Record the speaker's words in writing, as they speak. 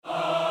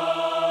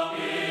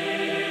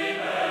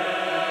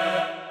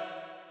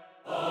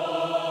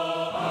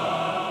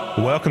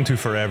Welcome to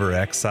Forever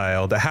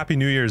Exiled, a Happy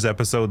New Year's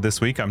episode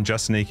this week. I'm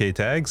Justin A.K.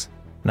 Tags.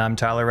 And I'm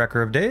Tyler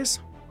Recker of Days.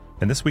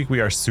 And this week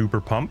we are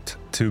super pumped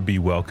to be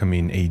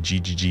welcoming a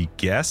GGG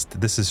guest.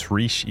 This is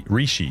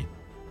Rishi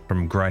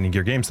from Grinding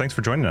Gear Games. Thanks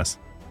for joining us.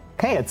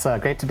 Hey, it's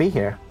great to be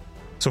here.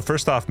 So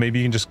first off, maybe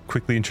you can just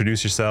quickly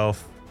introduce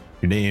yourself,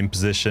 your name,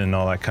 position,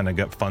 all that kind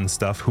of fun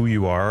stuff, who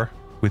you are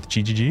with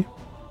GGG.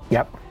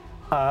 Yep.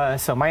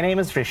 So my name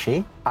is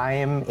Rishi. I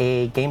am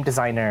a game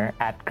designer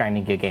at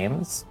Grinding Gear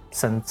Games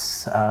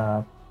since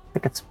I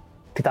think it's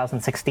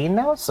 2016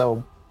 now,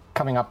 so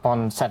coming up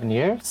on 7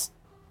 years.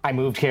 I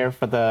moved here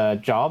for the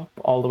job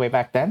all the way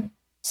back then,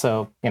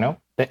 so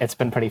it's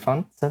been pretty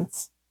fun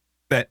since.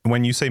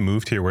 When you say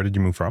moved here, where did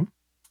you move from?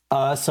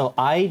 So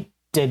I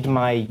did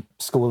my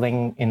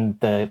schooling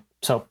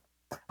so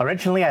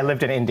originally I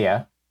lived in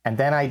India, and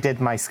then I did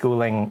my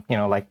schooling,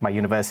 like my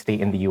university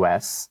in the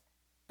US.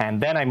 And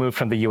then I moved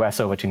from the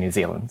US over to New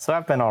Zealand. So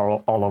I've been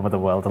all over the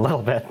world a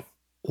little bit.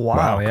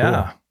 Wow, yeah.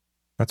 Cool.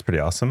 That's pretty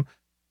awesome.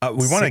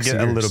 We want to get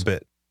a little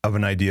bit of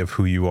an idea of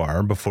who you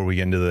are before we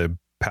get into the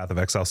Path of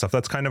Exile stuff.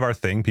 That's kind of our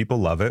thing. People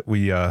love it.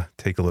 We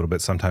take a little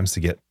bit sometimes to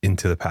get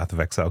into the Path of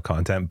Exile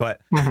content.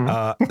 But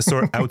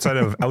sort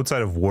of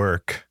outside of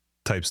work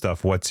type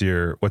stuff, what's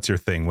your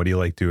thing? What do you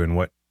like doing?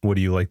 What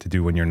do you like to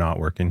do when you're not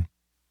working?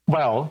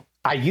 Well,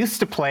 I used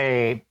to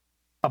play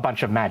a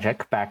bunch of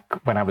Magic back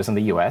when I was in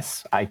the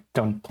US. I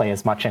don't play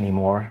as much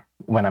anymore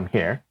when I'm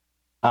here.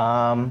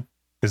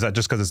 Is that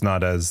just because it's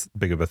not as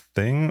big of a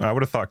thing? I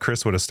would have thought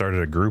Chris would have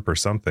started a group or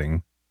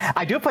something.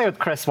 I do play with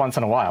Chris once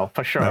in a while,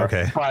 for sure.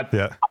 Okay. But,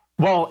 yeah.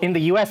 Well, in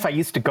the US, I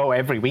used to go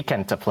every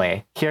weekend to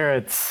play. Here,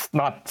 it's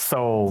not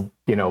so,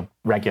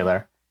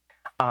 regular.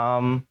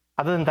 Other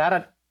than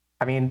that,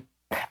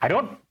 I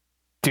don't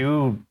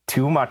do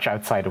too much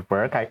outside of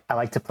work. I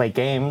like to play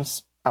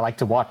games. I like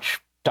to watch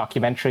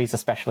documentaries,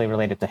 especially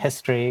related to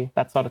history,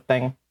 that sort of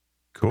thing.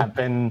 Cool. I've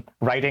been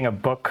writing a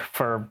book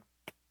for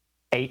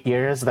 8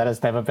 years that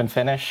has never been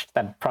finished,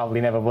 that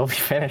probably never will be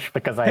finished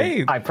because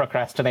I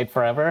procrastinate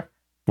forever.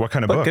 What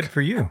kind of book? Good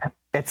for you.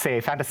 It's a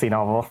fantasy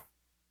novel.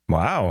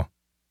 Wow.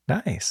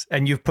 Nice.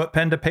 And you've put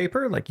pen to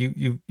paper? Like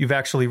you've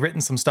actually written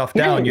some stuff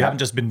down. Yeah. You haven't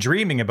just been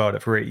dreaming about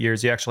it for 8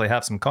 years. You actually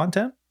have some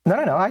content? No,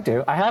 I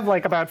do. I have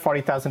like about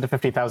 40,000 to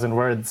 50,000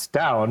 words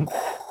down.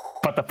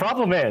 But the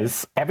problem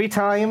is, every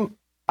time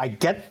I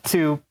get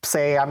to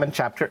say I'm in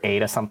chapter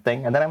 8 or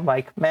something, and then I'm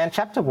like, man,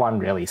 chapter 1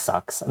 really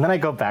sucks. And then I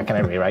go back and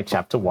I rewrite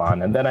chapter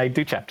 1, and then I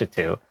do chapter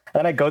 2. And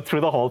then I go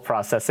through the whole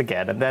process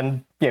again. And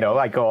then,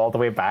 I go all the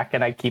way back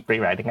and I keep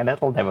rewriting, and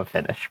it'll never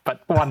finish.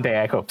 But one day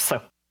I hope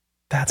so.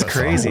 That's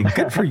crazy. Awesome.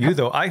 Good for you,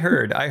 though. I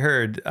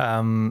heard,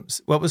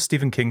 what was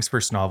Stephen King's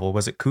first novel?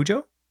 Was it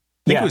Cujo?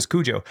 I think it was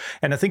Cujo.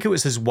 And I think it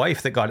was his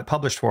wife that got it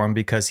published for him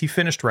because he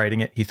finished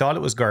writing it. He thought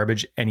it was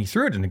garbage and he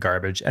threw it in the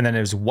garbage. And then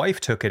his wife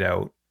took it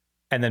out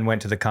and then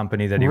went to the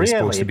company that he was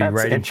supposed to be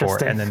writing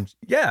for. And then,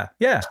 yeah.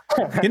 You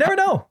never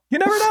know.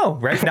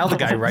 Right now, the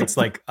guy writes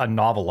like a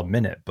novel a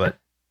minute, but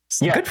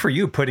good for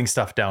you putting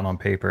stuff down on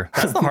paper.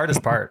 That's the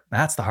hardest part.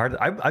 That's the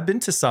hardest. I've been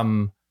to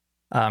some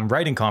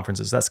writing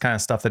conferences. That's kind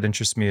of stuff that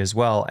interests me as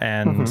well.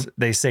 And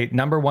they say,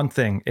 number one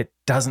thing, it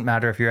doesn't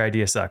matter if your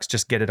idea sucks.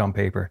 Just get it on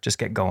paper. Just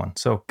get going.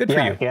 So good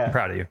for you. Yeah. I'm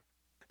proud of you.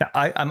 Now,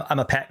 I'm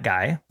a pet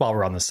guy while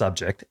we're on the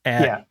subject.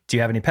 And do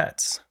you have any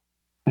pets?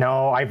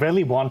 No, I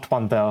really want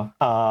one though.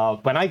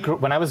 When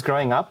I was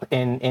growing up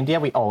in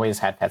India, we always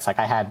had pets. Like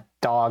I had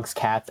dogs,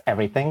 cats,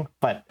 everything.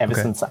 But ever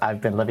since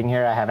I've been living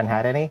here, I haven't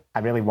had any. I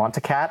really want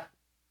a cat,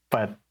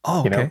 but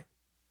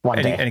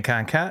one day. Any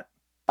kind of cat?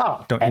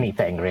 Oh,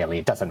 anything really.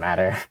 It doesn't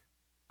matter.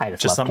 I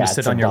just love something to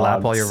sit on your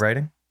lap while you're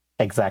writing.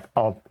 Exactly.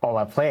 All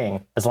I'm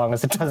playing, as long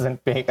as it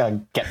doesn't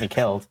get me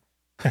killed.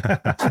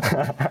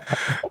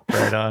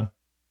 Right on.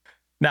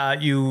 Now,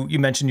 you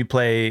mentioned you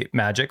play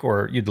Magic,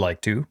 or you'd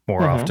like to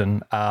more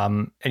often.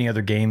 Any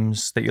other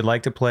games that you'd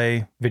like to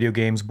play? Video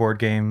games, board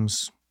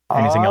games,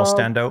 anything else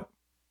stand out?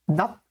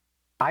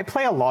 I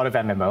play a lot of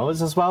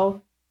MMOs as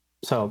well,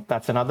 so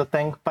that's another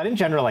thing. But in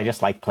general, I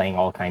just like playing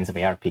all kinds of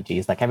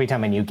ARPGs. Like every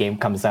time a new game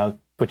comes out,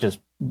 which is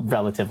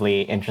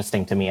relatively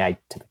interesting to me, I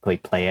typically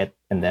play it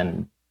and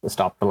then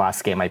stop. The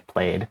last game I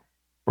played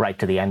right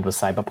to the end was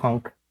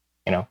Cyberpunk,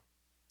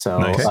 So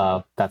nice.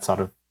 That sort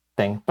of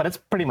thing. But it's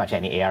pretty much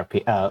any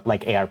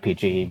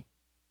ARPG,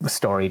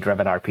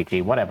 story-driven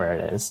RPG, whatever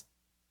it is.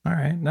 All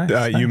right,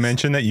 nice. You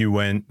mentioned that you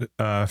went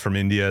from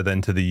India,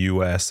 then to the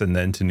US, and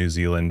then to New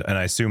Zealand. And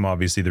I assume,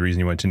 obviously, the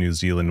reason you went to New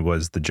Zealand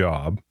was the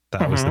job.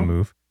 That was the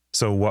move.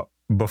 So what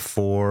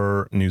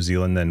before New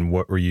Zealand, then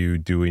what were you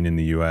doing in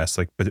the US?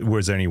 But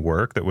was there any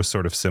work that was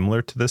sort of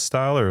similar to this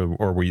style,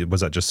 or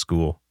was that just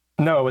school?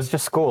 No, it was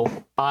just school.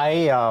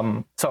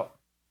 I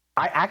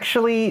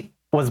actually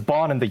was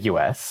born in the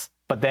US,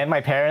 but then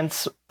my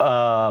parents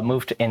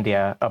moved to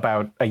India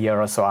about a year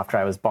or so after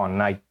I was born.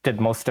 And I did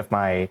most of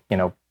my,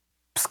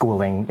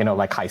 schooling,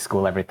 like high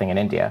school, everything in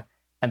India.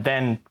 And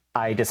then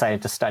I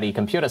decided to study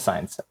computer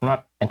science. I'm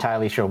not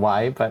entirely sure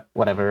why, but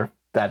whatever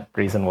that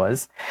reason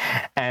was.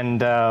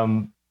 And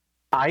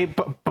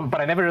but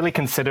I never really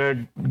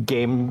considered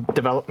game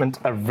development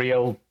a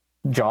real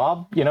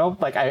job,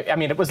 like I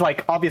mean, it was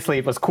like, obviously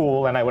it was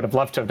cool and I would have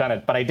loved to have done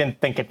it, but I didn't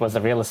think it was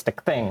a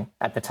realistic thing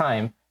at the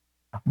time.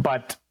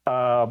 But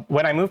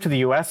when I moved to the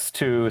US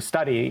to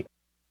study,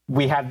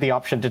 we had the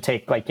option to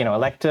take like,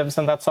 electives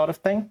and that sort of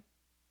thing.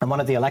 And one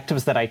of the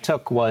electives that I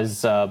took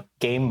was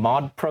game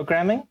mod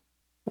programming,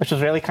 which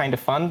was really kind of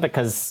fun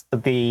because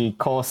the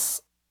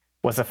course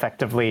was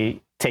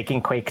effectively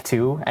taking Quake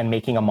 2 and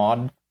making a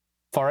mod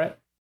for it.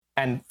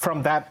 And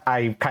from that,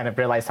 I kind of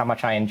realized how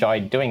much I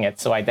enjoyed doing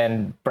it. So I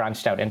then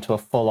branched out into a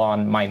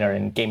full-on minor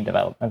in game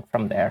development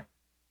from there.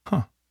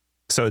 Huh.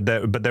 So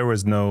but there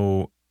was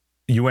no,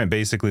 you went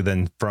basically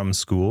then from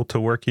school to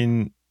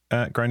working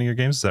at Grinding Your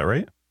Games, is that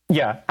right?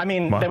 Yeah. I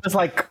mean, wow. there was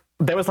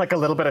like a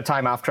little bit of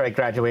time after I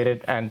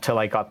graduated until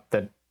I got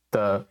the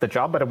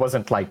job, but it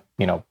wasn't like,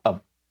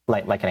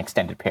 like an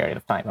extended period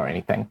of time or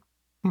anything.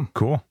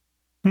 Cool.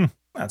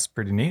 That's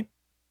pretty neat.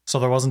 So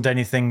there wasn't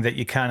anything that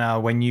you kind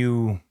of, when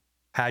you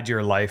had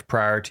your life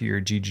prior to your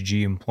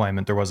GGG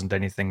employment, there wasn't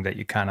anything that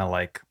you kind of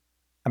like,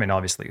 I mean,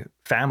 obviously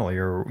family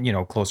or,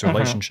 close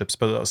relationships,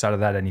 but outside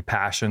of that, any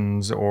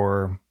passions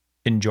or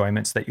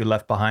enjoyments that you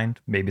left behind?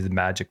 Maybe the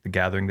Magic the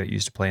Gathering that you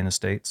used to play in the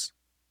States?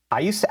 I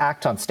used to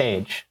act on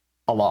stage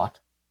a lot.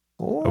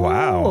 Oh,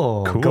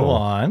 wow. Cool. Go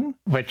on.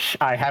 Which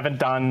I haven't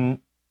done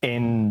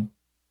in,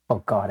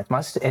 oh God,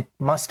 it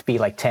must be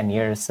like 10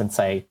 years since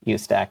I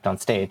used to act on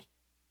stage.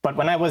 But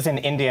when I was in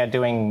India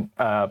doing,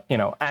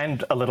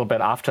 and a little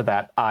bit after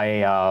that,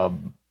 I,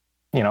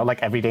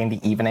 like every day in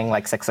the evening,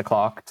 like 6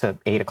 o'clock to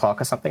 8 o'clock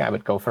or something, I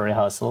would go for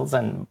rehearsals.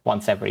 And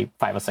once every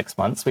 5 or 6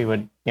 months, we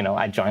would,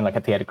 I'd join like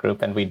a theater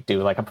group and we'd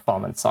do like a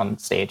performance on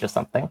stage or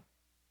something.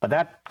 But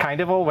that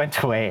kind of all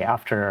went away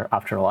after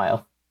a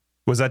while.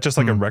 Was that just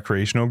like a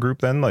recreational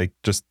group then? Like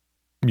just,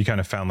 you kind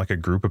of found like a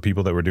group of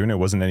people that were doing it? It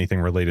wasn't anything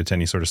related to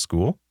any sort of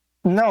school?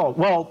 No,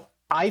 well,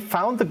 I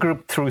found the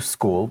group through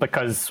school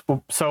because,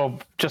 so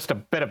just a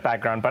bit of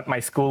background, but my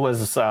school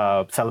was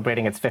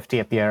celebrating its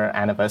 50th year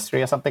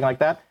anniversary or something like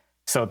that.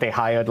 So they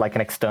hired like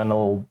an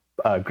external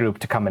group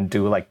to come and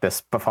do like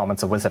this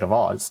performance of Wizard of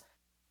Oz.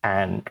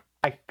 And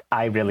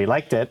I really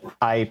liked it.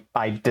 I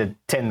did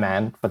Tin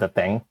Man for the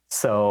thing.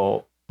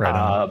 So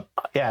so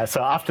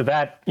after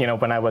that,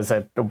 when I was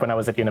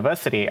at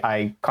university,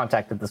 I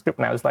contacted this group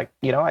and I was like,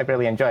 I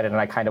really enjoyed it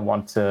and I kind of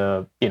want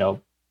to,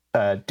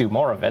 do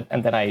more of it,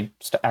 and then I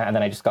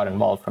just got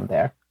involved from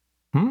there.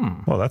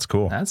 Well, that's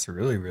cool. That's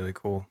really, really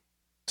cool.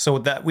 So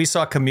that we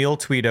saw Camille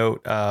tweet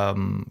out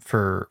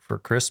for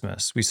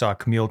Christmas. We saw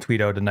Camille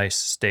tweet out a nice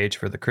stage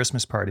for the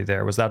Christmas party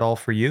there. Was that all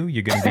for you?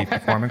 You going to be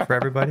performing for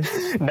everybody?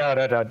 No,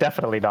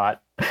 definitely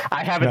not.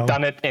 I haven't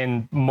done it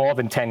in more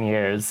than 10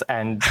 years,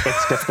 and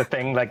it's just a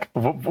thing. Like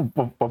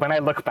when I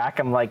look back,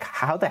 I'm like,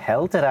 how the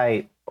hell did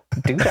I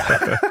do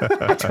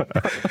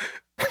that?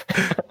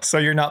 So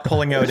you're not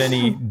pulling out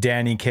any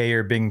Danny Kaye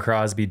or Bing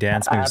Crosby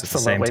dance moves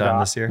Absolutely at the same time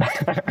this year?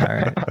 All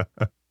right.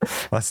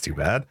 That's too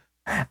bad.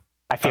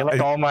 I feel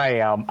like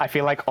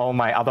all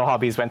my other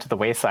hobbies went to the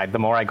wayside the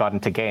more I got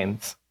into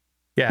games.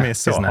 Yeah, I mean, it's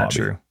still isn't a that hobby.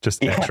 true?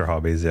 Just extra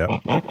hobbies,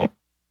 yeah.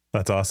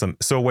 That's awesome.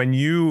 So when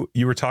you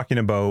were talking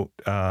about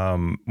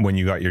when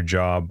you got your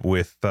job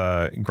with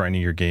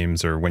Grinding Your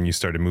Games, or when you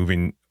started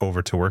moving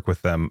over to work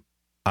with them,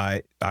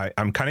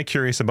 I'm kind of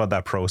curious about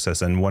that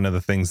process. And one of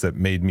the things that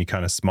made me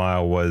kind of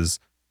smile was,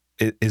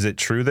 is it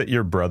true that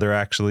your brother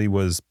actually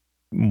was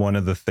one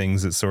of the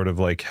things that sort of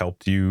like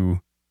helped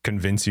you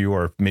convince you,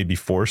 or maybe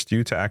forced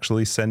you to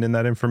actually send in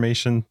that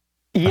information?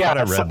 Yeah, I thought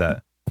I read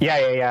that.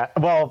 Yeah.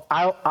 Well,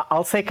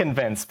 I'll say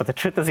convinced, but the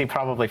truth is he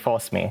probably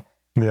forced me.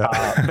 Yeah.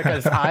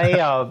 Because I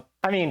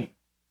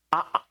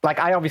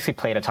obviously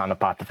played a ton of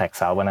Path of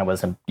Exile when I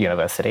was in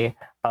university.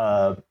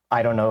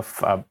 I don't know if,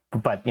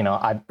 but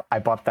I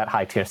bought that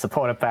high tier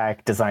supporter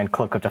pack, designed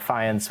Cloak of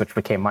Defiance, which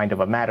became Mind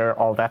Over Matter,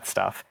 all that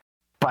stuff.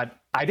 But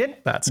I didn't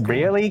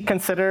really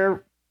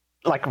consider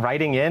like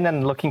writing in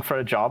and looking for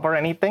a job or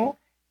anything.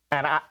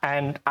 And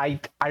I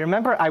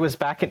remember I was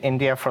back in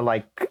India for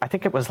like, I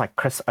think it was like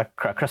a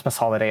Christmas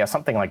holiday or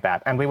something like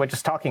that. And we were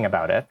just talking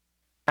about it.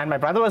 And my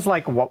brother was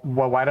like, well,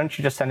 why don't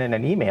you just send in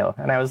an email?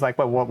 And I was like,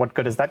 well, what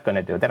good is that going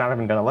to do? They're not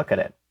even going to look at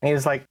it. And he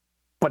was like,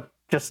 but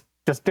just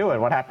do it.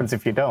 What happens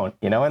if you don't?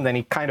 And then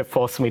he kind of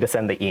forced me to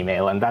send the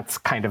email. And that's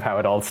kind of how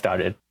it all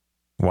started.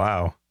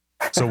 Wow.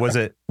 So was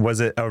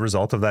it a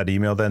result of that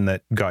email then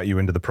that got you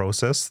into the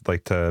process,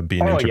 like to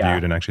being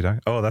interviewed and actually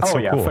talking? Oh, that's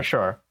so cool. For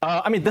sure.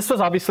 I mean, this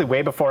was obviously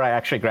way before I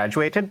actually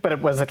graduated, but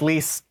it was at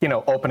least,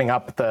 opening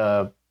up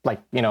the,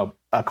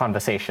 a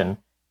conversation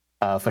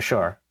for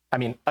sure. I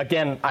mean,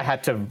 again, I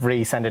had to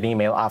resend an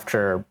email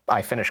after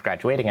I finished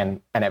graduating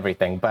and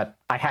everything, but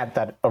I had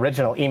that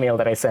original email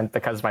that I sent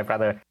because my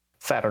brother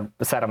sat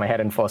on my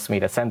head and forced me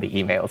to send the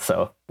email.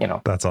 So,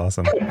 That's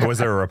awesome. Was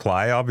there a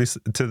reply,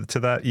 obviously, to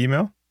that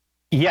email?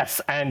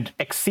 Yes, and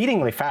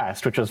exceedingly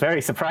fast, which was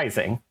very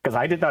surprising because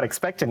I did not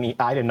expect a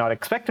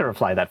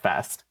reply that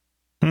fast.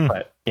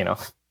 But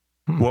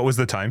what was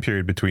the time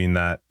period between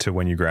that to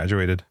when you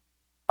graduated?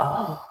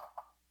 Oh,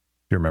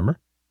 you remember?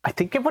 I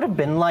think it would have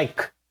been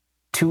like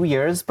 2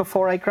 years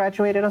before I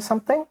graduated or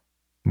something.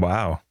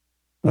 Wow.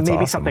 Maybe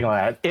awesome. something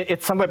like that.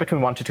 It's somewhere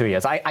between 1 to 2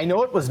 years. I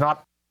know it was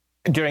not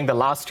during the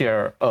last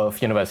year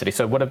of university,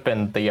 so it would have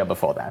been the year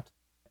before that.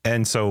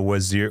 And so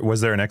was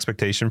there an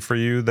expectation for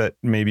you that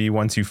maybe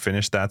once you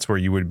finished, that's where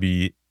you would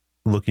be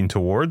looking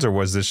towards, or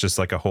was this just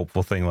like a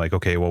hopeful thing? Like,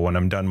 okay, well, when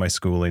I'm done my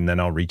schooling, then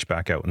I'll reach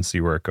back out and see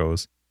where it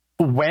goes.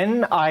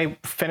 When I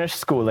finished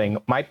schooling,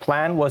 my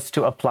plan was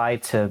to apply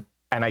to,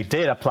 and I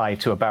did apply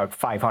to about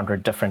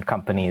 500 different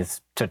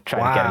companies to try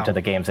to get into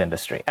the games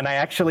industry. And I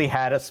actually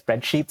had a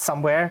spreadsheet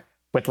somewhere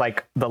with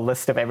like the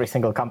list of every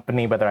single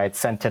company, whether I'd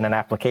sent in an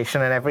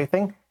application and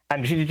everything.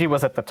 And GGG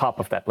was at the top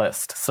of that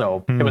list.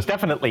 So it was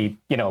definitely,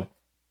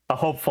 a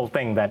hopeful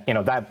thing that,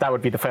 that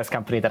would be the first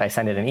company that I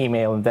sent in an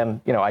email. And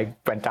then, I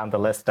went down the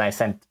list and I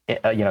sent,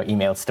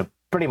 emails to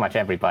pretty much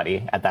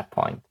everybody at that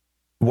point.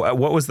 What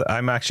was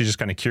I'm actually just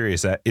kind of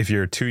curious that if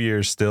you're 2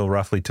 years still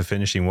roughly to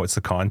finishing, what's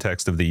the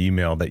context of the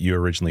email that you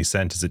originally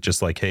sent? Is it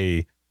just like,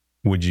 hey,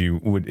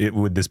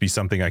 would this be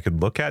something I could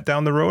look at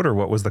down the road, or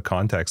what was the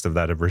context of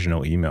that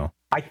original email?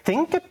 I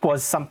think it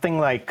was something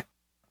like,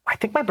 I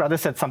think my brother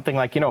said something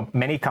like,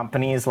 many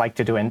companies like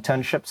to do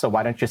internships, so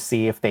why don't you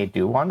see if they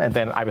do one? And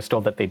then I was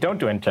told that they don't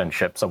do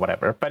internships or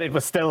whatever. But it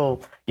was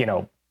still,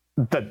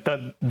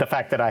 the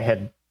fact that I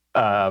had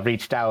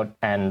reached out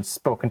and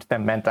spoken to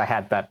them meant I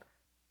had that,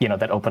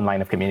 that open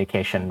line of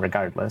communication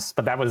regardless.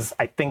 But that was,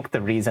 I think,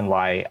 the reason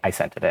why I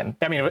sent it in.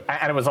 I mean,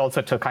 and it was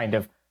also to kind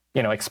of,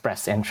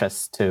 express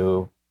interest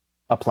to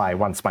apply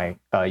once my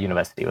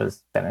university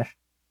was finished.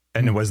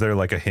 And was there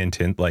like a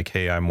hint, like,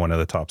 hey, I'm one of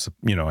the top,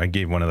 I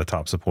gave one of the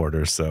top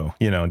supporters. So,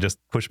 just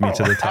push me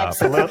to the top.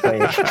 Absolutely.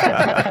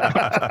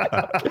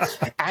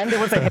 And there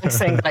was a hint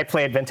saying that I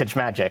played Vintage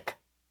Magic.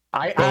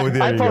 I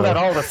pulled out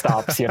all the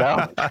stops,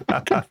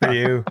 Good for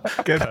you.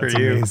 Good for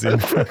you.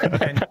 Amazing.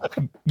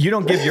 And you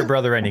don't give your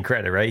brother any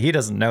credit, right? He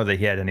doesn't know that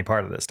he had any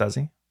part of this, does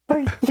he?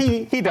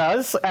 He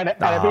does, and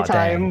every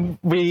time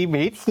we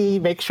meet, he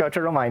makes sure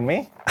to remind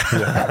me.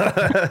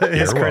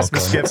 His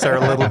Christmas gifts are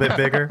a little bit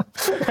bigger.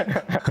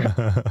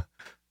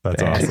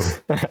 That's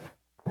awesome.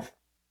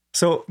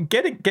 So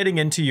getting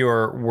into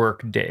your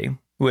work day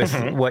with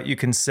what you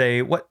can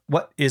say, what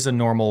is a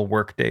normal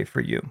work day for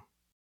you?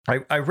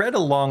 I read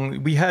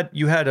along, you had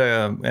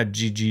a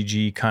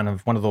GGG kind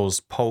of one of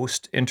those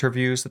post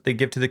interviews that they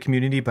give to the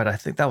community, but I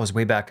think that was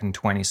way back in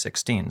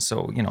 2016.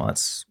 So,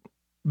 that's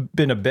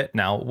been a bit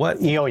now.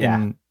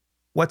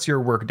 What's your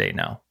work day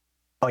now?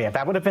 Oh yeah,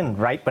 that would have been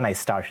right when I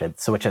started,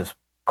 so which is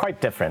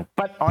quite different.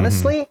 But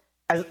honestly,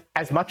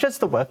 as much as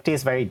the workday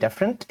is very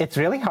different, it's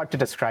really hard to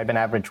describe an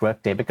average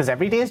workday because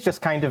every day is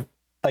just kind of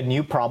a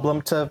new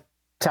problem to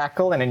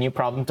tackle and a new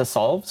problem to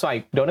solve. So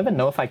I don't even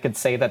know if I could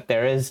say that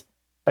there is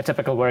a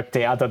typical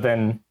workday other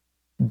than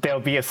there'll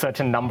be a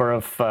certain number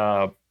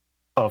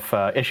of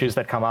issues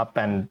that come up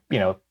and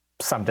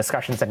some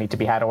discussions that need to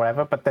be had or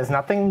whatever. But there's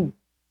nothing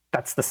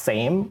that's the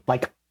same.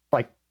 Like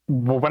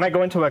when I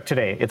go into work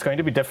today, it's going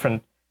to be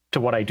different to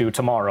what I do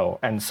tomorrow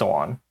and so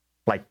on.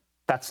 Like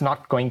that's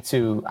not going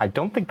to, I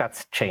don't think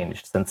that's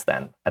changed since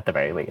then, at the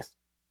very least.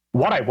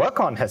 What I work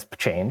on has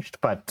changed,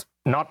 but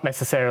not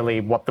necessarily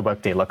what the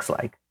workday looks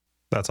like.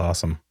 That's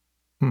awesome.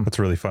 That's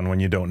really fun when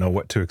you don't know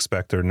what to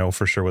expect or know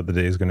for sure what the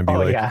day is going to be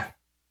like. Yeah.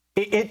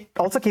 It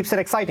also keeps it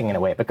exciting in a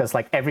way because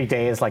like every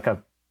day is like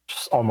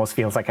almost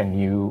feels like a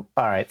new,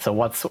 all right, so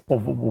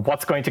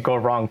what's going to go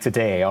wrong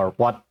today, or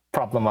what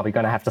problem are we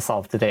going to have to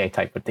solve today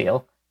type of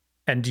deal.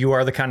 And you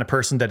are the kind of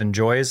person that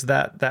enjoys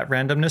that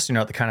randomness. You're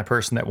not the kind of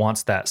person that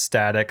wants that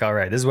static, all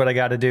right, this is what I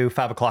got to do,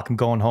 5 o'clock, I'm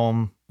going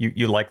home.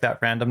 You like that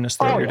randomness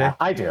throughout your day?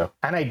 I do.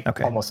 And I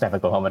almost never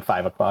go home at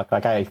 5 o'clock.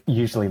 Like I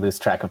usually lose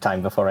track of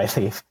time before I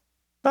leave.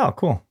 Oh,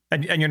 cool.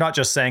 And you're not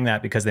just saying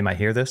that because they might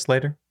hear this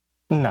later?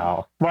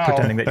 No. Well,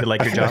 pretending that you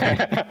like your job?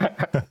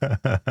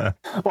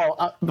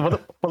 Well,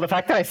 the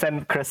fact that I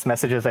send Chris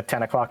messages at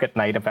 10 o'clock at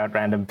night about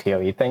random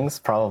PoE things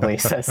probably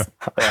says...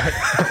 All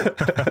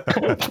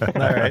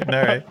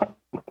right.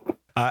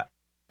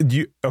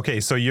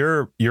 So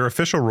your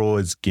official role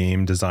is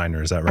game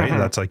designer, is that right?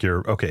 That's like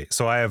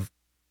so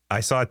I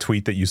saw a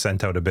tweet that you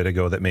sent out a bit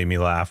ago that made me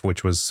laugh,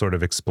 which was sort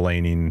of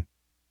explaining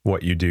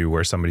what you do,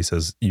 where somebody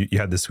says, you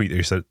had this tweet that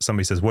you said,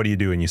 somebody says, what do you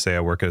do? And you say, I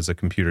work as a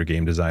computer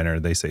game designer.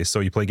 They say, so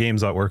you play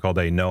games at work all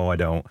day? No, I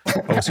don't.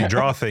 Oh, so you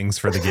draw things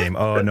for the game?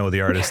 Oh, no, the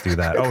artists do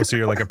that. Oh, so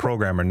you're like a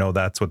programmer? No,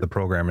 that's what the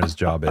programmer's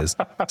job is.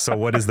 So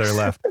what is there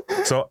left?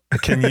 So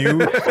can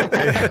you, I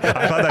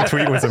thought that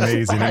tweet was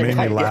amazing. It made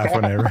me laugh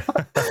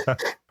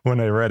when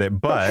I read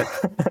it, but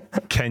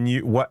can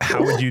you,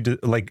 how would you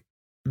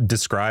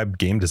describe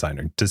game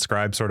designer?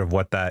 Describe sort of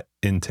what that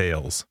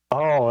entails.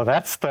 Oh,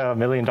 that's the $1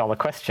 million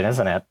question,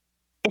 isn't it?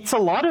 It's a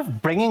lot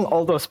of bringing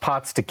all those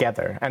parts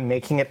together and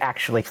making it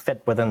actually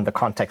fit within the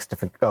context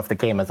of the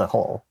game as a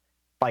whole.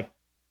 Like,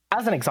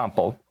 as an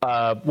example,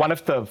 one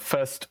of the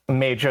first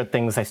major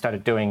things I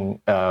started doing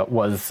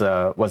was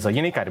a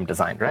unique item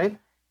design, right?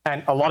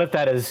 And a lot of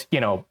that is,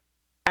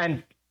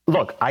 and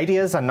look,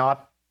 ideas are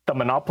not the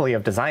monopoly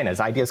of designers.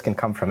 Ideas can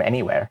come from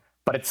anywhere,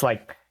 but it's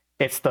like,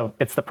 it's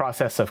the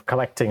process of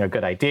collecting a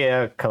good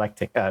idea,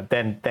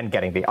 then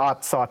getting the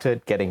art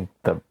sorted, getting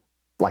the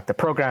like the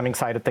programming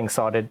side of things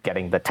sorted,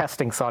 getting the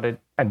testing sorted,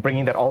 and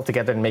bringing that all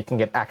together and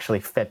making it actually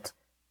fit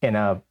in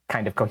a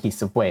kind of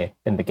cohesive way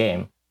in the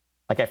game.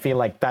 Like I feel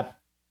like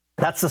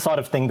that's the sort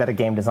of thing that a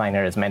game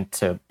designer is meant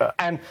to,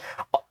 and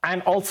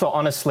also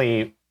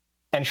honestly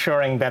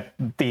ensuring that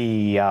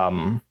the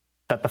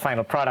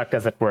final product,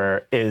 as it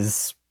were,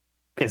 is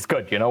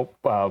good,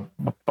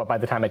 but by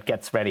the time it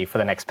gets ready for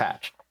the next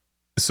patch.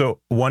 So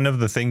one of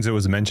the things that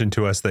was mentioned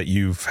to us that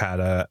you've had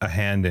a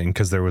hand in,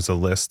 because there was a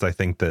list, I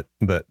think that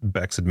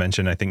Bex had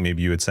mentioned, I think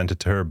maybe you had sent it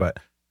to her, but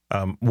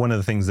one of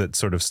the things that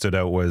sort of stood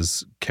out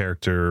was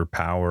character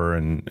power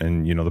and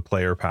the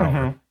player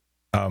power.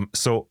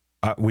 So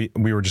we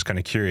were just kind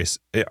of curious,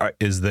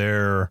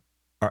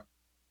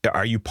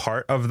 are you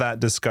part of that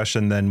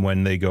discussion then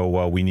when they go,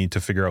 well, we need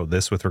to figure out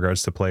this with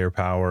regards to player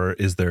power?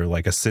 Is there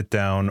like a sit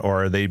down,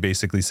 or are they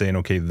basically saying,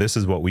 okay, this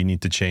is what we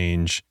need to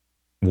change?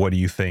 What do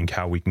you think,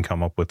 how we can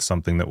come up with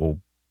something that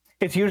will...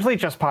 It's usually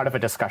just part of a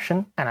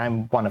discussion, and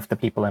I'm one of the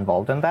people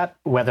involved in that,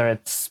 whether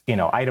it's,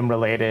 item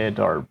related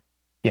or,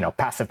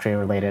 passive tree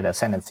related,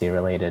 ascendancy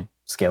related,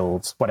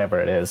 skills,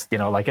 whatever it is,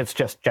 like it's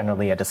just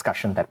generally a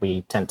discussion that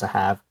we tend to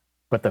have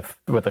with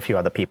a few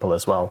other people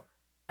as well.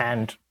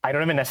 And I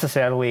don't even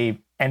necessarily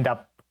end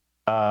up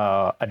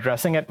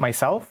addressing it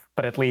myself,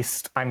 but at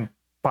least I'm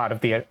part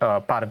of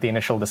the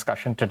initial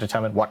discussion to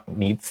determine what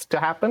needs to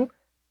happen,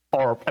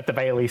 or at the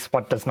very least,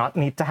 what does not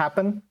need to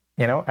happen,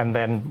 and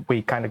then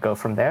we kind of go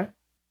from there.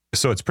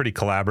 So it's pretty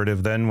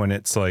collaborative then when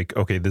it's like,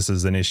 okay, this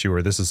is an issue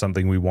or this is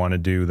something we want to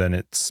do, then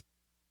it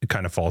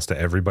kind of falls to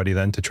everybody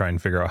then to try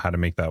and figure out how to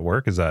make that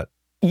work. Is that?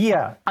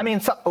 Yeah. I mean,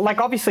 so, like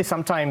obviously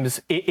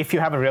sometimes if you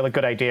have a really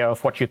good idea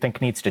of what you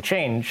think needs to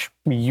change,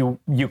 you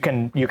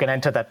can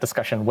enter that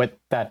discussion with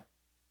that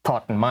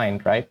thought in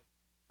mind, right?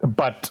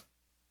 But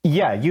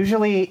yeah,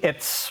 usually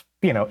it's,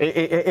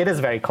 it is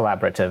very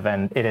collaborative,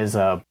 and it is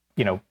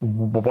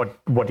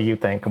what do you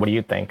think? What do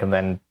you think? And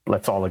then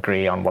let's all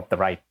agree on what the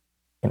right,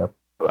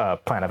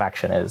 plan of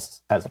action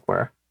is, as it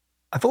were.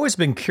 I've always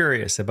been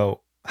curious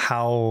about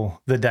how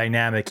the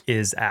dynamic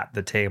is at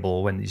the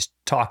table when these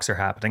talks are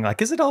happening. Like,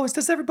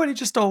 does everybody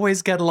just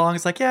always get along?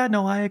 It's like, yeah,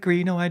 no, I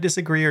agree. No, I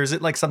disagree. Or is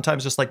it like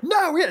sometimes just like,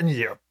 no,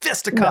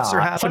 fisticuffs are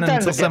happening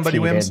until somebody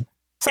wins?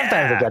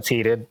 Sometimes it gets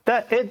heated.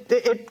 That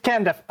it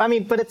can.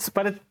 But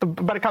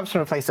it comes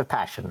from a place of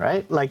passion,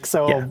 right? Like,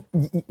 so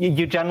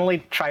you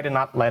generally try to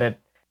not let it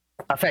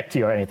affect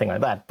you or anything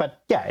like that.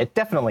 But yeah, it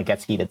definitely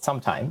gets heated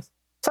sometimes.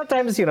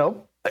 Sometimes,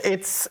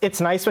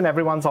 it's nice when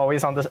everyone's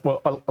always on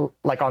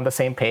the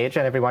same page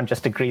and everyone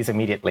just agrees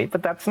immediately.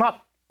 But that's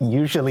not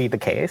usually the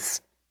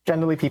case.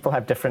 Generally, people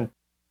have different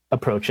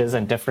approaches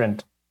and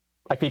different.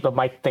 Like, people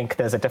might think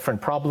there's a different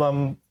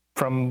problem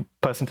from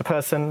person to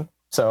person.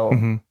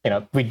 So,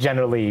 we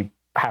generally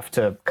have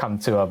to come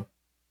to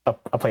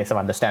a place of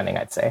understanding,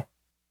 I'd say.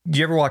 Do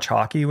you ever watch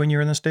hockey when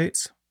you're in the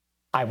States?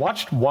 I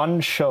watched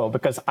one show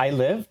because I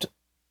lived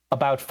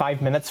about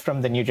 5 minutes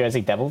from the New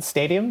Jersey Devils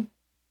Stadium.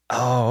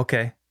 Oh,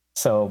 okay.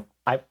 So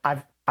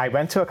I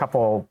went to a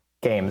couple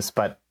games,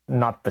 but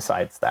not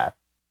besides that.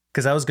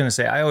 Because I was going to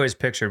say, I always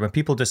pictured when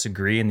people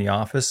disagree in the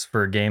office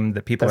for a game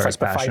that people are as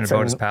passionate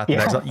about as Path of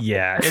Exile.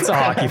 Yeah, it's a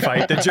hockey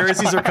fight. The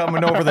jerseys are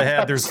coming over the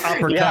head. There's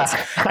uppercuts.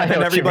 And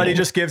then everybody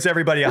just gives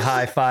everybody a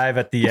high five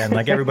at the end.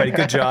 Like, everybody,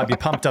 good job. You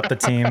pumped up the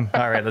team.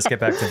 All right, let's get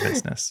back to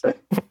business.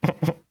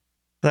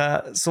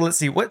 So let's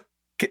see.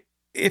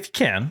 If you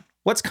can,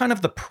 what's kind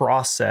of the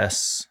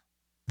process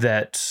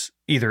that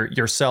either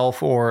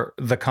yourself or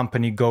the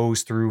company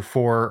goes through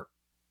for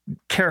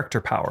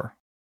character power?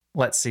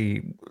 Let's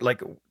see,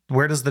 like,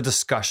 where does the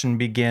discussion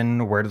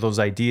begin? Where do those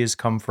ideas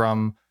come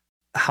from?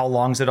 How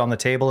long is it on the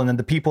table? And then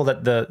the people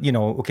that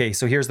okay,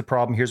 so here's the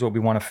problem, here's what we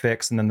want to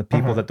fix. And then the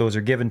people that those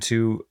are given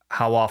to,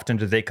 how often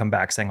do they come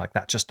back saying, like,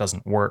 that just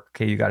doesn't work?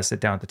 Okay, you got to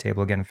sit down at the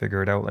table again and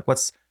figure it out. Like,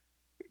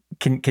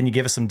 can you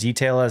give us some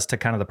detail as to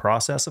kind of the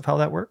process of how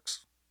that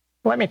works?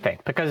 Let me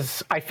think,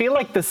 because I feel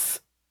like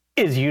this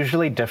is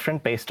usually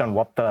different based on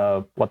what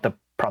the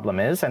problem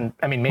is. And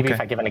I mean, maybe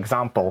if I give an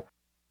example,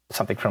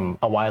 something from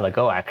a while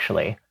ago,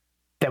 actually,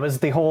 there was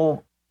the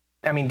whole,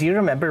 do you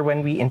remember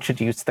when we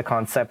introduced the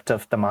concept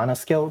of the mana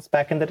skills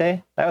back in the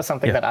day? That was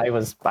something that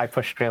I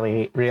pushed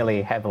really,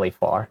 really heavily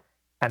for.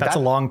 And that's a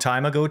long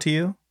time ago to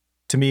you?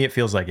 To me, it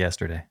feels like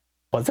yesterday.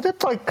 Wasn't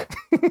it like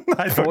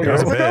I 4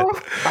 years ago?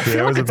 I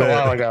feel like it's a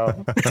while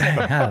ago.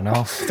 I don't know.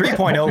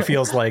 3.0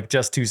 feels like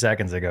just 2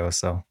 seconds ago.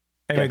 So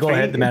anyway, go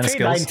ahead. The mana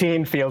skills.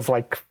 3.19 feels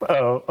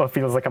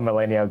like a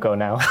millennia ago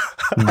now.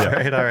 All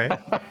right.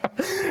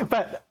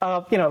 But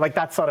like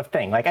that sort of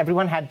thing. Like,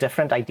 everyone had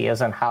different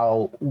ideas on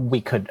how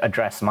we could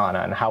address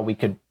mana and how we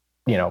could,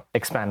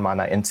 expand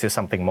mana into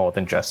something more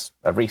than just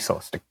a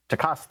resource to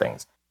cast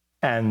things.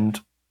 And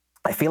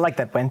I feel like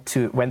that went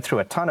through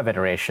a ton of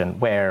iteration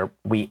where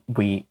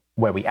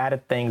we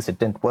added things, it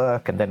didn't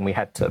work, and then we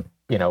had to,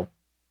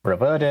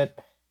 revert it,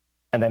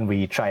 and then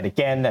we tried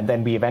again, and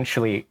then we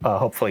eventually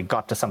hopefully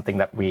got to something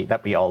that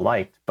we all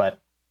liked. But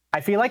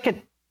I feel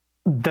like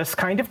this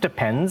kind of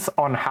depends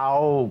on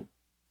how,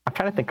 I'm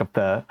trying to think of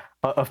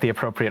the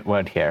appropriate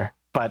word here,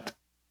 but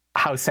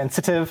how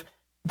sensitive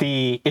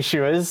the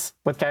issue is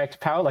with character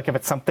power. Like if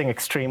it's something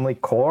extremely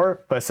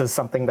core versus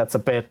something that's a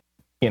bit,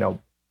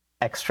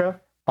 extra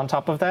on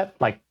top of that.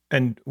 Like,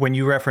 and when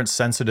you reference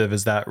sensitive,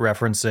 is that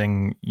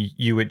referencing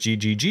you at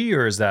GGG,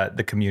 or is that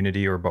the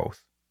community, or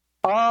both?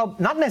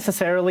 Not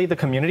necessarily the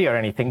community or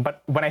anything,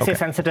 but when I say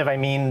sensitive, I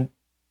mean,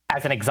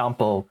 as an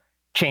example,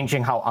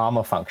 changing how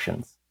armor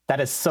functions.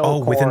 That is so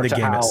core within the to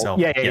game how, itself.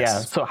 Yeah.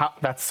 So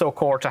that's so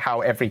core to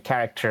how every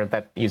character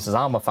that uses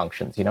armor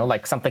functions.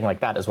 Like something like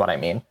that is what I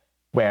mean,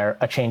 where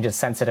a change is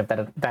sensitive,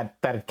 that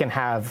it can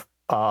have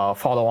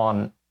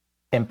follow-on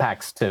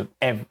impacts to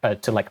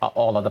like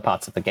all other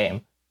parts of the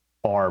game.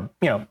 Or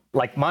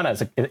like mana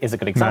is a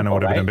good example. Mana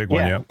would have right? been a big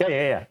one.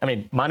 Yeah. I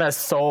mean, mana is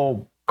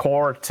so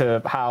core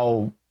to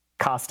how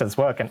casters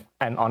work,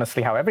 and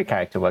honestly how every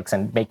character works,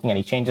 and making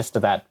any changes to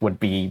that would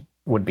be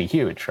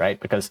huge, right?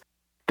 Because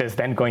there's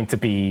then going to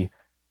be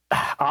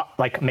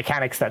like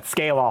mechanics that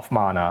scale off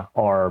mana,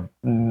 or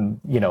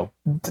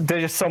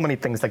there's just so many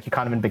things, like you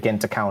can't even begin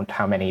to count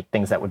how many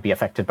things that would be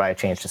affected by a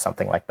change to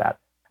something like that.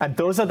 And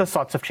those are the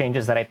sorts of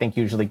changes that I think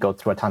usually go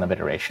through a ton of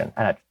iteration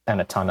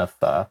and a ton of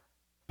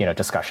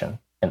discussion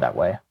in that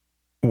way.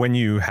 When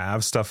you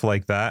have stuff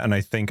like that, and I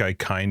think I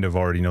kind of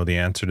already know the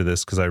answer to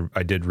this because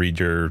I did read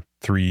your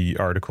 3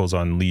 articles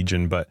on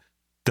Legion, but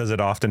does it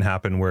often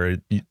happen where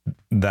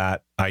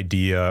that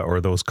idea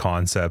or those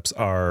concepts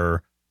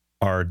are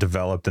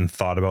developed and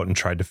thought about and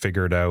tried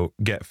to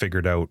get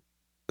figured out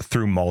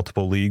through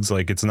multiple leagues?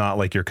 Like it's not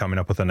like you're coming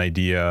up with an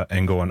idea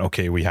and going,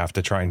 okay, we have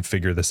to try and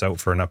figure this out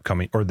for an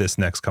upcoming or this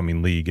next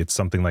coming league. It's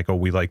something like, oh,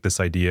 we like this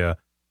idea,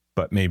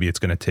 but maybe it's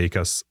going to take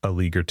us a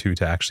league or 2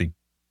 to actually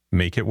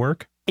make it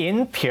work.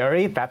 In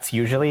theory, that's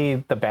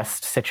usually the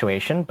best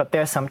situation, but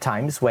there's some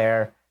times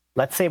where,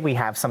 let's say we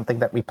have something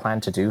that we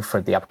plan to do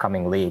for the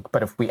upcoming league,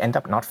 but if we end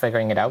up not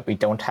figuring it out, we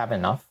don't have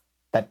enough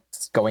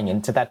that's going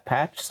into that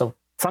patch. So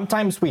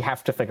sometimes we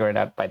have to figure it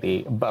out by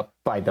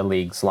the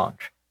league's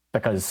launch,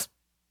 because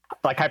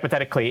like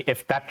hypothetically,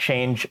 if that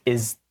change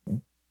is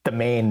the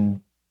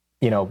main,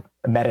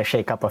 meta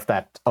shakeup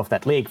of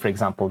that league, for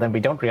example, then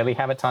we don't really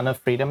have a ton of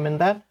freedom in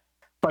that.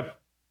 But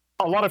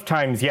a lot of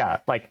times,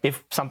 like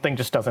if something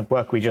just doesn't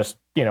work, we just,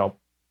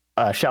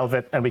 shelve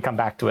it and we come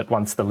back to it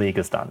once the league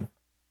is done.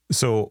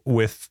 So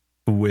with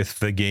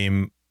the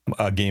game,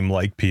 a game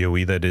like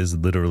PoE that is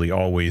literally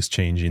always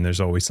changing, there's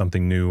always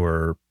something new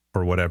or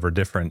whatever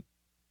different.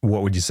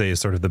 What would you say is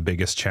sort of the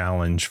biggest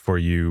challenge for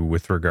you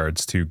with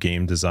regards to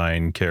game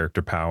design,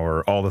 character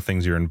power, all the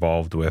things you're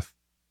involved with?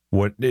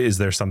 What is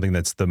there something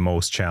that's the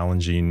most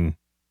challenging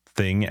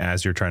thing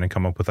as you're trying to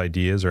come up with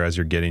ideas or as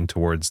you're getting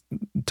towards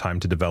time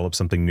to develop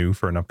something new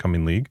for an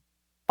upcoming league?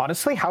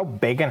 Honestly, how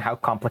big and how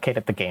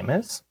complicated the game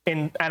is.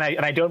 And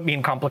I don't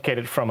mean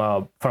complicated from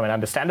an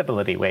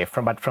understandability way,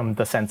 but from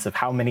the sense of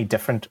how many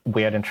different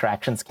weird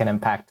interactions can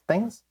impact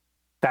things.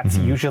 That's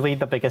usually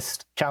the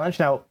biggest challenge.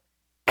 Now,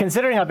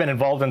 considering I've been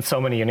involved in so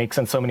many uniques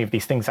and so many of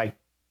these things, I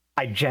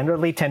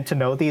generally tend to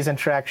know these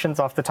interactions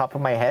off the top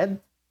of my head.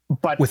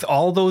 But with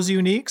all those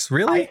uniques,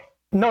 really?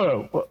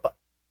 No,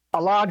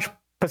 a large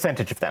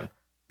percentage of them.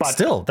 But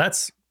still,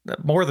 that's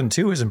more than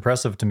 2 is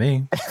impressive to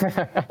me.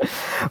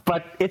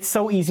 But it's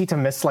so easy to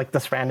miss like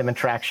this random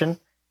interaction,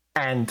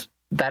 and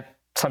that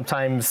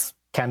sometimes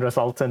can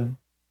result in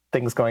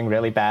things going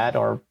really bad,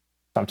 or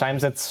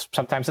sometimes it's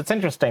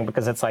interesting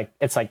because it's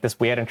like this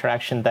weird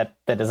interaction that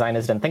the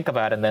designers didn't think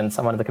about, and then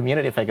someone in the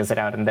community figures it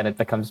out, and then it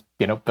becomes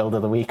build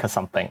of the week or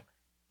something.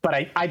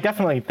 But I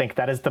definitely think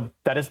that is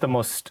the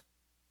most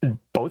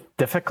both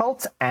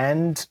difficult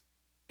and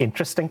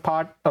interesting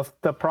part of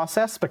the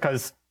process,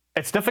 because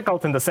it's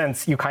difficult in the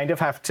sense you kind of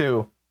have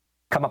to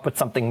come up with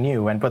something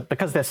new, but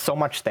because there's so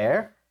much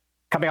there,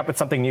 coming up with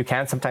something new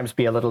can sometimes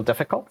be a little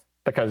difficult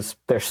because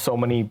there's so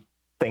many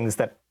things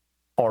that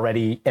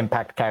already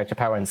impact character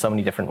power in so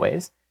many different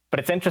ways. But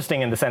it's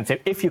interesting in the sense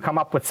if you come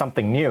up with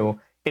something new,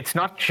 it's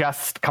not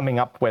just coming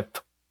up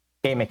with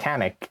a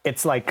mechanic.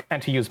 It's like,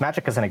 and to use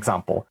Magic as an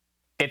example,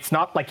 it's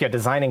not like you're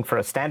designing for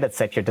a standard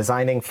set, you're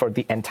designing for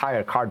the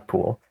entire card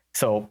pool.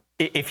 So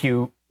if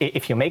you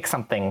make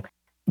something,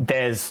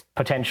 there's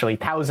potentially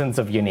thousands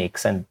of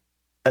uniques and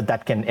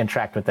that can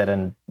interact with it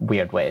in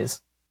weird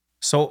ways.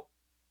 So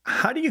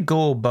how do you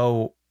go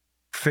about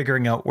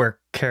figuring out where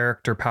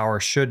character power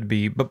should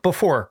be, but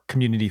before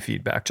community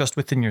feedback, just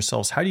within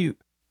yourselves?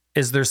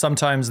 Is there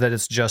sometimes that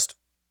it's just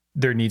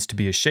there needs to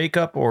be a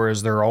shakeup, or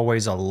is there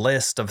always a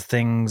list of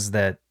things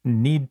that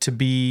need to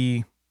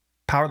be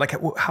powered? Like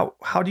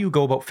how do you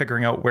go about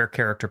figuring out where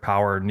character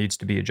power needs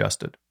to be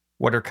adjusted?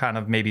 What are kind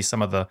of maybe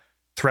some of the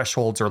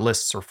thresholds or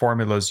lists or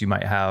formulas you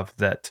might have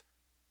that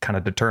kind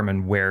of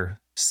determine where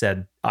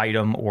said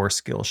item or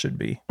skill should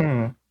be?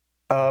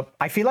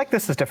 I feel like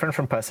this is different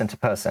from person to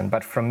person,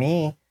 but for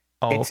me,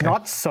 it's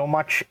not so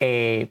much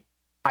I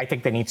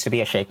think there needs to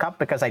be a shakeup,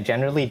 because I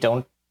generally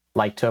don't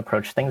like to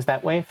approach things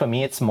that way. For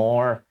me, it's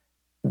more,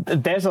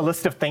 there's a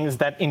list of things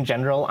that in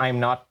general I'm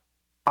not,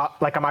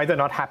 I'm either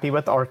not happy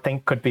with or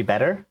think could be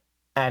better.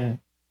 And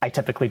I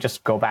typically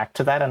just go back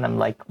to that and I'm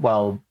like,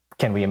 well,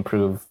 can we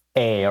improve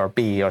A or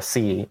B or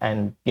C,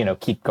 and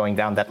keep going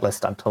down that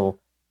list until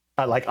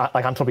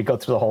until we go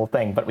through the whole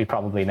thing, but we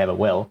probably never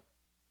will.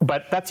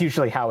 But that's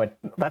usually how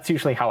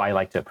I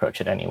like to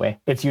approach it anyway.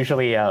 It's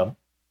usually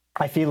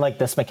I feel like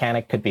this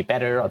mechanic could be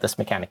better, or this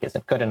mechanic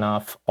isn't good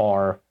enough,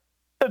 or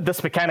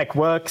this mechanic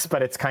works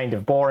but it's kind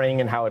of boring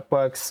in how it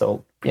works,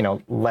 so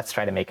let's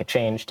try to make a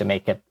change to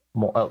make it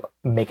more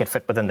make it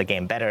fit within the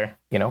game better.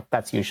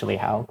 That's usually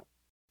how.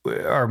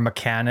 Are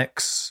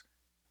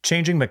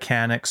changing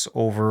mechanics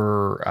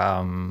over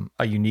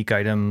a unique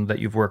item that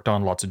you've worked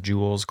on, lots of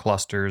jewels,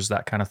 clusters,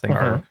 that kind of thing,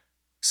 are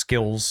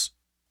skills,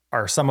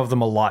 are some of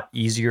them a lot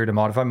easier to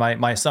modify?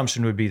 My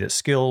assumption would be that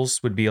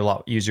skills would be a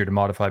lot easier to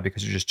modify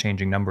because you're just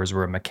changing numbers,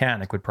 where a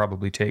mechanic would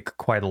probably take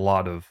quite a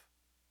lot of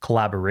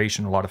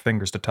collaboration, a lot of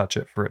fingers to touch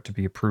it for it to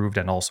be approved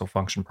and also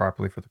function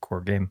properly for the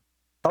core game.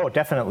 Oh,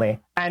 definitely.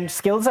 And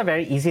skills are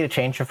very easy to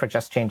change for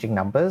just changing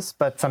numbers,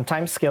 but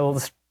sometimes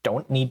skills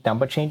don't need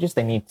number changes.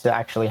 They need to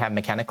actually have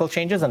mechanical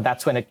changes, and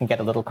that's when it can get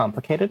a little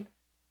complicated.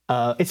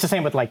 It's the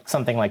same with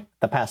something like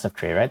the passive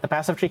tree, right? The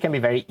passive tree can be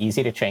very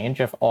easy to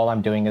change if all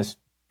I'm doing is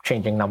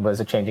changing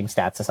numbers or changing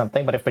stats or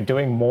something. But if we're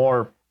doing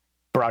more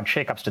broad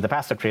shakeups to the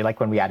passive tree, like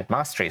when we added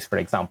masteries, for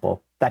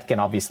example, that can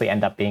obviously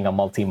end up being a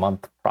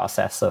multi-month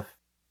process of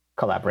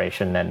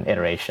collaboration and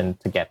iteration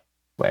to get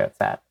where it's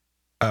at.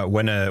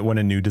 When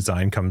a new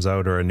design comes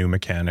out, or a new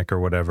mechanic or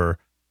whatever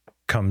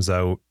comes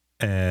out,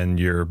 and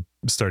you're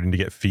starting to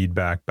get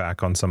feedback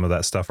back on some of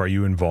that stuff, are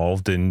you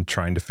involved in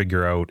trying to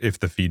figure out if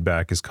the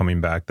feedback is coming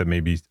back that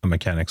maybe a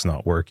mechanic's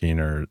not working,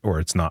 or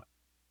it's not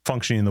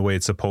functioning the way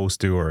it's supposed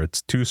to, or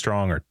it's too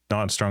strong or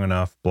not strong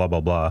enough, blah,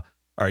 blah, blah?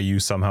 Are you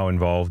somehow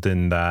involved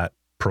in that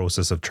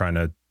process of trying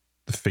to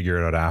figure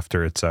it out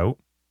after it's out?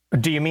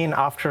 Do you mean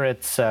after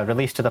it's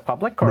released to the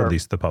public? Or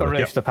released to the public.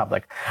 Released to the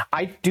public.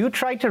 I do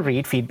try to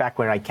read feedback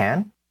where I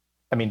can.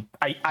 I mean,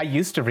 I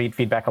used to read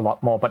feedback a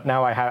lot more, but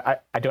now I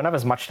don't have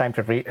as much time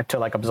to read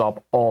to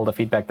absorb all the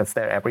feedback that's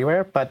there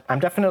everywhere. But I'm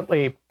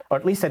definitely, or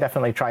at least I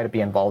definitely try to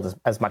be involved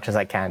as much as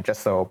I can,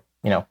 just so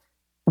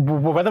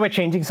whether we're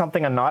changing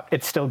something or not,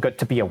 it's still good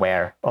to be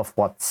aware of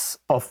what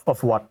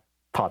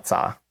thoughts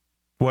are.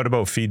 What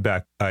about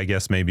feedback? I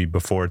guess maybe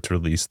before it's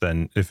released.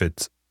 Then if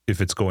it's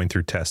going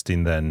through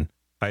testing, then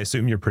I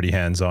assume you're pretty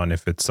hands-on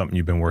if it's something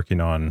you've been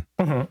working on.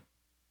 Mm-hmm.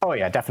 Oh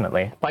yeah,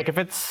 definitely. Like if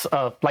it's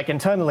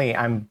internally,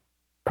 I'm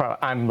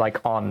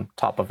on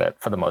top of it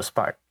for the most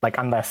part.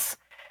 Unless,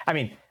 I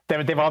mean,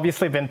 there've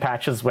obviously been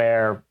patches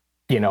where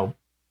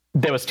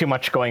there was too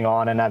much going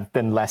on and I've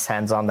been less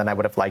hands-on than I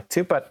would have liked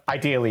to. But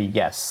ideally,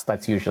 yes,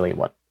 that's usually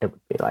what it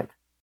would be like.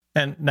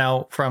 And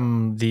now,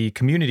 from the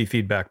community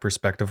feedback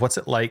perspective, what's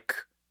it like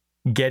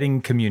getting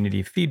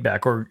community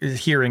feedback, or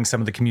hearing some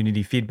of the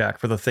community feedback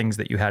for the things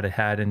that you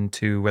had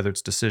into, whether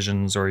it's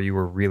decisions or you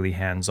were really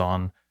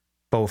hands-on,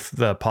 both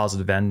the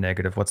positive and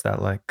negative? What's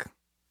that like?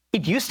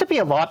 It used to be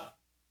a lot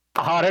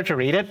harder to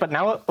read it, but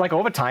now,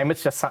 over time,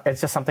 it's just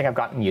something I've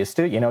gotten used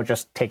to,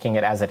 just taking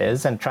it as it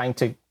is and trying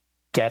to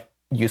get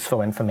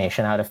useful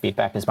information out of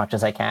feedback as much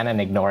as I can,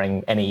 and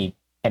ignoring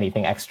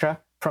anything extra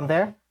from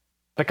there.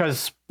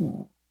 Because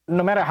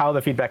no matter how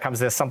the feedback comes,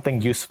 there's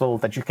something useful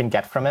that you can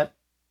get from it.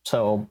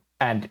 So,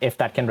 and if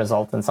that can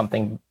result in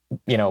something,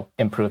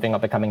 improving or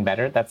becoming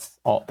better, that's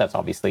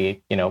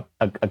obviously, a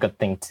good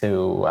thing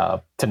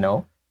to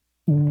know.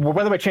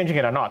 Whether we're changing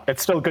it or not,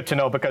 it's still good to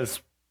know, because,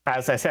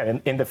 as I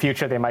said, in the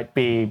future, there might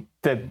be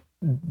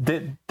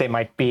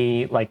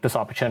like this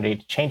opportunity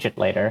to change it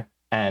later,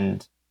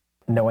 and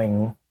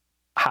knowing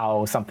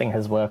how something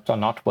has worked or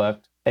not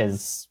worked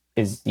is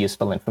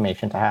useful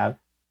information to have.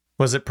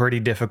 Was it pretty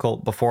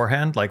difficult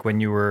beforehand, like when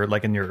you were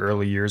in your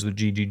early years with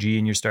GGG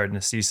and you're starting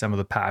to see some of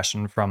the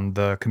passion from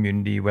the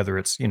community, whether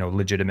it's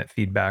legitimate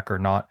feedback or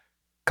not,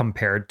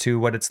 compared to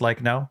what it's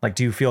like now? Like,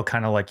 do you feel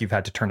kind of like you've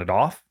had to turn it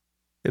off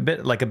a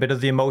bit, like a bit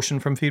of the emotion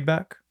from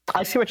feedback?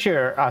 I see what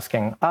you're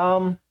asking.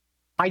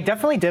 I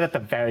definitely did at the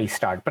very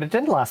start, but it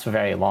didn't last for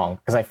very long,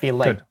 because I feel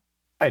like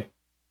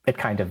it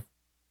kind of,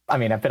 I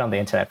mean, I've been on the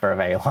internet for a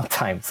very long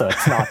time, so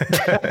it's not.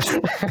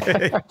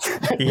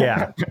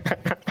 Yeah.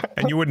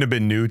 And you wouldn't have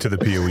been new to the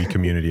PoE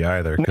community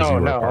either, because you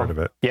were part of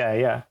it.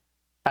 Yeah.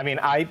 I mean,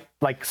 I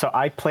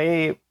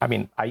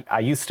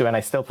used to, and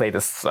I still play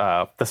this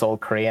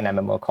old Korean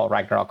MMO called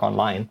Ragnarok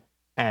Online.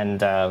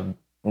 And I've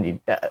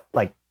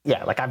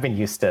been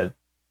used to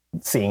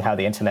seeing how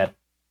the internet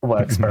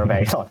works for a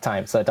very long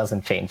time, so it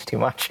doesn't change too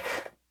much.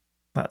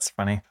 That's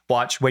funny.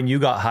 Watch, when you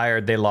got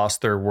hired, they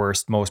lost their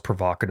worst, most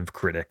provocative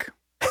critic.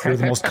 You're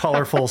the most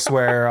colorful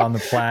swearer on the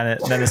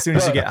planet. And then as soon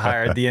as you get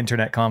hired, the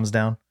internet calms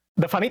down.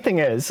 The funny thing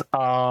is,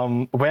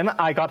 when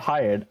I got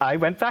hired, I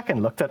went back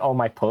and looked at all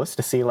my posts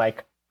to see,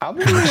 how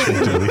many...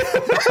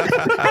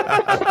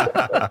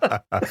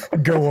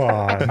 Go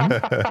on.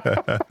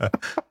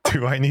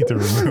 Do I need to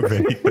remove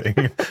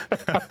anything?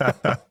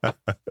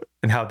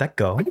 And how'd that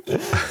go?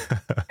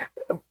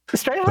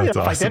 Strangely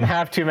enough, I didn't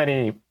have too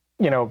many,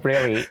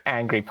 really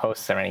angry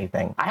posts or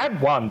anything. I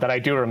had one that I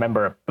do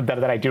remember,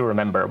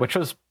 which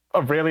was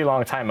a really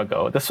long time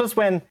ago. This was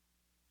when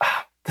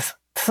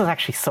this is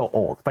actually so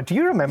old, but do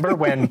you remember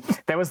when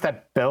there was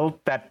that build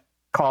that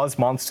caused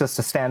monsters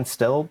to stand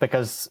still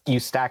because you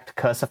stacked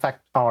curse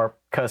effect or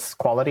curse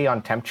quality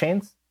on temp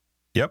chains?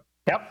 Yep.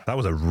 Yep. That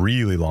was a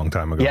really long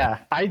time ago. Yeah,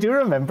 I do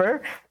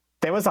remember.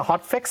 There was a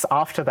hotfix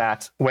after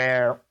that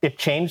where it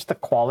changed the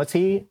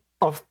quality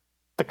of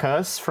the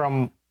curse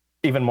from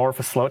even more of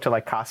a slow to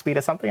like cast speed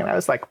or something. And I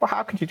was like, well,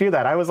 how could you do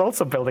that? I was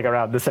also building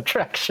around this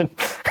attraction.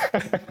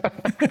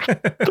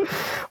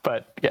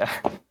 But yeah.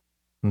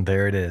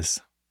 There it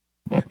is.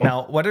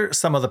 Now, what are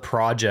some of the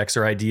projects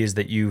or ideas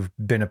that you've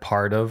been a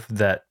part of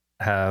that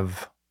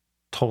have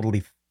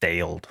totally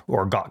failed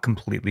or got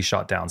completely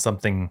shot down?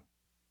 Something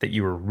that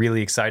you were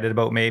really excited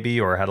about maybe,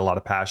 or had a lot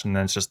of passion,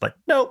 and it's just like,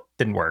 nope,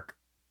 didn't work.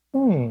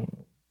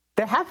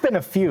 There have been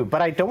a few,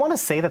 but I don't want to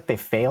say that they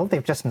failed.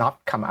 They've just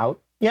not come out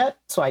yet.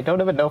 So I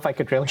don't even know if I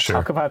could really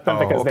talk about them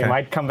because they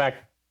might come back,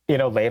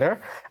 later.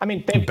 I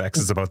mean, Bex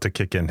is about to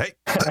kick in. Hey.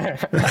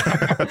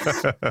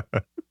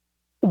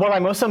 Well,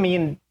 I'm also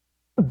mean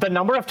the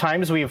number of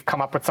times we've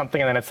come up with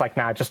something and then it's like,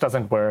 nah, it just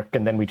doesn't work,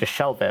 and then we just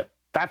shelve it.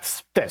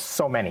 There's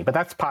so many, but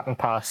that's part and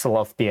parcel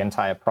of the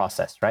entire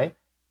process, right?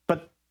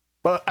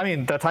 But I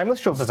mean, the Timeless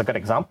Jewels is a good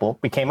example.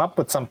 We came up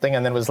with something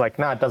and then was like,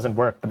 nah, it doesn't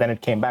work. But then it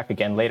came back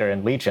again later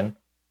in Legion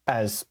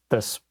as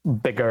this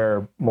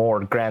bigger, more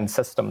grand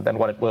system than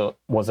what it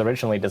was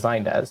originally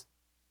designed as.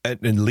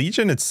 In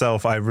Legion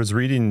itself, I was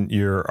reading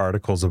your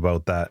articles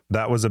about that.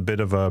 That was a bit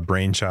of a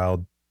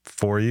brainchild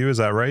for you. Is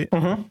that right?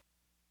 Mm-hmm.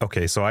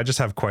 Okay, so I just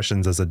have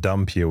questions as a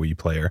dumb PoE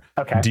player.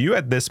 Okay. Do you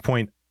at this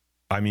point,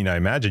 I mean, I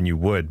imagine you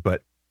would,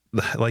 but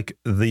like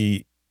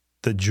the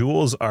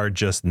jewels are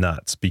just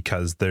nuts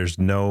because there's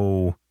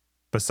no,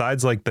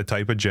 besides like the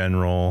type of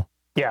general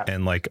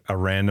and like a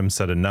random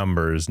set of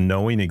numbers,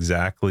 knowing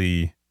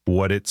exactly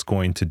what it's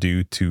going to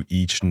do to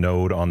each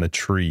node on the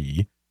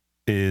tree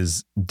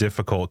is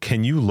difficult.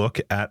 Can you look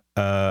at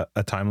a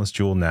Timeless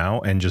Jewel now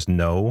and just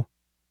know,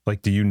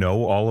 like, do you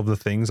know all of the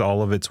things,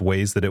 all of its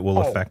ways that it will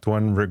affect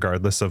one,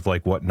 regardless of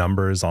like what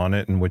number is on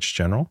it and which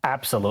general?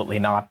 Absolutely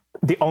not.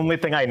 The only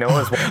thing I know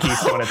is what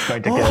keystone it's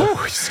going to get.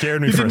 Oh, you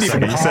scared me for a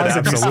second. You said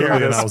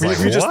absolutely, and I was like,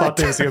 we just thought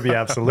this was going to be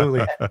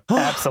absolutely.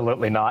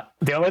 Absolutely not.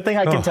 The only thing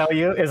I can tell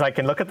you is I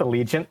can look at the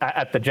Legion,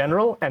 at the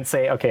general, and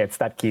say, okay, it's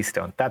that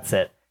keystone. That's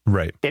it.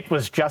 Right. It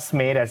was just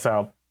made as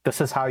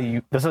this is how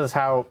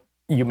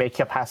you make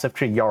your passive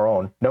tree your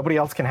own. Nobody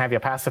else can have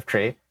your passive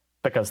tree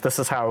because this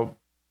is how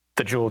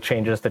the jewel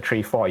changes the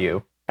tree for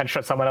you. And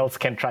sure, someone else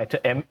can try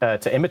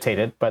to imitate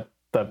it, but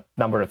the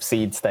number of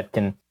seeds that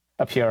can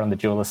appear on the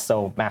jewel is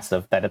so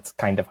massive that it's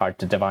kind of hard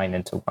to divine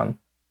into one.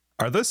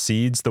 Are the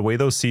seeds, the way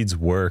those seeds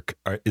work,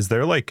 is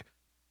there like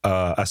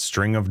a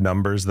string of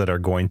numbers that are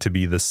going to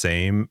be the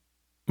same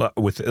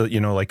with,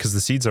 like, because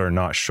the seeds are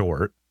not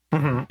short.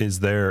 Mm-hmm.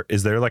 Is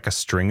there like a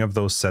string of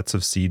those sets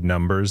of seed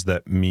numbers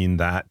that mean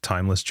that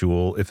Timeless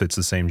Jewel, if it's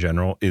the same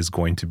general, is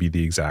going to be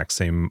the exact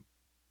same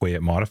way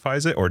it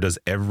modifies it? Or does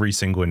every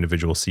single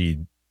individual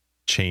seed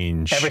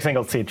change? Every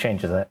single seed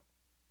changes it.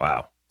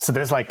 Wow. So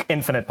there's like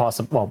infinite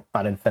well,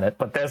 not infinite,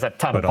 but there's a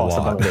ton of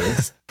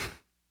possibilities.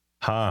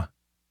 Huh.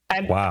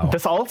 And wow.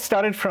 This all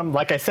started from,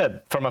 like I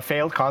said, from a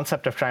failed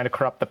concept of trying to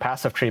corrupt the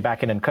passive tree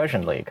back in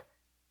Incursion League.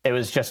 It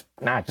was just,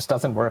 it just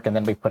doesn't work, and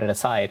then we put it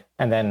aside.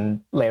 And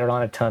then later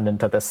on it turned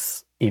into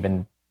this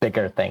even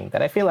bigger thing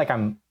that I feel like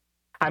I'm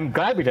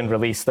glad we didn't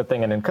release the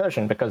thing in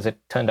Incursion because it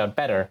turned out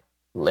better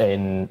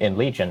in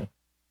Legion.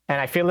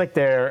 And I feel like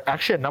there are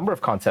actually a number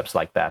of concepts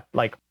like that.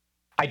 Like,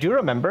 I do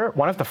remember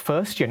one of the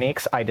first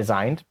uniques I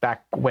designed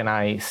back when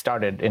I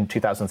started in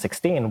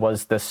 2016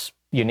 was this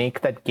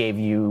unique that gave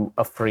you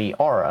a free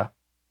aura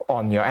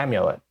on your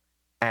amulet.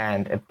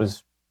 And it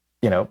was,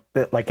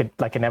 like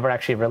it never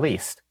actually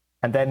released.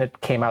 And then it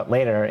came out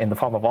later in the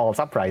form of All's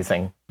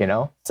Uprising,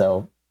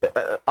 So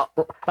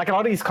like a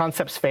lot of these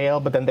concepts fail,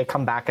 but then they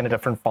come back in a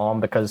different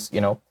form because,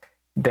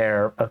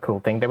 they're a cool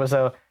thing. There was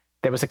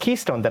a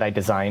keystone that I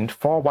designed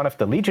for one of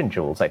the Legion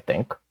jewels, I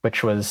think,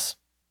 which was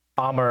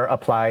armor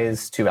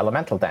applies to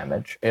elemental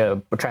damage,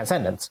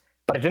 Transcendence.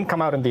 But it didn't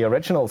come out in the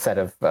original set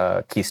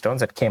of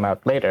keystones. It came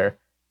out later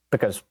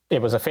because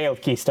it was a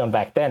failed keystone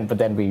back then, but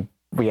then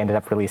we ended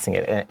up releasing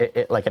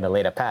it like in a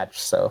later patch,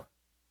 so...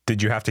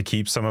 Did you have to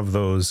keep some of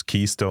those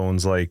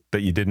keystones like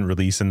that you didn't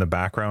release in the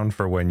background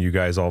for when you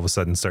guys all of a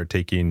sudden start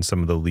taking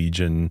some of the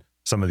Legion,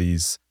 some of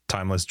these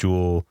Timeless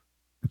Jewel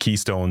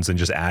keystones and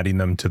just adding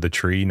them to the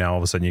tree? Now all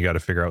of a sudden you got to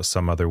figure out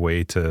some other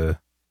way to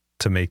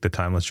make the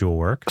Timeless Jewel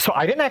work? So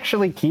I didn't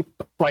actually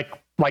keep like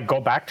go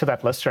back to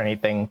that list or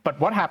anything. But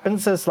what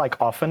happens is, like,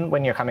 often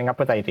when you're coming up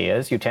with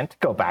ideas, you tend to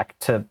go back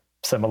to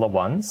similar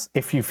ones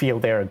if you feel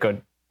they're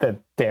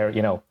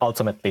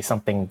ultimately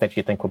something that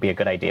you think will be a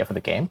good idea for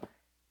the game.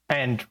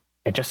 And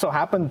it just so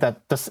happened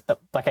that this,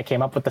 I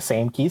came up with the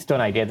same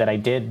keystone idea that I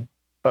did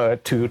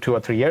 2 or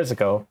 3 years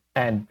ago,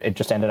 and it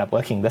just ended up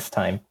working this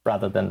time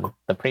rather than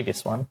the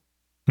previous one.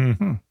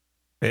 Mm-hmm.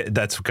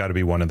 That's got to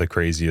be one of the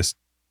craziest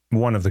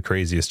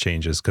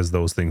changes, because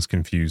those things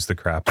confuse the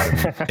crap out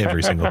of me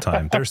every single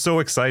time. They're so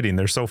exciting.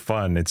 They're so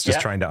fun. It's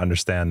just trying to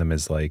understand them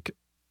is like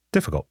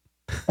difficult.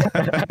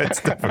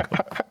 It's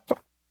difficult.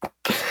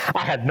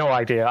 I had no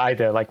idea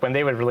either. Like when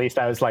they were released,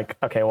 I was like,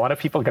 okay, what are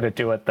people going to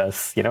do with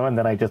this? You know, and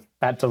then I just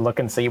had to look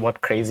and see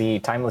what crazy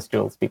timeless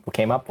jewels people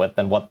came up with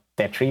and what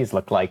their trees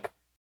look like.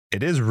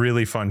 It is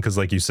really fun because,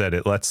 like you said,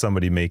 it lets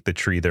somebody make the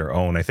tree their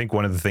own. I think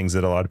one of the things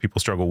that a lot of people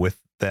struggle with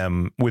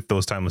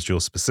those timeless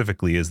jewels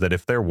specifically is that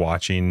if they're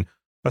watching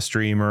a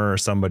streamer or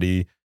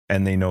somebody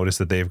and they notice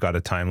that they've got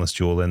a timeless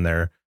jewel in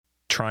there,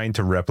 trying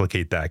to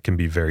replicate that can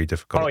be very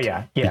difficult. Oh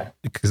yeah,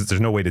 because there's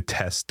no way to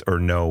test or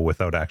know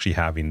without actually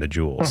having the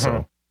jewel. Mm-hmm.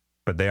 So,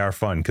 but they are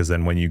fun because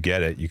then when you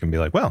get it, you can be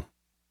like, well,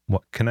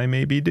 what can I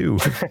maybe do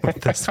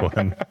with this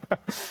one?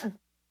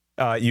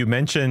 You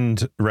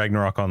mentioned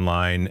Ragnarok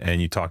Online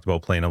and you talked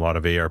about playing a lot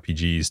of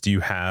ARPGs. Do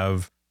you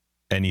have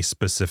any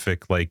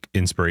specific like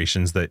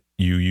inspirations that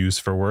you use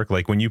for work?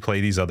 Like when you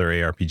play these other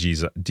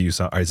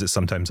ARPGs, is it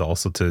sometimes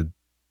also to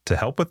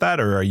help with that,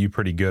 or are you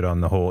pretty good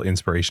on the whole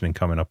inspiration and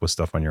coming up with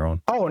stuff on your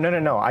own? Oh,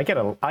 no. I get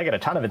a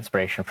ton of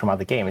inspiration from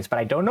other games, but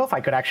I don't know if I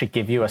could actually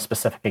give you a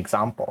specific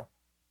example.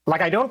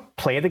 Like I don't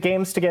play the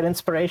games to get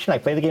inspiration. I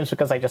play the games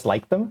because I just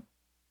like them.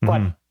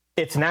 But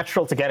it's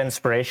natural to get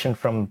inspiration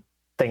from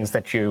things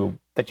that you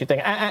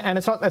think, and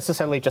it's not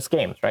necessarily just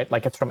games, right?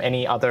 Like it's from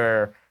any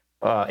other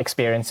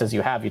experiences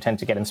you have. You tend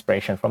to get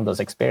inspiration from those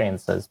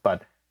experiences.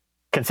 But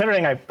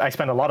considering I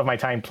spend a lot of my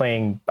time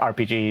playing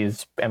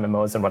RPGs,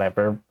 MMOs, and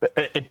whatever,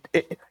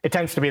 it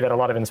tends to be that a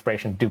lot of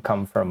inspiration do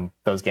come from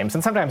those games,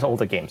 and sometimes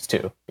older games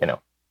too. You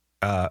know.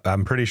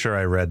 I'm pretty sure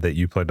I read that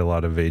you played a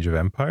lot of Age of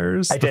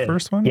Empires.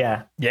 First one.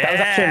 Yeah. That was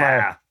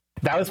actually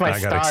that was my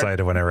start. I got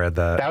excited when I read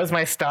that. That was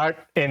my start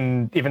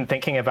in even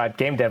thinking about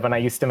game dev when I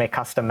used to make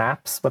custom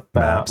maps with the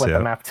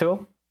map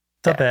tool.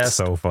 The best.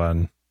 So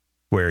fun.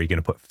 Where are you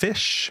going to put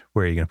fish?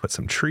 Where are you going to put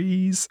some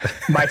trees?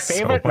 My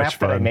favorite map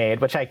that I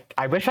made, which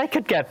I wish I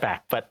could get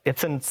back, but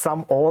it's in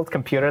some old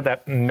computer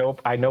that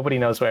nobody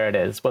knows where it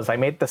is, was I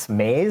made this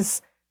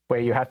maze where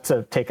you had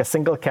to take a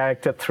single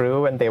character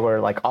through and they were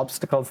like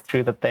obstacles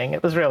through the thing.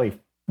 It was really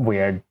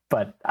weird,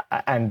 but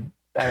and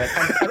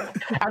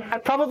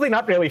probably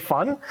not really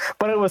fun,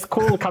 but it was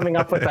cool coming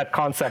up with that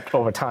concept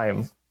over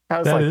time. I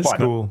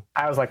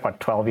was like, what,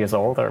 12 years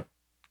old or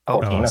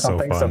 14 or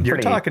something. So you're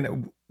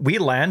talking, we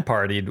LAN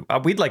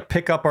partied. We'd like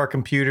pick up our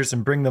computers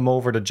and bring them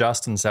over to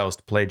Justin's house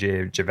to play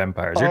Age of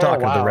Empires. You're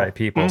talking to the right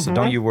people, so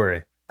don't you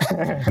worry.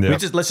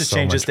 Let's just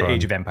change this to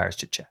Age of Empires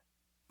chit-chat.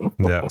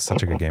 Yeah, it was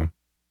such a good game.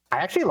 I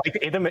actually like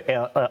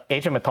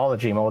Age of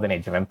Mythology more than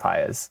Age of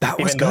Empires. That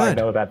was good. I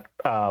know that,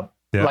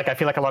 like, I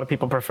feel like a lot of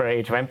people prefer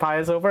Age of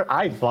Empires over.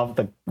 I love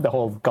the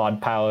whole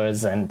god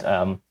powers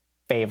and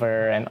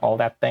favor and all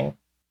that thing.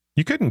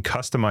 You couldn't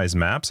customize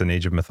maps in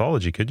Age of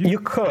Mythology, could you? You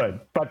could,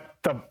 but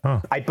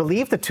I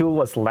believe the tool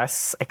was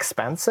less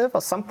expensive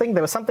or something.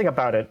 There was something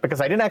about it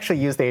because I didn't actually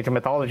use the Age of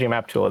Mythology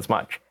map tool as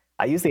much.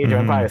 I used the Age of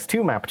Empires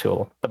 2 map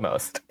tool the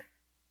most.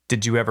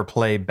 Did you ever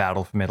play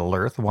Battle for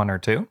Middle-earth 1 or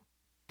 2?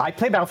 I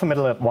played Battle for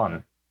Middle-earth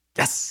 1.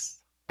 Yes!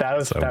 That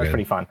was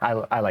pretty fun.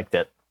 I liked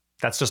it.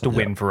 That's just a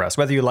win for us.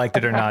 Whether you liked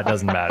it or not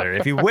doesn't matter.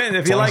 If you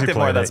liked it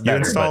more, that's better. You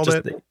installed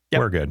it,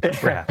 we're good.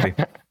 We're happy.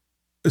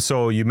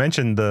 So you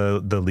mentioned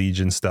the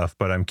Legion stuff,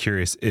 but I'm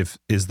curious,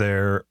 is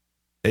there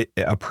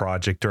a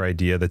project or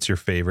idea that's your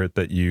favorite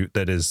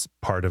that is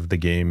part of the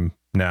game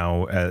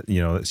now,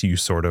 that you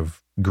sort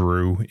of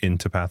grew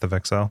into Path of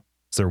Exile?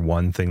 Is there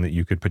one thing that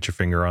you could put your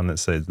finger on that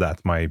says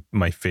that's my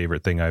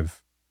favorite thing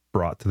I've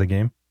brought to the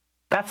game?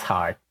 That's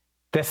hard.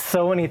 There's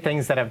so many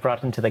things that I've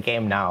brought into the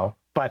game now,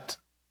 but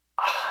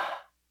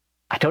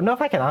I don't know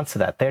if I can answer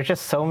that. There's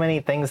just so many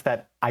things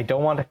that I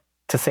don't want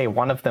to say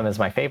one of them is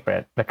my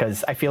favorite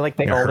because I feel like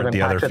they all have impacted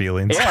the other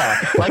feelings.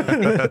 Yeah, like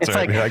that's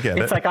right. I get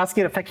it. It's like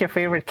asking you to pick your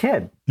favorite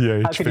kid. Yeah,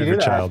 your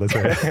favorite child. That's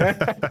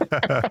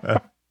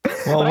right.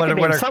 Well, what are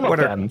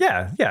them?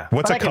 Yeah.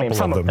 What's a couple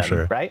of them?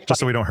 Sure, right? Just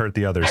so we don't hurt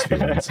the others'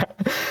 feelings.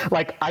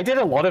 Like I did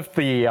a lot of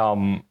the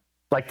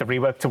the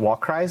rework to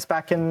Warcries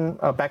back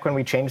when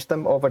we changed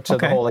them over to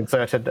the whole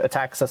exerted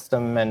attack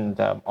system and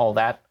all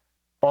that.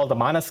 All the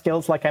mana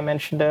skills, like I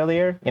mentioned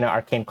earlier,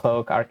 Arcane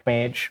Cloak,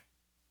 Archmage.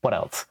 What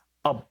else?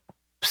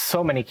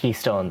 So many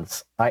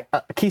keystones.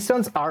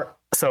 Keystones are,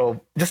 so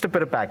just a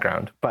bit of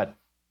background, but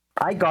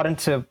I got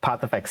into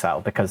Path of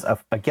Exile because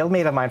of a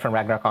guildmate of mine from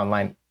Ragnarok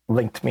Online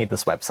linked me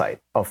this website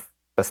of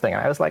this thing.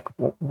 And I was like,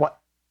 what?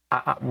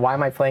 Why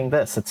am I playing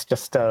this? It's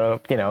just,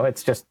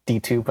 it's just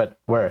D2, but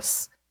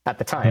worse at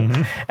the time.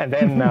 Mm-hmm. And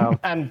then,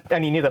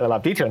 and he knew that I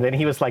love D2. And then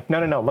he was like,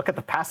 no, look at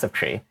the passive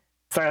tree.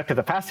 So I looked at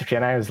the passive tree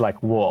and I was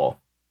like, whoa,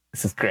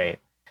 this is great.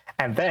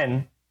 And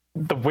then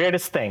the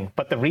weirdest thing,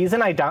 but the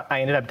reason I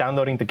ended up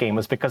downloading the game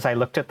was because I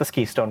looked at this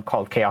keystone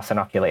called Chaos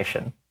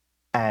Inoculation.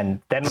 And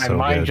then my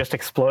mind just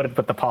exploded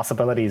with the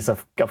possibilities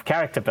of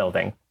character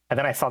building. And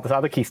then I saw this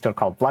other keystone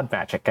called Blood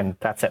Magic, and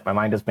that's it. My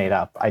mind is made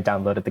up. I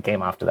downloaded the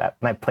game after that,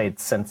 and I played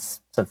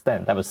since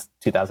then. That was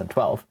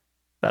 2012.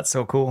 That's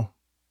so cool.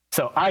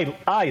 So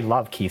I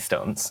love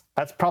keystones.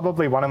 That's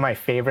probably one of my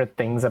favorite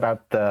things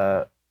about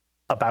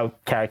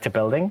character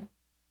building.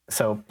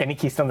 So any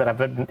keystone that I've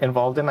been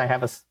involved in, I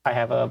have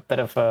a bit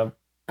of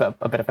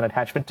an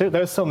attachment to.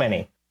 There's so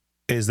many.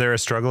 Is there a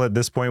struggle at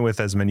this point with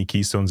as many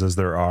keystones as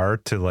there are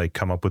to like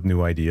come up with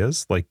new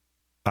ideas? Like,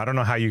 I don't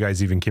know how you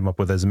guys even came up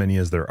with as many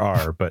as there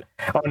are, but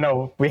oh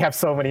no, we have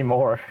so many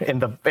more in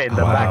the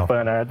back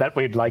burner that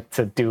we'd like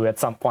to do at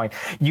some point.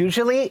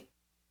 Usually,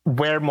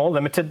 we're more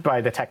limited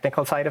by the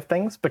technical side of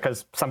things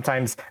because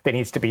sometimes there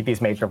needs to be these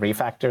major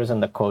refactors in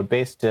the code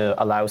base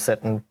to allow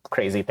certain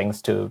crazy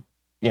things to,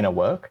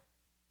 work.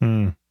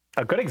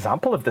 A good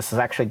example of this is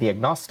actually the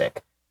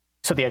Agnostic.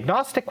 So the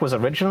Agnostic was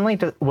originally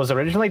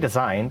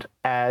designed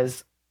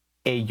as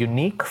a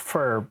unique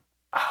for,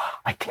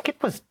 I think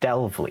it was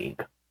Delve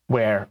League,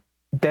 where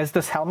there's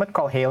this helmet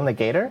called Hail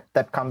Negator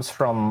that comes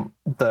from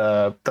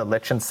the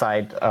Lich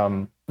inside,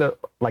 the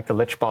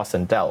Lich boss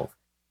in Delve.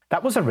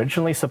 That was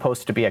originally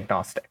supposed to be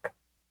Agnostic.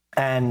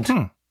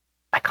 And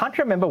I can't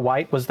remember why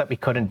it was that we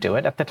couldn't do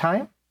it at the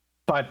time,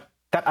 but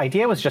that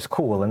idea was just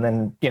cool. And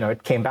then,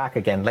 it came back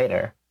again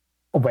later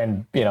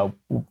when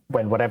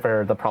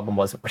whatever the problem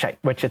was,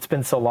 which it's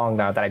been so long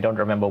now that I don't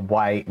remember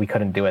why we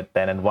couldn't do it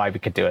then and why we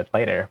could do it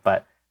later.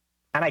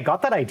 And I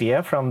got that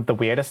idea from the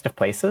weirdest of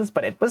places,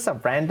 but it was a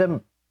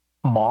random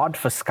mod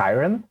for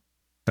Skyrim.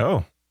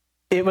 Oh.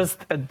 There was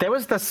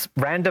this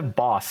random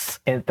boss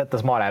that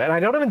this mod had, and I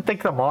don't even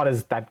think the mod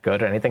is that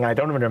good or anything. I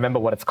don't even remember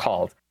what it's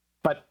called.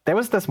 But there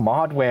was this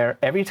mod where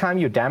every time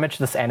you damage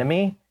this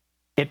enemy,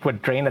 it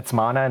would drain its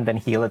mana and then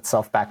heal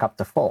itself back up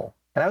to full.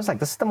 And I was like,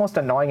 this is the most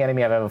annoying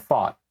enemy I've ever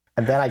fought.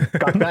 And then I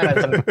got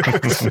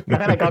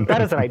that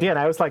as an idea, and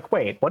I was like,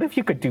 wait, what if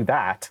you could do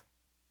that?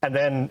 And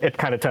then it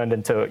kind of turned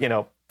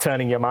into,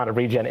 turning your mana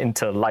regen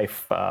into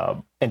life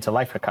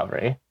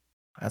recovery.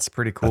 That's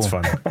pretty cool. That's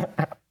fun.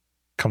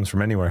 Comes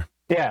from anywhere.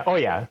 Yeah. Oh,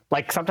 yeah.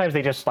 Like sometimes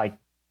they just like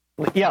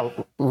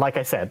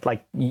I said,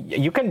 like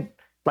you can,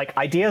 like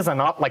ideas are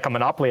not like a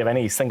monopoly of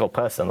any single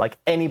person. Like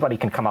anybody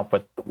can come up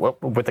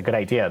with a good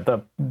idea.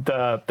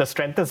 The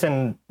strength is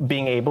in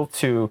being able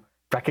to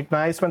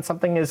recognize when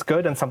something is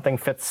good and something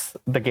fits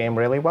the game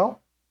really well.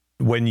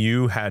 When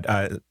you had,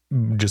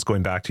 just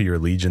going back to your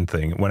Legion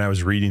thing, when I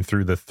was reading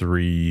through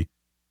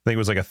I think it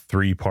was like a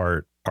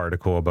 3-part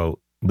article about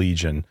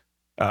Legion.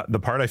 The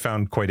part I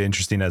found quite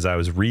interesting as I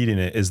was reading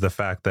it is the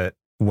fact that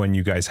when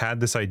you guys had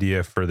this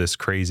idea for this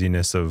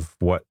craziness of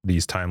what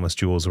these timeless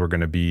jewels were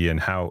going to be and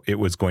how it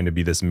was going to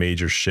be this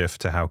major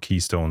shift to how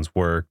keystones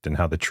worked and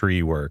how the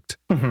tree worked.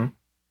 Mm-hmm.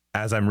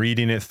 As I'm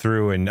reading it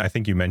through, and I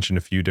think you mentioned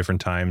a few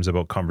different times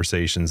about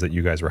conversations that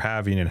you guys were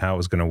having and how it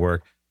was going to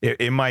work.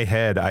 In my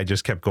head, I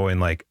just kept going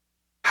like,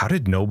 how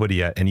did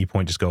nobody at any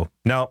point just go,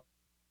 no,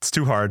 it's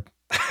too hard.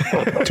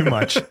 Too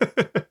much.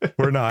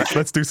 We're not.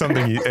 Let's do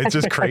something. It's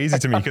just crazy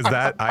to me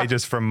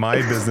because from my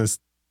business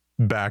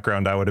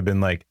background, I would have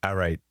been like, all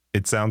right,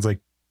 it sounds like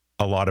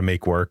a lot of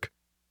make work.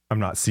 I'm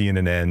not seeing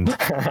an end.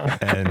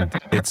 And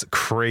it's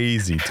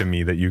crazy to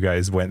me that you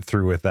guys went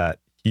through with that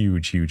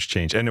huge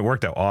change. And it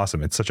worked out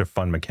awesome. It's such a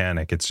fun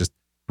mechanic. It's just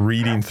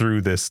reading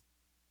through this,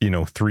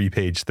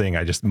 3-page thing.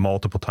 I just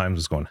multiple times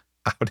was going,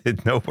 how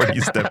did nobody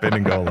step in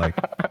and go like,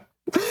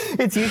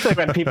 it's usually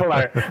when people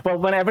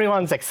when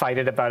everyone's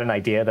excited about an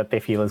idea that they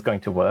feel is going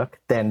to work,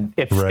 then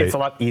it's a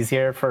lot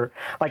easier for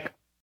like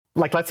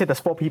let's say there's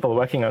 4 people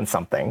working on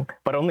something,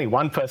 but only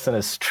one person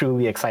is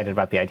truly excited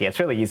about the idea. It's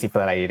really easy for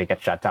that idea to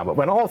get shut down. But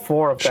when all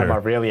 4 of them are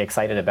really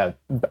excited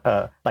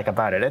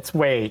about it, it's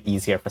way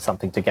easier for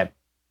something to get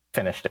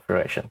finished to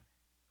fruition.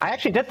 I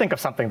actually did think of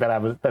something that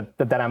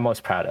I'm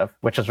most proud of,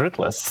 which is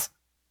Ruthless.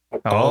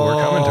 Oh,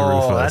 we're coming to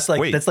Ruthless.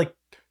 That's like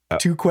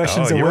 2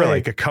 questions away. You were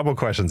like a couple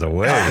questions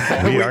away.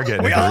 We are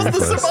getting Ruthless.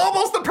 This is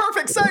almost the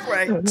perfect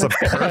segue. It's a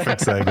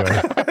perfect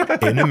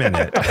segue in a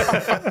minute.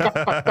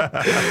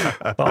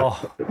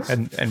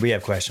 And we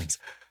have questions.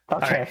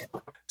 Okay.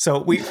 Right. So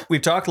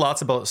we've talked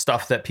lots about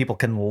stuff that people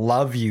can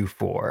love you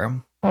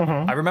for.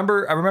 Mm-hmm. I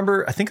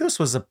remember. I think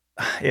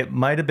it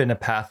might have been a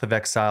Path of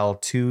Exile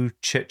 2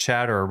 chit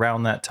chat or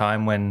around that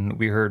time when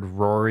we heard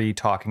Rory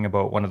talking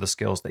about one of the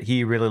skills that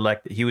he really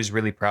liked, that he was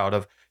really proud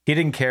of. He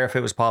didn't care if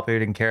it was popular.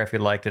 He didn't care if he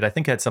liked it. I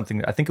think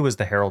it was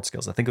the Herald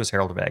skills. I think it was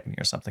Herald of Agony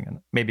or something.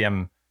 And maybe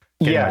I'm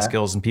getting my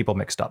skills and people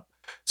mixed up.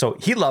 So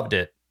he loved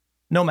it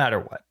no matter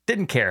what.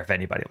 Didn't care if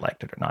anybody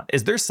liked it or not.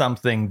 Is there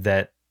something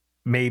that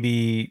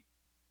maybe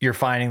you're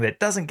finding that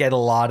doesn't get a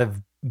lot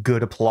of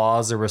good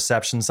applause or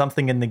reception,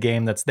 something in the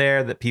game that's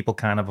there that people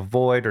kind of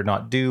avoid or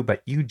not do,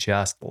 but you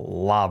just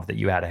love that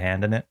you had a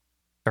hand in it?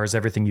 Or is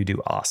everything you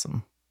do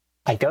awesome?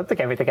 I don't think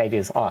everything I do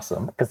is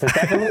awesome, because there's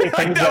definitely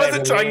things I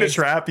wasn't trying to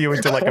trap you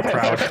into like a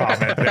proud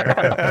comment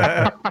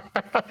there.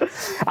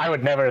 I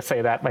would never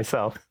say that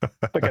myself,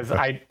 because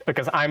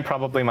I'm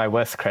probably my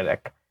worst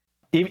critic.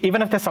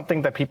 Even if there's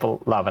something that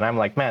people love and I'm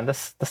like, man,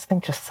 this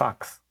thing just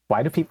sucks.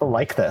 Why do people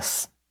like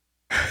this?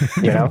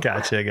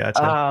 Gotcha.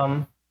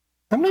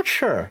 I'm not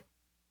sure.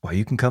 Well,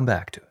 you can come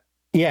back to it.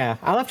 Yeah,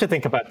 I'll have to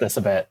think about this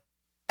a bit.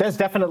 There's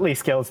definitely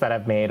skills that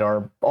I've made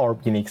or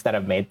uniques that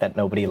I've made that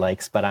nobody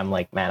likes, but I'm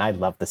like, man, I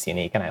love this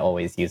unique and I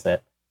always use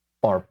it.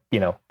 Or,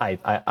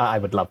 I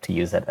would love to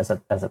use it as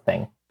a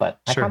thing, but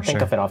I can't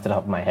think of it off the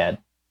top of my head.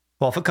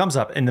 Well, if it comes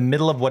up in the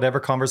middle of whatever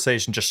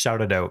conversation, just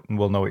shout it out and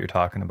we'll know what you're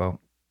talking about.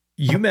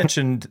 you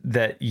mentioned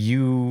that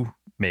you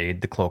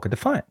made the Cloak of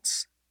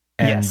Defiance,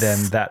 and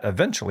then that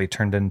eventually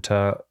turned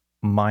into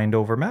Mind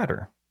Over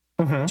Matter.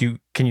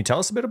 Can you tell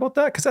us a bit about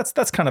that? Because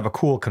that's kind of a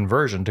cool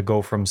conversion to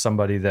go from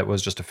somebody that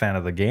was just a fan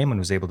of the game and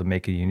was able to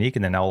make it unique,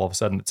 and then now all of a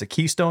sudden it's a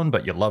keystone,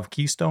 but you love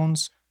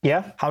keystones.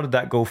 Yeah. How did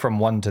that go from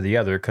one to the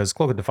other? Because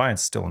Cloak of Defiance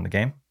is still in the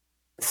game.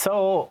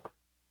 So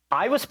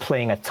I was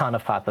playing a ton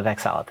of Path of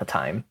Exile at the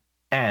time,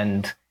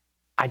 and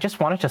I just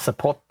wanted to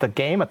support the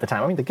game at the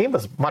time. I mean, the game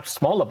was much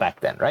smaller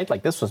back then, right?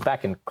 Like this was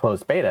back in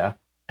closed beta,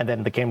 and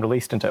then the game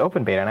released into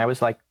open beta, and I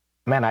was like,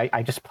 man,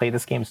 I just play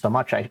this game so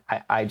much,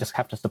 I just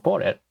have to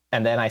support it.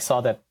 And then I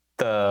saw that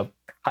the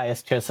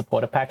highest tier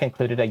supporter pack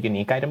included a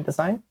unique item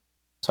design.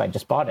 So I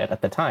just bought it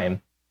at the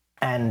time.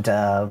 And,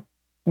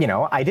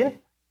 I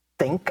didn't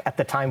think at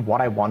the time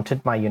what I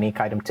wanted my unique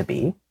item to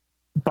be.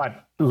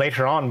 But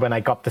later on, when I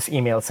got this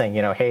email saying,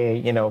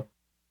 hey,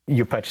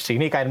 you purchased a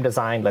unique item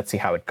design, let's see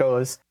how it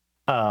goes.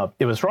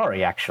 It was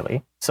Rory,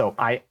 actually. So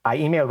I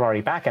emailed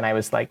Rory back and I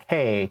was like,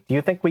 hey, do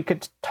you think we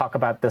could talk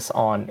about this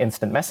on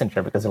Instant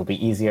Messenger? Because it'll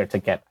be easier to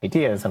get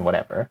ideas and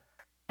whatever.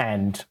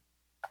 And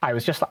I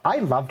was just, I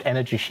loved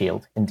Energy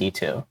Shield in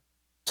D2.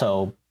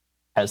 So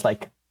I was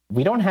like,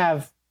 we don't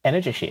have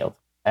Energy Shield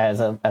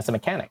as a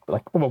mechanic,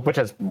 which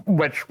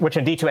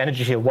in D2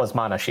 Energy Shield was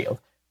Mana Shield.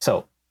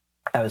 So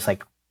I was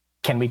like,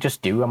 can we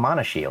just do a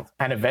Mana Shield?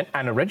 And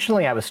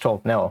originally I was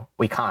told, no,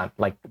 we can't.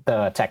 Like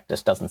the tech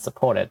just doesn't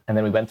support it. And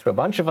then we went through a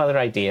bunch of other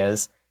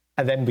ideas,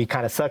 and then we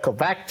kind of circled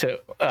back to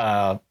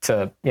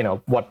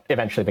what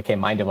eventually became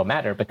Mind Over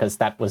Matter, because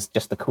that was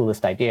just the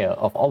coolest idea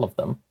of all of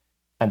them.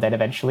 And then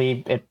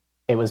eventually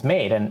it was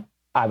made, and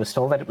I was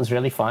told that it was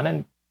really fun,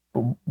 and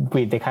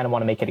they kind of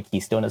want to make it a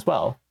keystone as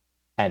well.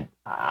 And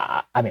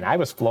I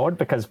was floored,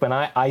 because when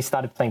I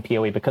started playing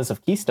PoE because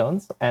of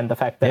keystones, and the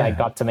fact that I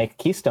got to make a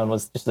keystone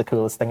was just the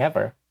coolest thing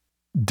ever.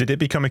 Did it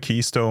become a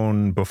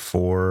keystone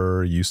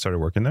before you started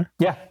working there?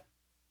 Yeah.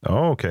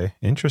 Oh, okay.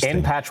 Interesting.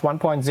 In patch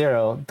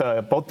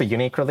 1.0, both the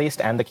unique released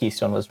and the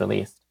keystone was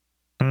released.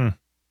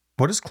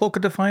 What does Cloak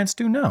of Defiance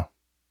do now?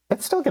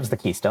 It still gives the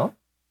keystone.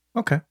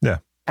 Okay. Yeah.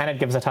 And it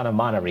gives a ton of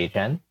mana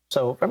regen.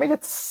 So, I mean,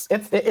 it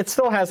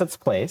still has its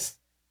place.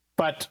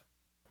 But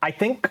I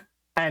think,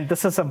 and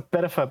this is a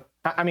bit of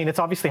it's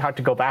obviously hard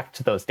to go back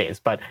to those days,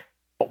 but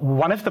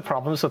one of the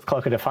problems with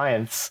Cloak of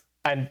Defiance,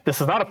 and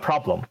this is not a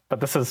problem,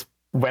 but this is,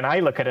 when I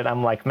look at it,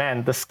 I'm like,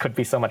 man, this could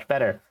be so much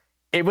better.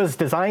 It was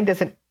designed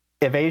as an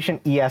evasion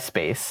ES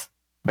base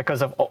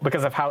because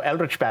of how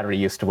Eldritch Battery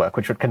used to work,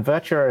 which would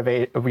convert your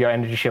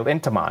energy shield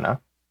into mana.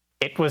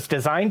 It was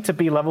designed to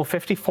be level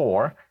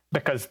 54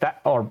 because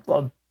that, or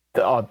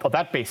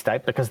that base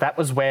type, because that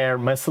was where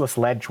Merciless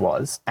Ledge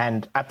was.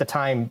 And at the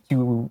time,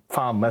 you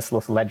farm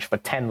Merciless Ledge for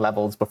 10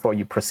 levels before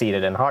you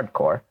proceeded in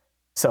hardcore.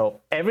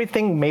 So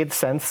everything made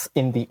sense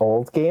in the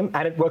old game,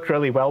 and it worked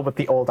really well with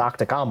the old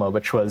Arctic Armor,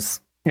 which was,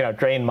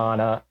 drain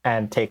mana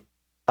and take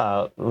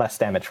less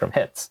damage from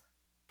hits.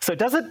 So it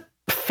doesn't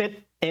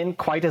fit in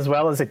quite as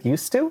well as it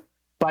used to.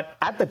 But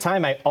at the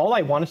time, all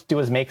I wanted to do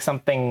was make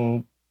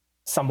something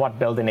somewhat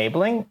build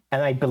enabling.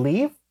 And I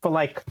believe for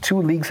like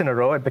 2 leagues in a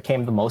row, it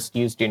became the most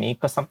used unique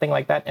or something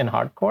like that in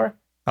hardcore.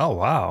 Oh,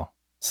 wow.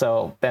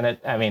 So then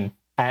and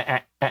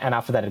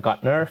after that it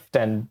got nerfed,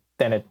 and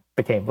then it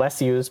became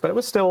less used, but it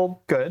was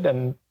still good.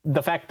 And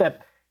the fact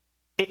that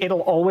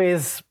it'll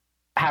always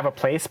have a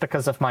place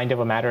because of Mind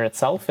Over Matter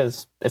itself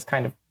is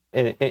kind of,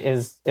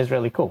 is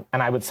really cool.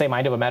 And I would say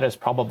Mind Over Matter is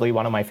probably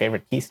one of my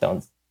favorite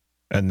keystones.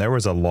 And there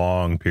was a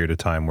long period of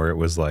time where it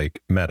was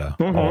like meta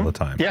all the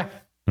time. Yeah.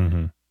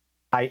 Mm-hmm.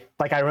 I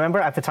remember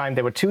at the time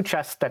there were 2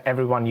 chests that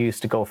everyone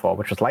used to go for,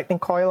 which was Lightning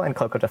Coil and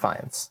Cloak of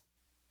Defiance.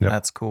 Yep.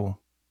 That's cool.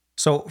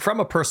 So from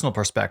a personal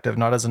perspective,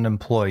 not as an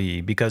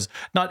employee, because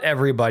not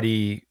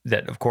everybody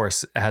that, of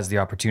course, has the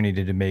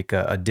opportunity to make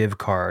a div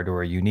card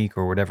or a unique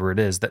or whatever it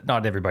is, that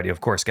not everybody,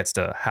 of course, gets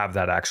to have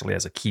that actually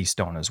as a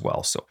keystone as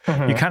well. So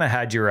you kind of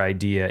had your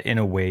idea in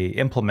a way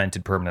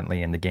implemented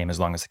permanently in the game as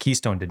long as the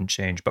keystone didn't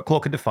change. But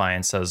Cloak of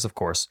Defiance has, of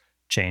course,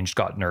 changed,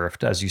 got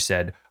nerfed, as you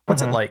said.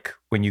 What's it like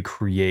when you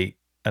create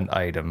an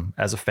item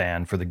as a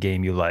fan for the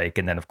game you like,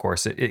 and then of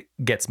course it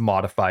gets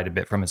modified a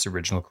bit from its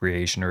original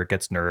creation, or it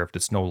gets nerfed,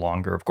 it's no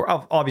longer, of course,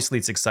 obviously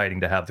it's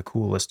exciting to have the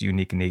coolest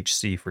unique in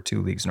HC for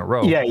 2 leagues in a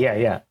row.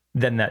 Yeah.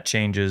 Then that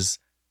changes.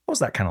 What was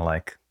that kind of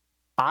like?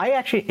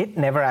 It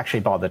never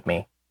actually bothered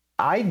me.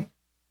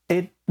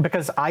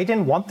 Because I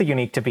didn't want the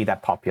unique to be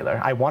that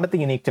popular. I wanted the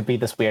unique to be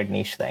this weird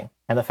niche thing.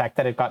 And the fact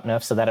that it got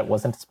nerfed so that it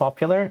wasn't as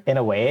popular, in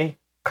a way,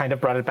 kind of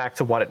brought it back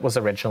to what it was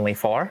originally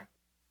for.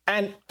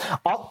 And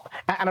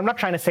I'm not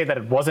trying to say that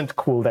it wasn't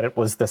cool that it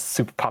was this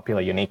super popular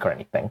unique or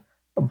anything,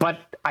 but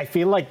I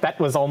feel like that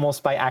was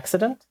almost by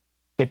accident.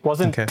 It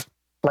wasn't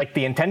like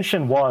the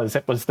intention was,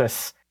 it was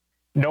this,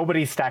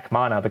 nobody stack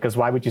mana, because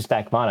why would you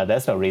stack mana?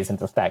 There's no reason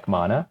to stack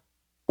mana.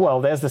 Well,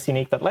 there's this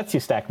unique that lets you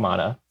stack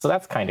mana, so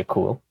that's kind of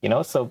cool,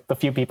 so the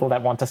few people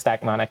that want to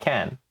stack mana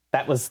can.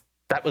 That was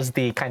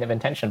the kind of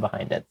intention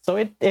behind it. So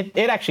it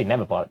actually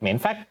never bothered me. In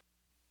fact,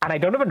 and I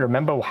don't even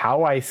remember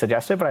how I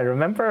suggested, but I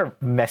remember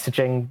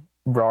messaging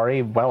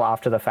Rory well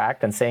after the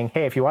fact and saying,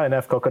 hey, if you want to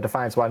nerf Coco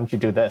Defiance, why don't you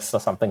do this or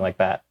something like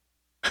that?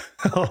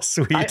 Oh,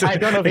 sweet. I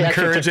don't know if he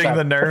encouraging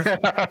the nerf.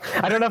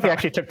 I don't know if he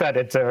actually took that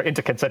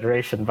into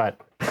consideration, but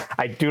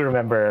I do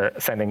remember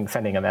sending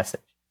a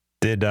message.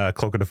 Did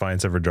Cloak of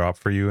Defiance ever drop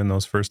for you in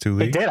those first 2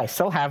 leagues? It did. I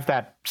still have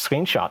that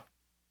screenshot.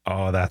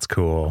 Oh, that's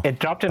cool. It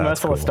dropped in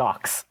Merciless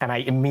Docks, and I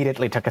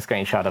immediately took a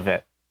screenshot of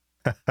it.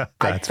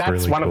 That's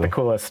really one of the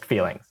coolest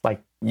feelings.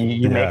 Like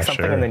you make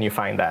something and then you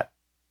find that.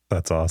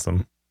 That's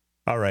awesome.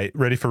 All right,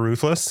 ready for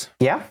Ruthless?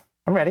 Yeah,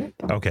 I'm ready.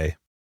 Okay.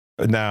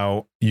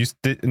 Now you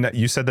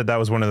said that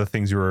was one of the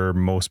things you were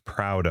most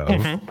proud of.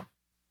 Mm-hmm.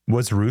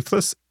 Was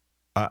Ruthless?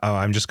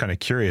 I'm just kind of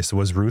curious.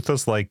 Was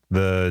Ruthless like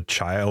the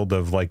child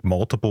of like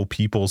multiple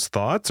people's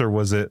thoughts, or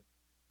was it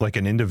like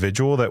an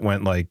individual that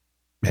went like,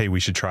 "Hey, we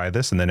should try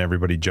this," and then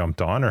everybody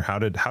jumped on? Or how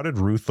did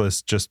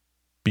Ruthless just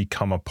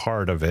become a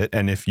part of it?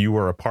 And if you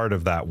were a part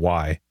of that,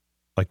 why?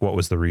 Like, what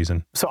was the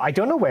reason? So I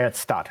don't know where it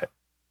started,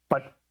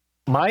 but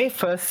my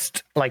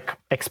first like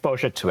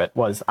exposure to it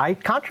was, I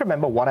can't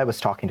remember what I was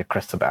talking to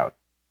Chris about,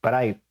 but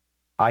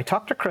I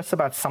talked to Chris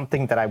about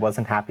something that I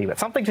wasn't happy with,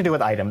 something to do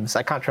with items.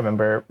 I can't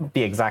remember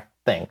the exact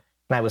thing.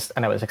 And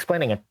I was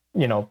explaining it,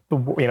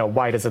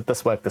 why does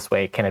this work this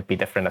way? Can it be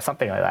different or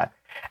something like that?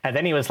 And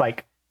then he was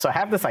like, so I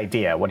have this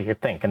idea. What do you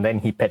think? And then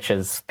he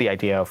pitches the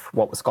idea of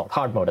what was called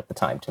hard mode at the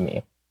time to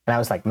me. And I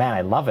was like, man,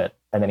 I love it.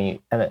 And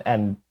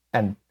then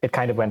and it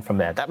kind of went from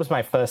there. That was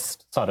my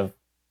first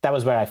that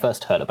was where I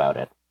first heard about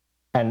it.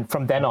 And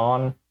from then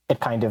on, it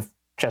kind of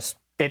just,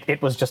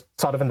 it was just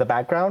sort of in the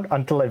background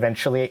until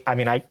eventually, I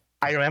mean, I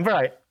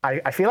remember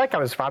I feel like I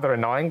was rather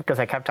annoying because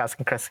I kept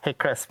asking Chris, hey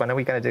Chris, when are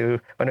we going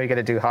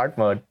to do hard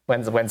mode?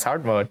 When's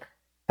hard mode?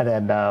 And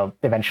then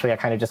eventually I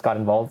kind of just got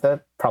involved with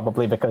it,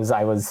 probably because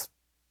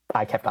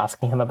I kept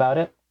asking him about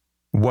it.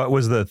 What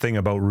was the thing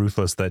about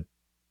Ruthless that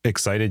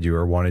excited you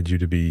or wanted you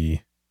to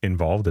be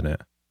involved in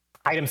it?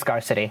 Item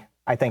scarcity,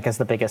 I think, is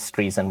the biggest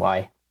reason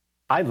why.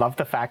 I love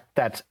the fact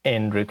that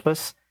in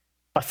Ruthless,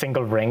 a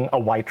single ring, a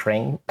white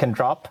ring, can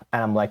drop,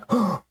 and I'm like,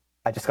 oh,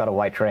 I just got a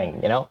white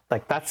ring,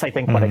 Like, that's, I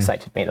think, what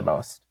excited me the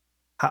most.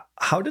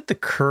 How did the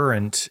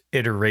current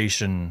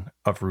iteration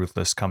of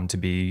Ruthless come to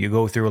be? You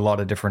go through a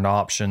lot of different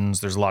options.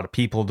 There's a lot of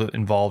people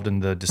involved in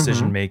the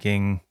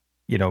decision-making.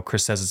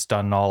 Chris says it's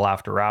done all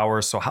after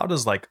hours. So how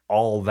does like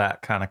all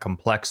that kind of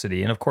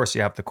complexity, and of course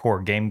you have the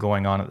core game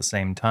going on at the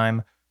same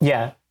time.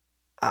 Yeah.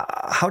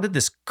 How did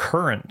this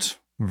current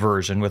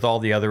version with all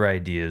the other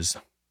ideas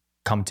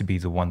come to be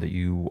the one that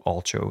you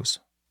all chose?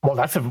 Well,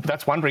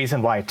 that's one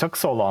reason why it took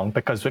so long,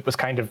 because it was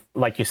kind of,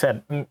 like you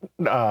said,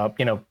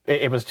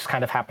 it was just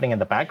kind of happening in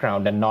the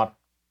background and not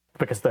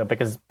because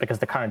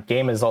the current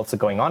game is also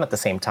going on at the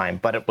same time.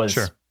 But it was,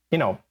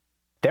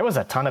 there was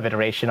a ton of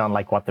iteration on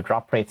like what the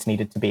drop rates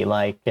needed to be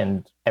like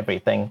and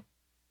everything.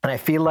 And I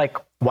feel like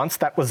once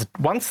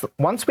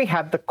we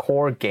had the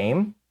core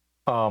game,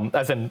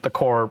 as in the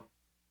core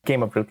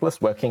game of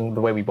Ruthless working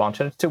the way we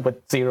wanted it to,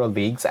 with 0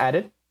 leagues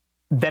added,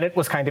 then it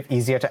was kind of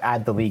easier to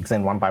add the leagues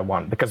in one by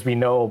one, because we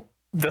know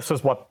this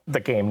is what the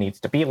game needs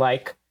to be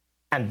like.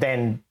 And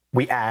then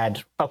we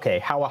add, okay,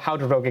 how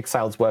do Rogue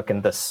Exiles work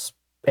in this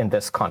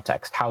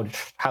context? How do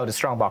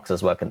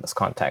Strongboxes work in this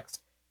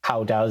context?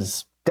 How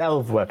does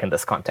Delve work in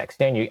this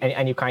context? And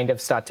you kind of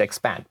start to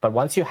expand. But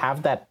once you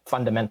have that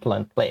fundamental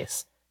in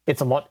place,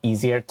 it's a lot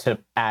easier to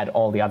add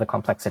all the other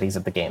complexities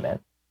of the game in.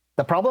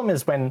 The problem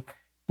is when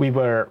we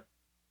were,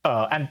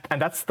 and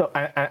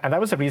that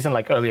was the reason,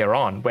 like earlier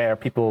on, where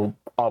people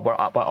were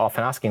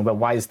often asking, well,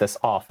 why is this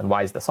off and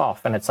why is this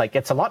off? And it's like,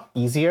 it's a lot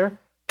easier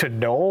to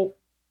know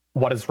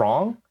what is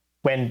wrong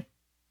when,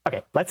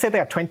 okay, let's say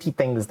there are 20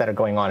 things that are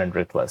going on in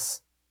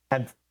Ruthless,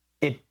 and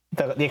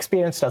the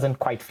experience doesn't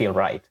quite feel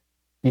right.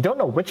 You don't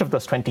know which of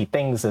those 20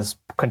 things is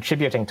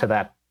contributing to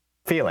that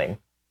feeling.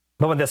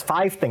 But when there's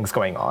 5 things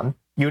going on,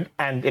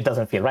 and it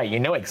doesn't feel right,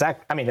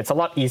 it's a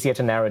lot easier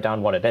to narrow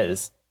down what it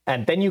is.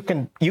 And then you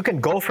can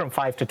go from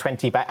 5 to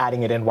 20 by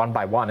adding it in one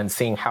by one and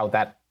seeing how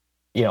that,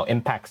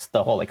 impacts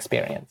the whole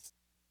experience.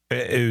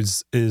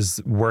 Is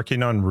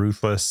working on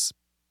Ruthless,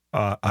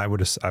 I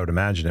would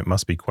imagine it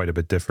must be quite a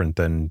bit different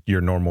than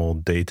your normal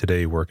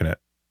day-to-day working at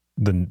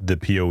the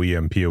PoE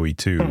and PoE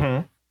 2.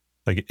 Mm-hmm.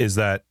 Like, is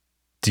that,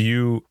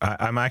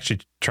 I'm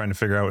actually trying to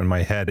figure out in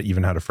my head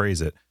even how to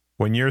phrase it.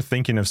 When you're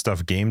thinking of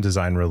stuff game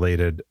design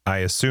related, I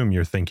assume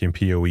you're thinking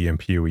PoE and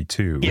PoE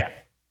 2. Yeah.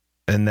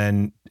 And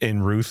then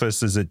in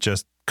Ruthless, is it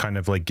just kind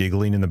of like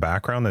giggling in the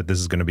background that this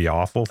is going to be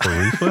awful for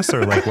Ruthless,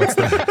 or like what's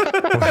like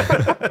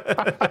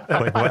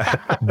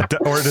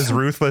what? Or does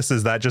Ruthless,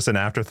 is that just an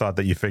afterthought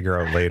that you figure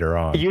out later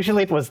on?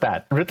 Usually it was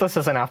that. Ruthless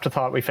is an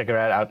afterthought we figure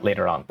it out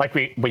later on. Like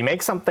we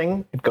make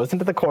something, it goes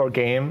into the core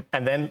game,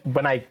 and then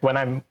when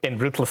I'm in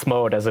Ruthless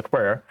mode, as it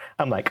were,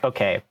 I'm like,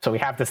 okay, so we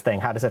have this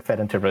thing. How does it fit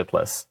into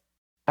Ruthless?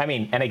 I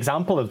mean, an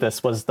example of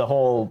this was the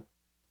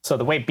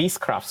way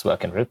Beastcrafts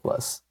work in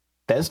Ruthless.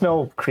 There's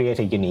no create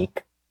a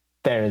unique.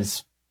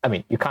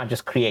 You can't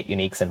just create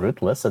uniques in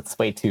Ruthless. It's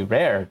way too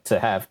rare to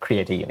have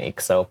create a unique.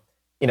 So,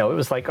 it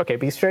was like, okay,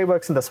 Bestiary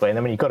works in this way. And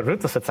then when you go to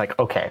Ruthless, it's like,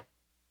 okay,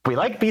 we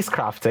like beast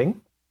crafting.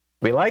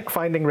 we like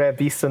finding rare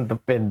beasts in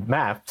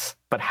maps,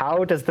 but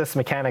how does this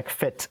mechanic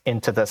fit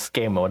into this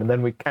game mode? And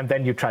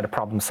then you try to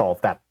problem solve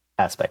that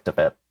aspect of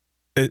it.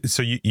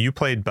 So you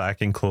played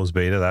back in closed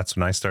beta. That's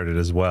when I started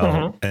as well.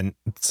 Mm-hmm. And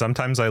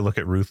sometimes I look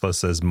at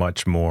Ruthless as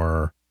much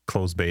more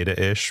closed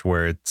beta-ish,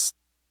 where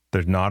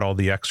there's not all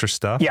the extra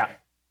stuff. Yeah.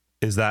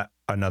 Is that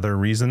another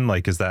reason?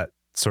 Like, is that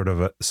sort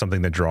of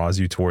something that draws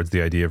you towards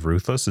the idea of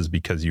Ruthless, is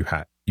because you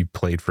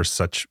played for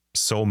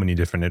so many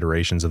different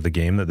iterations of the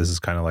game that this is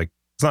kind of like,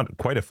 it's not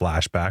quite a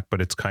flashback,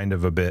 but it's kind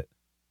of a bit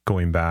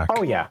going back.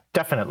 Oh yeah,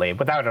 definitely.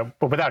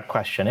 Without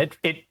question.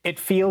 It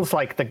feels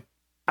like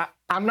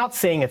I'm not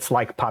saying it's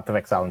like Path of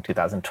Exile in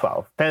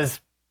 2012. There's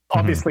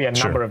obviously a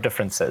number of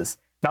differences,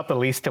 not the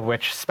least of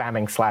which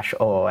spamming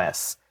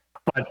 /OOS.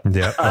 But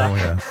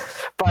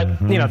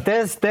but you know,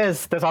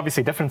 there's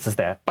obviously differences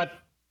there. But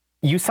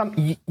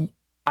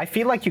I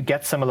feel like you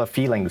get similar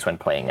feelings when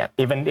playing it,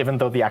 even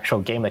though the actual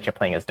game that you're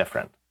playing is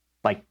different.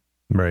 Like,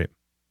 right.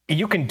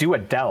 You can do a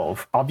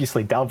delve.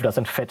 Obviously, delve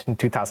doesn't fit in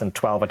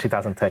 2012 or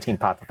 2013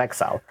 Path of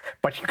Exile,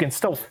 but you can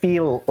still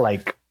feel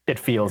like it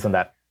feels in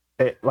that.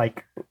 It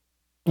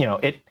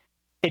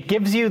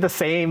gives you the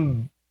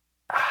same.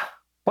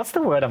 What's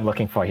the word I'm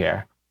looking for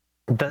here?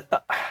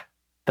 The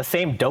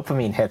same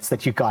dopamine hits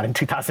that you got in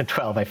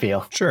 2012. I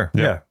feel. Sure.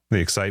 Yeah. The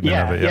excitement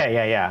of it.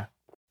 Yeah.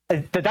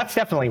 That's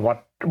definitely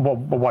what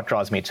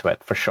draws me to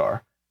it for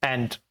sure.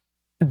 And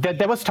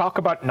there was talk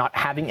about not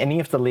having any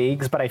of the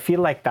leagues, but I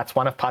feel like that's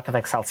one of Path of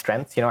Exile's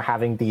strengths,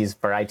 having these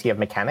variety of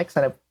mechanics.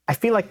 And I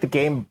feel like the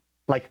game,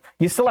 like,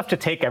 you still have to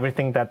take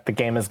everything that the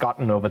game has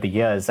gotten over the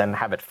years and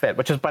have it fit,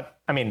 but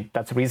I mean,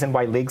 that's the reason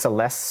why leagues are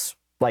less,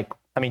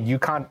 you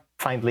can't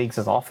find leagues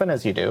as often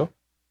as you do.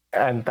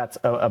 And that's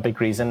a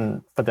big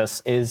reason for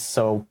this, is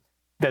so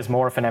there's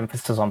more of an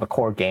emphasis on the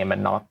core game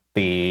and not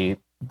the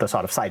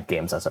sort of side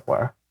games, as it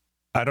were.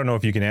 I don't know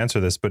if you can answer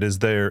this, but is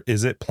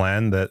it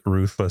planned that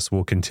Ruthless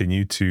will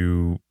continue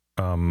to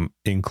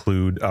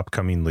include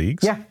upcoming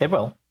leagues? Yeah, it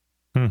will.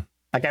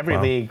 Like every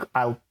league,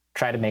 I'll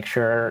try to make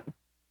sure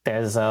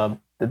there's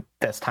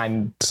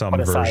time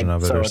some version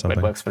of it so or something.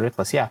 It works for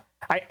Ruthless. Yeah,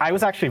 I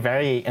was actually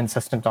very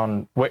insistent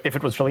on, if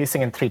it was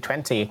releasing in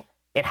 320,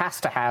 it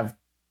has to have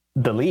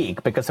the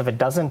league, because if it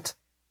doesn't,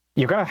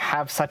 you're gonna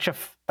have such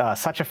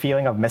a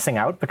feeling of missing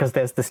out, because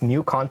there's this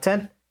new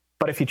content.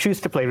 But if you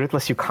choose to play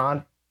Ruthless, you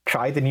can't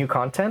try the new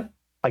content.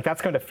 Like,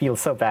 that's going to feel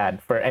so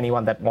bad for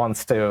anyone that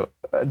wants to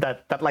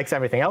that likes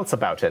everything else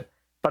about it.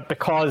 But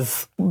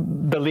because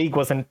the league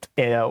wasn't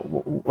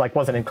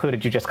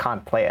included, you just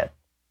can't play it.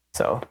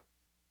 So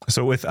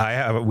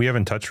we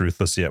haven't touched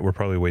Ruthless yet. We're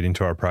probably waiting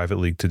to our private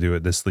league to do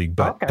it this league.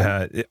 But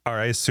okay.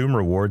 I assume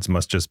rewards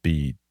must just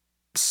be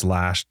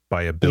slashed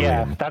by a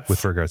billion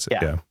with regards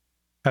to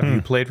Have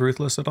you played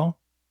Ruthless at all?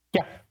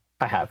 Yeah,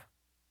 I have.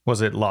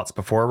 Was it lots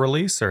before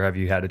release, or have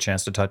you had a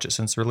chance to touch it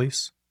since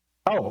release?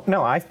 Oh,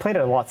 no, I've played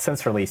it a lot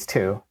since release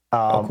too.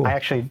 Cool. I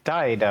actually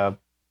died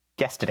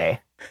yesterday.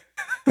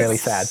 Really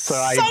sad. So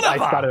I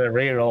started a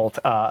reroll.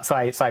 So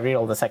I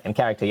rerolled the second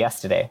character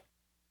yesterday.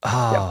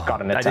 I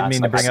didn't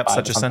mean to bring up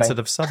such a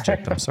sensitive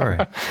subject. I'm sorry.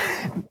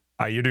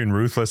 Are you doing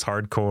Ruthless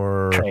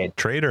hardcore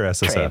trade or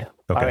SSF? Trade.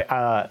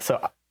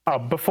 Okay.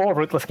 Before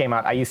Ruthless came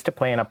out, I used to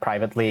play in a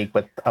private league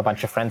with a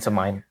bunch of friends of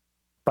mine,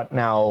 but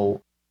now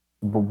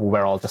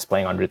we're all just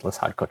playing on Ruthless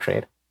hardcore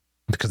trade.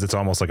 Because it's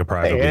almost like a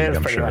private league, It is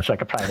pretty much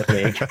like a private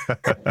league,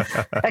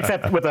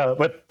 except with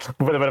a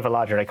bit of a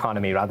larger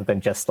economy, rather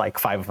than just like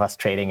 5 of us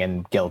trading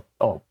in guild.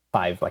 Oh,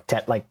 5, like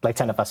 10, like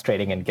 10 of us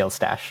trading in guild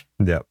stash.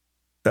 Yeah.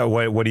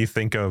 What do you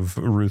think of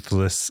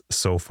Ruthless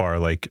so far?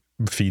 Like,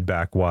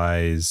 feedback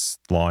wise,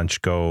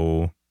 launch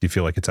go. Do you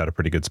feel like it's at a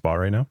pretty good spot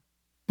right now?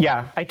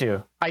 Yeah, I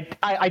do.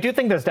 I do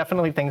think there's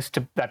definitely things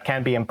that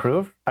can be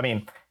improved. I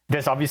mean,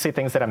 there's obviously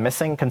things that are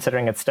missing,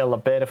 considering it's still a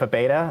bit of a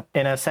beta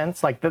in a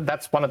sense. Like,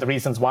 that's one of the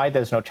reasons why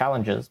there's no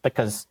challenges,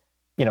 because,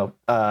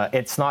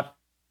 it's not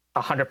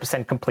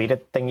 100%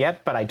 completed thing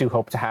yet, but I do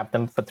hope to have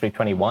them for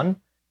 321.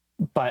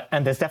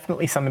 And there's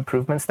definitely some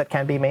improvements that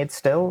can be made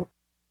still.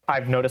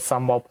 I've noticed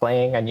some while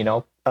playing,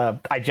 and,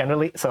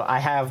 I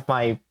have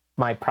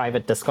my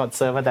private Discord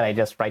server that I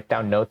just write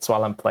down notes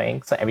while I'm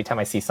playing. So every time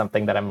I see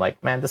something that I'm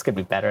like, man, this could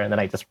be better, and then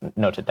I just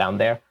note it down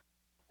there.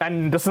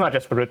 And this is not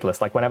just for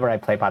Ruthless. Like, whenever I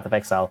play Path of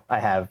Exile, I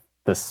have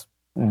this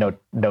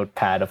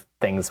notepad of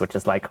things, which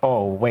is like,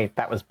 oh, wait,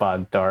 that was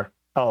bugged, or,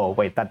 oh,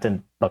 wait, that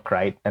didn't look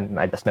right. And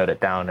I just note it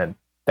down and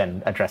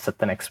then address it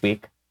the next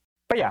week.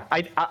 But yeah,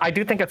 I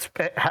do think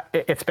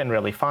it's been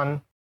really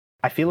fun.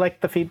 I feel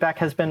like the feedback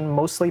has been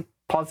mostly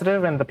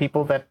positive, and the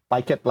people that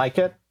like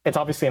it. It's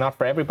obviously not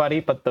for everybody,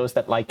 but those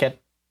that like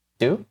it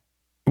do.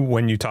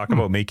 When you talk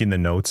about making the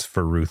notes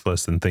for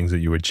Ruthless and things that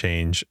you would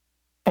change,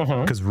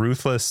 because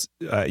Ruthless,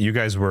 you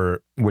guys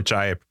were, which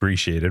I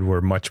appreciated,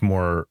 were much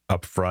more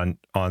upfront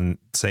on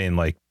saying,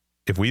 like,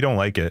 if we don't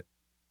like it,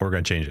 we're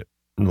going to change it.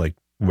 Like,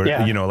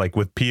 like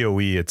with PoE,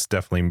 it's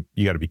definitely,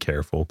 you got to be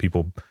careful.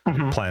 People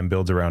plan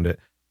builds around it.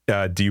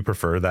 Do you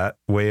prefer that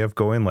way of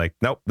going? Like,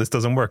 nope, this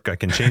doesn't work, I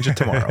can change it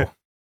tomorrow?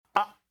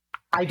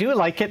 I do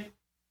like it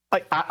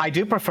I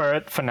do prefer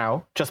it for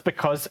now, just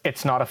because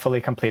it's not a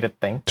fully completed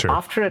thing. Sure.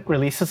 After it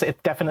releases,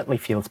 it definitely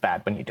feels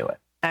bad when you do it.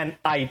 And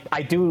I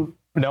do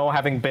know,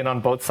 having been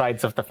on both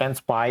sides of the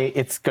fence, why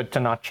it's good to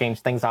not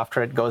change things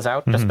after it goes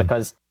out, just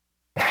because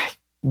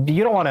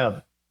you don't want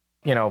to,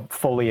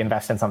 fully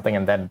invest in something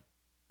and then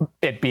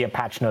it be a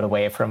patch note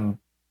away from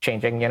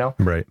changing,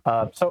 Right.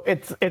 So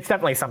it's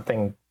definitely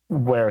something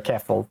we're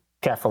careful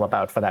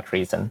about for that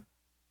reason.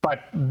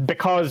 But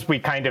because we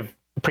kind of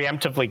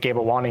preemptively gave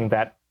a warning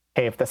that,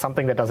 hey, if there's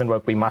something that doesn't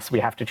work, we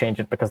have to change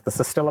it because this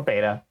is still a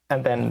beta.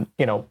 And then,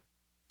 you're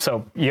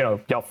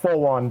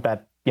forewarned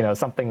that,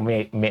 something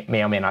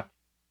may or may not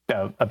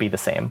be the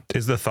same.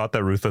 Is the thought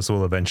that Ruthless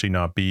will eventually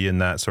not be in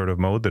that sort of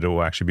mode, that it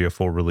will actually be a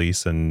full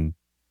release? And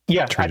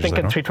yeah, I think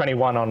in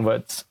 3.21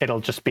 onwards,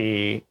 it'll just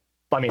be,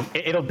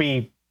 it'll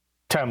be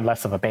termed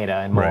less of a beta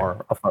and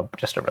more of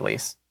just a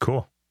release.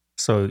 Cool.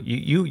 So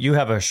you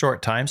have a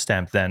short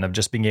timestamp then of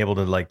just being able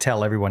to like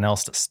tell everyone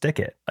else to stick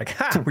it. Like,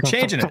 we're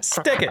changing it.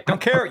 Stick it. Don't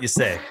care what you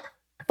say.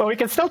 But we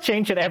can still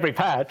change it every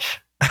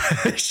patch.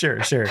 Sure.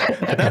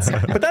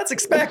 But that's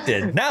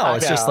expected. Now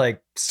it's just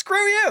like, screw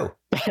you.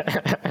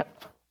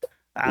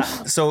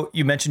 So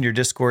you mentioned your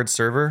Discord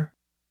server,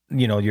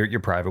 your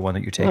private one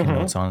that you're taking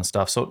notes on and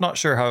stuff. So not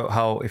sure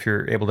how if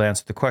you're able to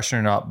answer the question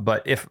or not,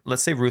 but if,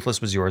 let's say, Ruthless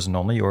was yours and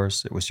only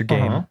yours, it was your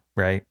game,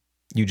 right?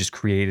 You just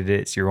created it.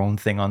 It's your own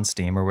thing on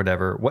Steam or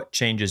whatever. What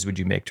changes would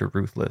you make to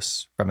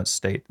Ruthless from its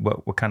state?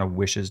 What kind of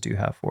wishes do you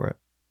have for it?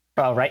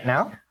 Right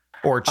now?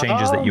 Or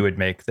changes that you would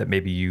make that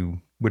maybe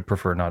you would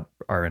prefer not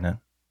are in it?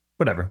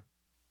 Whatever.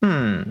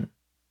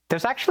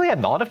 There's actually a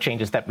lot of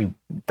changes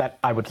that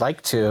I would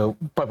like to,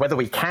 but whether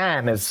we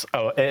can is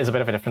a bit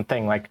of a different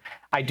thing. Like,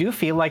 I do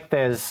feel like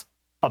there's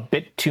a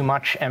bit too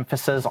much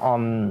emphasis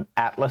on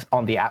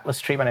the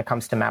Atlas tree when it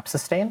comes to map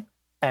sustain,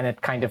 and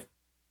it kind of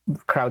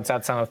crowds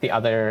out some of the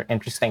other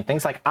interesting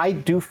things. Like, I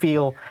do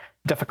feel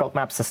difficult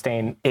map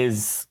sustain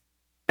is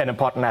an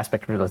important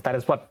aspect of this. That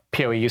is what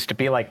PoE used to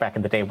be like back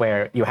in the day,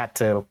 where you had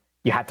to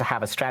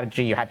have a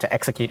strategy, you had to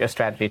execute your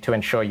strategy to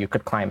ensure you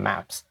could climb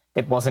maps.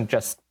 It wasn't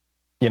just,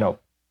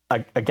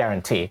 a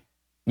guarantee.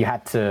 You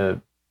had to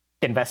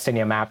invest in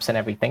your maps and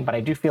everything, but I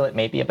do feel it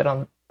may be a bit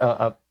on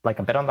a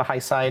bit on the high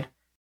side.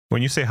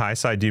 When you say high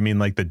side, do you mean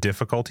like the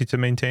difficulty to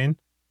maintain?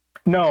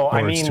 No,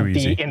 I mean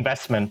the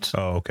investment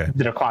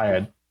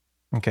required.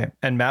 Okay.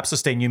 And map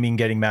sustain, you mean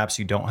getting maps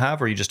you don't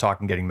have, or are you just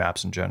talking getting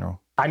maps in general?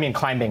 I mean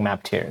climbing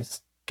map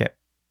tiers. Okay.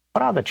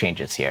 What are the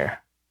changes here?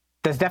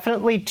 There's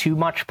definitely too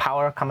much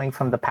power coming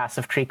from the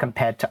passive tree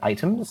compared to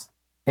items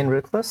in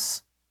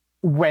Ruthless.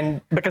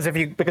 Because if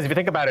you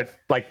think about it,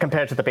 like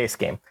compared to the base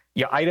game,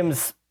 your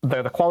items,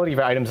 the quality of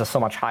your items is so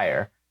much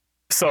higher.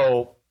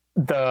 So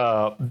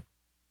the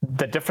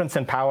difference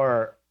in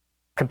power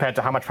compared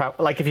to how much power,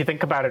 like if you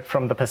think about it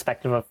from the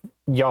perspective of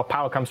your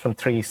power comes from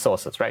three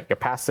sources, right? Your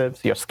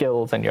passives, your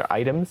skills, and your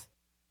items.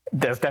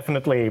 There's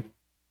definitely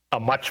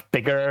a much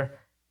bigger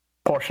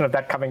portion of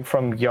that coming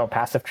from your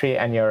passive tree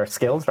and your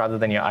skills rather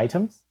than your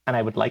items. And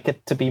I would like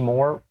it to be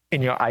more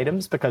in your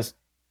items, because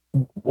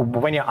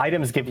when your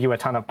items give you a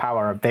ton of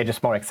power, they're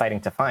just more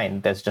exciting to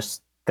find. There's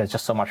just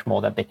so much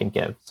more that they can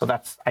give. So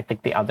that's, I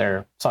think, the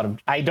other sort of,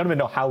 I don't even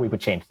know how we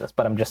would change this,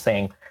 but I'm just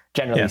saying,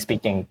 generally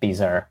speaking,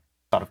 these are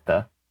sort of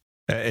the...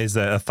 Is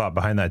that a thought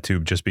behind that too?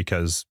 Just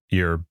because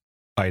your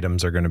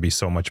items are going to be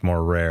so much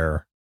more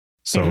rare,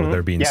 so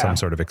there being some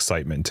sort of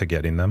excitement to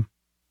getting them?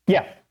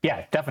 Yeah,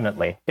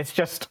 definitely. It's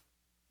just,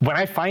 when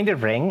I find a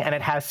ring and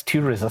it has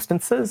 2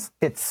 resistances,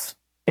 it's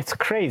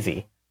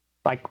crazy.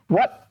 Like,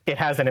 what? It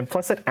has an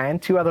implicit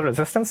and 2 other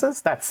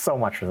resistances? That's so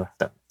much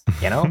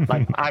resistance,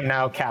 Like, I'm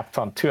now capped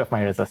on 2 of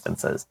my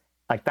resistances.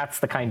 Like, that's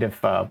the kind of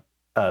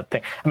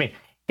thing. I mean,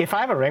 if I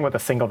have a ring with a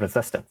single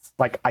resistance,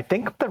 like, I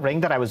think the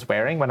ring that I was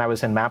wearing when I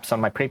was in maps on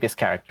my previous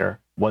character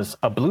was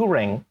a blue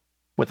ring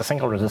with a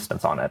single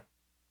resistance on it.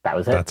 That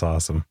was it. That's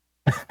awesome.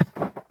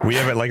 We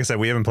haven't, like I said,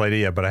 we haven't played it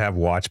yet, but I have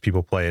watched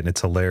people play it, and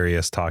it's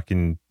hilarious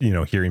talking,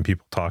 hearing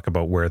people talk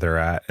about where they're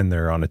at, and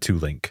they're on a 2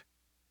 link.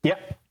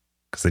 Yep.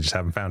 Because they just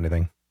haven't found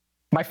anything.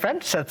 My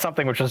friend said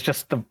something which was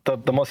just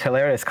the most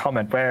hilarious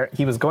comment, where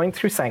he was going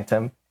through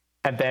Sanctum,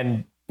 and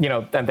then,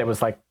 and there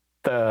was like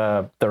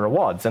the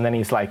rewards, and then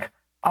he's like,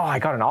 oh, I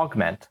got an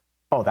augment.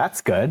 Oh,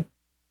 that's good.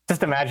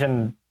 Just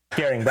imagine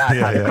hearing that.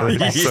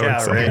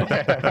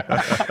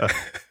 Right?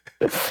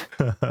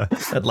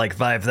 I'd like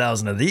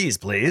 5,000 of these,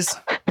 please.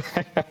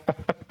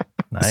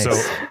 Nice. So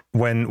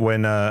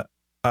when a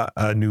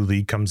new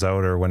league comes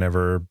out, or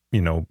whenever,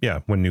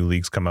 when new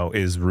leagues come out,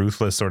 is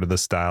Ruthless sort of the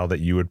style that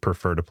you would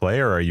prefer to play,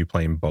 or are you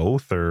playing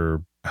both,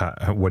 or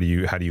how do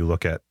you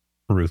look at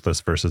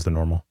Ruthless versus the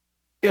normal?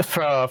 If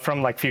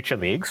from like future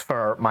leagues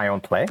for my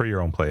own play. For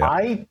your own play.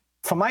 Yeah.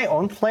 For my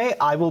own play,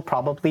 I will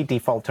probably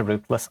default to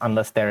Ruthless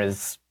unless there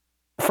is,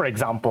 for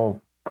example,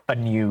 a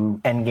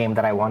new end game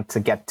that I want to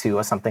get to,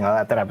 or something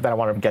like that I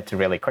want to get to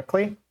really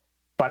quickly.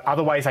 But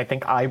otherwise, I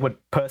think I would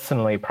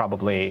personally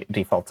probably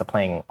default to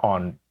playing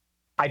on.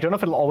 I don't know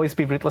if it'll always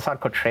be Ruthless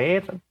Hardcore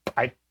Trade.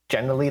 I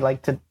generally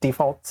like to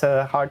default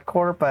to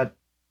hardcore, but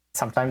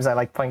sometimes I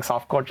like playing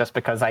softcore just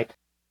because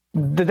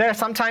there are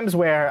some times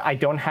where I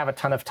don't have a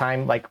ton of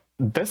time. Like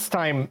this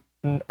time,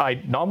 I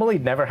normally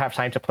never have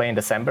time to play in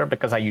December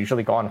because I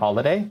usually go on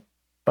holiday.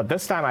 But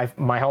this time,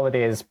 my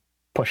holiday is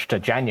pushed to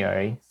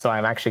January, so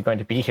I'm actually going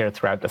to be here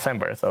throughout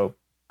December. So,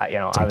 I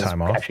was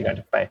actually going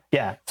to play.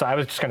 Yeah, so I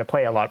was just going to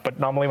play a lot. But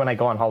normally when I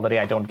go on holiday,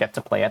 I don't get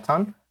to play a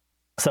ton.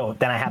 So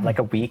then I have like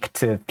a week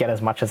to get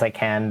as much as I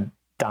can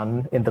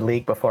done in the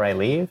league before I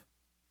leave.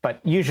 But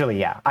usually,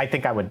 yeah, I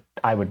think I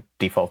would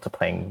default to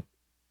playing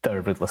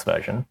the Ruthless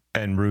version.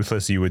 And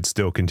Ruthless, you would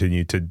still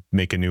continue to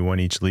make a new one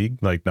each league,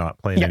 like not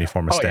playing any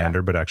form of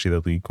standard, but actually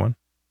the league one.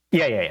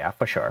 Yeah,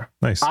 for sure.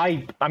 Nice.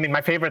 I mean,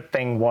 my favorite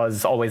thing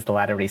was always the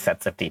ladder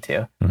resets of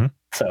D2. Mm-hmm.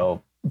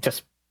 So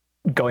just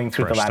going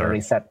through the ladder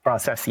reset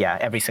process,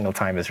 every single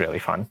time is really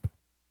fun.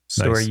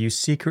 So are you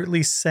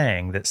secretly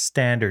saying that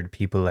standard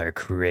people are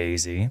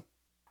crazy?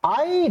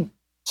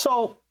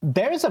 So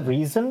there's a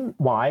reason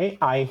why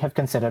I have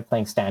considered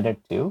playing standard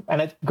too.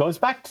 And it goes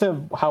back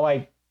to how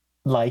I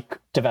like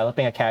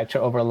developing a character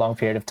over a long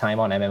period of time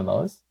on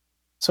MMOs.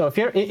 So if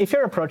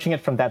you're approaching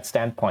it from that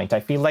standpoint, I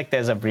feel like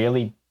there's a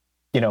really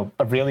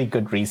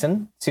good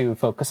reason to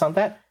focus on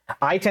that.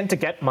 I tend to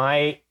get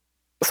my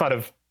sort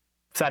of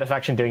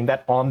satisfaction doing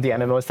that on the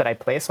MMOs that I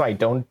play, so I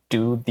don't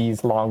do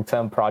these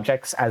long-term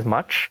projects as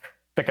much,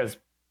 because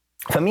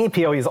for me,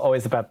 PoE is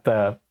always about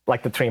the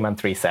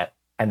 3-month reset.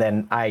 And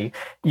then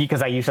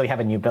because I usually have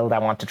a new build I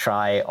want to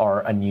try, or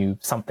a new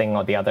something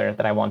or the other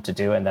that I want to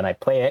do, and then I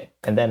play it.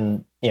 And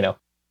then,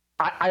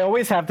 I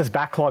always have this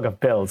backlog of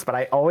builds, but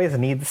I always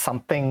need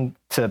something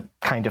to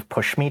kind of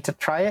push me to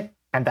try it.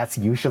 And that's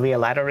usually a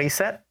ladder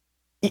reset.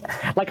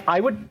 Like I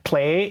would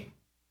play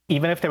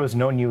even if there was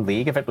no new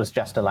league, if it was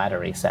just a ladder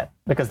reset,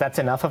 because that's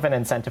enough of an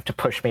incentive to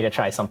push me to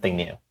try something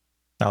new.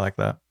 I like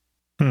that.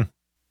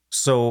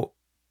 So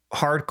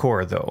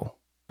hardcore though,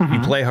 you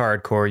play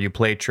hardcore, you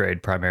play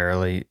trade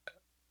primarily.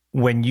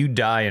 When you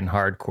die in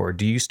hardcore,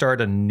 do you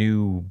start a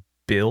new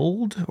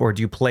build, or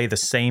do you play the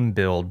same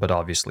build, but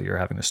obviously you're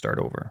having to start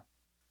over?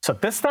 So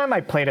this time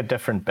I played a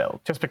different build,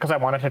 just because I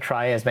wanted to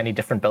try as many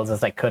different builds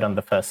as I could on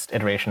the first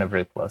iteration of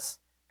Ruthless.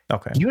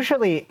 Okay.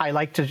 Usually I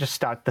like to just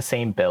start the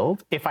same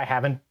build if I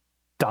haven't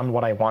done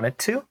what I wanted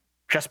to,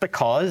 just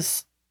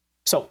because.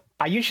 So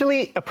I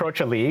usually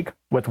approach a league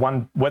with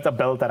a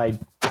build that I'm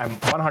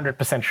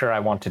 100% sure I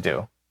want to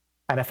do.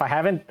 And if I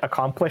haven't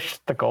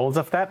accomplished the goals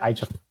of that, I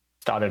just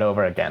start it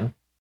over again.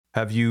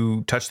 Have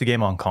you touched the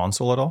game on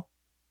console at all?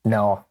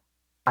 No.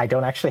 I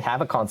don't actually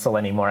have a console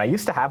anymore. I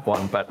used to have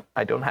one, but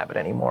I don't have it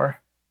anymore.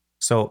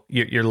 So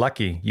you're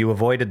lucky. You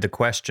avoided the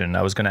question.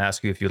 I was going to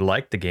ask you if you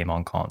liked the game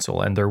on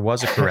console, and there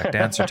was a correct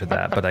answer to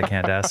that, but I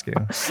can't ask you.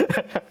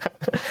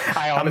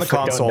 I'm the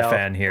console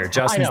fan here.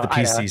 Justin's the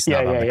PC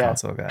stuff. I'm the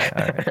console guy.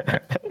 All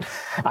right.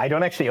 I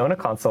don't actually own a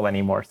console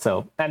anymore.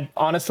 So, and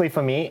honestly,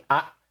 for me,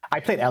 I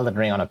played Elden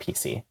Ring on a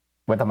PC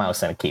with a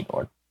mouse and a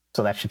keyboard.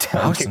 So that should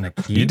tell you.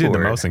 You did the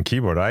mouse and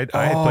keyboard. I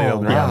played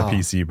Elden Ring on the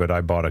PC, but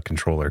I bought a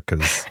controller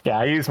because. Yeah,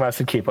 I use mouse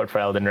and keyboard for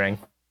Elden Ring.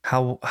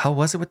 How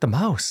was it with the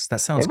mouse? That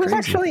sounds crazy. It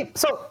was actually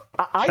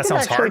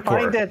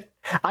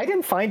I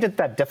didn't find it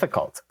that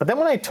difficult. But then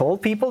when I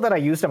told people that I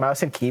used a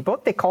mouse and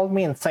keyboard, they called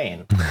me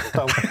insane.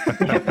 So,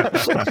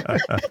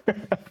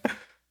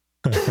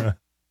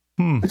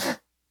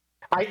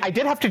 I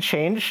did have to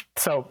change.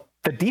 So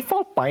the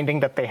default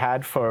binding that they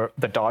had for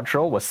the dodge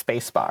roll was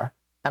spacebar,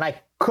 and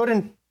I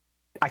couldn't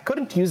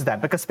use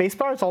that because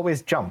spacebar is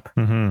always jump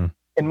in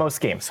most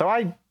games. So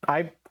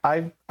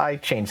I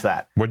changed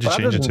that. What'd you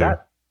change it to?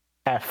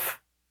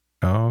 F.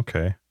 Oh,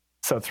 okay.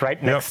 So it's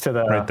right next to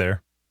right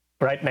there,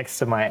 right next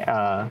to my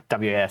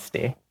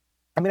WASD.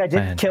 I mean, I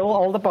did kill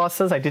all the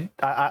bosses.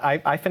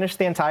 I finished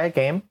the entire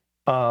game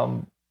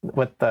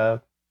with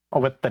the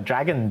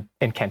dragon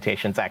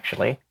incantations.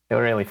 Actually, they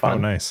were really fun.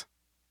 Oh, nice!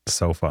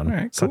 So fun.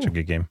 Right, Such a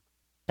good game.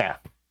 Yeah.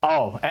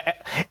 Oh,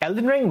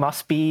 Elden Ring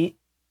must be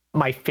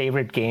my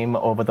favorite game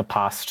over the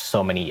past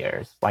so many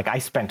years. Like I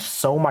spent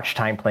so much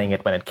time playing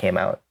it when it came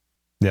out.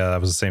 Yeah,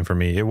 that was the same for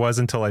me. It was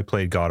until I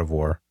played God of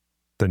War.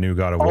 The new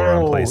God of War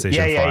on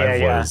PlayStation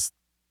 5 was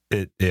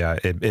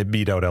it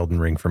beat out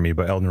Elden Ring for me,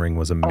 but Elden Ring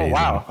was amazing. Oh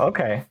wow,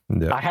 okay.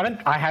 Yeah.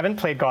 I haven't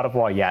played God of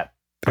War yet.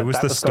 It was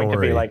the story. Going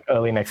to be like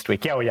early next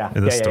week.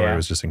 The story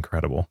was just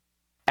incredible.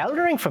 Elden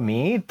Ring for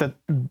me, the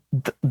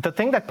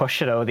thing that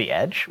pushed it over the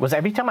edge was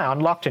every time I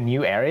unlocked a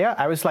new area,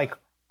 I was like,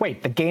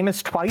 wait, the game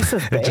is twice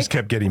as big. It just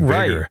kept getting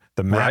bigger. Right.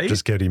 The map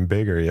just getting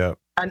bigger, yeah.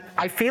 And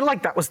I feel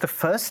like that was the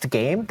first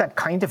game that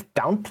kind of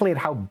downplayed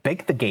how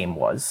big the game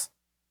was.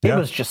 It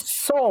was just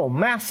so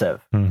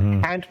massive.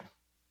 And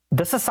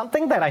this is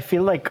something that I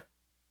feel like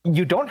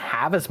you don't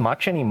have as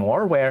much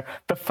anymore, where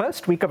the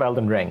first week of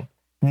Elden Ring,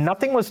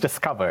 nothing was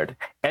discovered.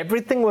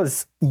 Everything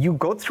was, you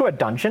go through a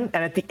dungeon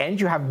and at the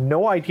end you have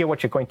no idea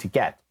what you're going to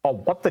get or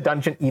what the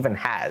dungeon even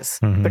has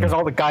because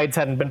all the guides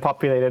hadn't been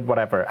populated,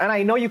 whatever. And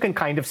I know you can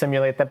kind of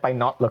simulate that by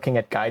not looking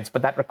at guides,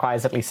 but that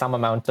requires at least some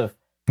amount of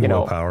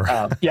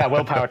willpower.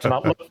 Willpower to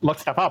not look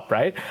stuff up,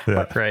 right? Yeah.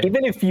 But right.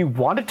 even if you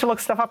wanted to look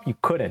stuff up, you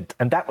couldn't.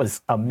 And that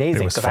was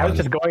amazing because I was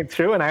just going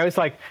through and I was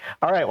like,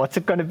 all right, what's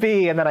it going to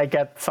be? And then I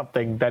get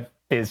something that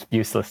is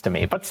useless to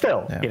me. But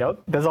still,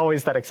 there's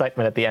always that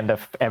excitement at the end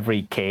of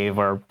every cave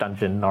or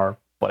dungeon or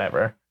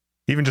whatever.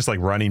 Even just like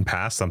running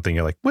past something,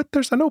 you're like, what?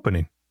 There's an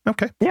opening.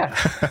 Okay. Yeah.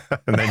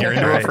 And then you're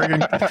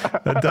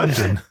into a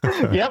dungeon.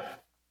 Yep.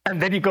 And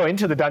then you go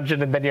into the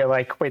dungeon and then you're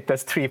like, wait,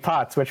 there's 3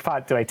 parts. Which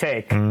part do I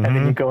take? Mm-hmm. And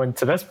then you go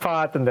into this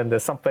part and then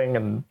there's something.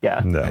 And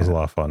that was a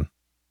lot of fun.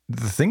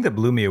 The thing that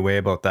blew me away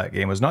about that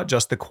game was not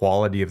just the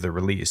quality of the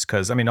release,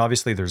 because I mean,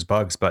 obviously there's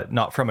bugs, but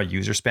not from a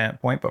user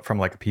standpoint, but from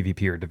like a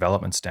PvP or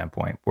development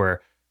standpoint,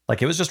 where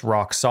like it was just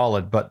rock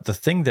solid. But the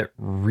thing that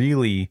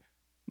really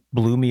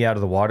blew me out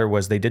of the water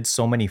was they did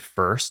so many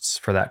firsts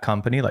for that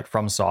company, like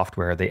From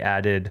Software. They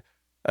added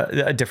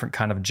a different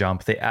kind of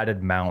jump. They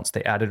added mounts.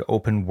 They added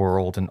open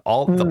world and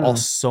all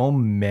so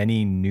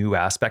many new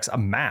aspects. A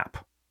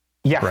map.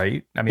 Yeah.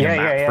 Right? I mean, a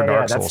map for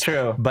Dark Souls. That's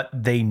true. But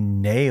they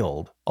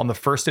nailed on the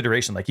first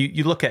iteration. Like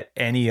you look at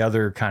any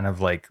other kind of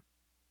like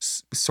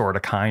sort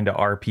of kind of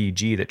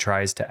RPG that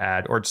tries to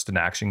add, or just an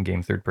action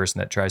game, third person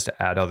that tries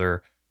to add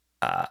other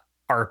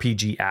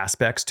RPG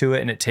aspects to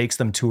it. And it takes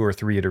them 2 or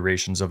 3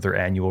 iterations of their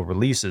annual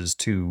releases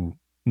to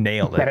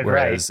nail it.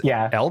 Whereas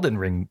Elden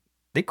Ring,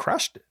 they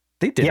crushed it.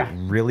 They did it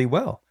really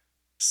well.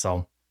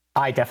 So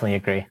I definitely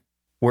agree.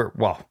 We're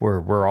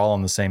all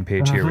on the same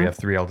page here. We have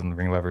 3 Elden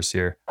Ring lovers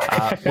here.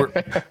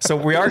 So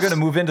we are going to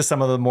move into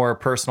some of the more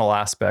personal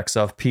aspects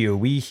of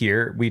PoE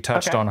here. We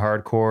touched on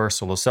hardcore,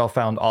 solo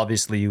self-found.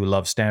 Obviously, you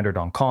love standard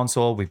on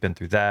console. We've been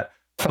through that.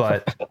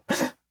 But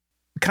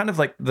kind of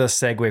like the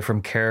segue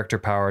from character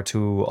power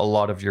to a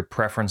lot of your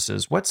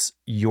preferences. What's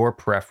your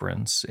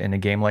preference in a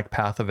game like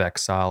Path of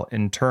Exile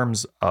in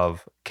terms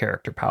of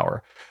character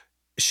power?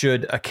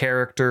 Should a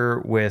character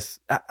with,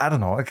 I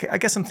don't know, I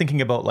guess I'm thinking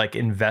about like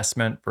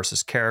investment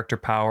versus character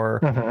power.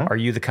 Are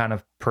you the kind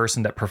of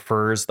person that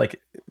prefers,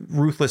 like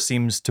Ruthless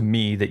seems to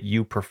me that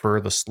you prefer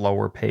the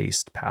slower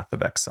paced Path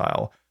of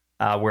Exile,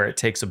 where it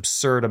takes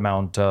absurd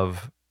amount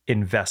of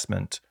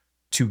investment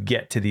to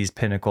get to these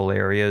pinnacle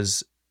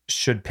areas.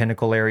 Should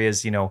pinnacle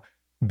areas,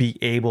 be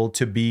able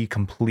to be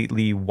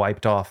completely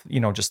wiped off,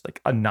 just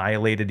like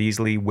annihilated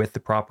easily with the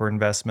proper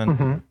investment?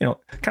 Kind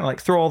of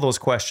like throw all those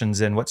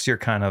questions in. What's your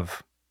kind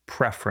of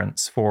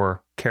preference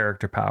for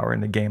character power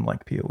in a game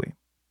like PoE?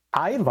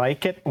 I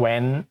like it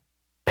when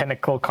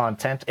pinnacle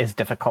content is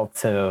difficult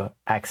to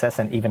access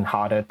and even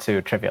harder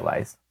to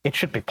trivialize. It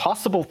should be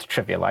possible to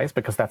trivialize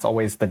because that's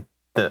always the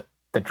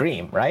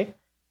dream, right?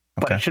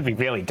 But it should be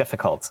really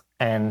difficult.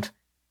 And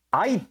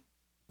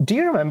do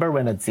you remember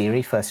when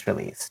Atziri first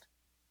released?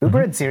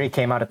 Uber Atziri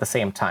came out at the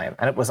same time,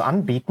 and it was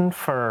unbeaten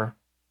for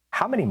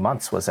how many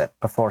months was it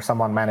before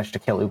someone managed to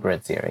kill Uber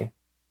Atziri?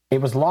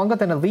 It was longer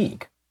than a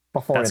league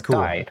before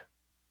died.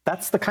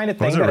 That's the kind of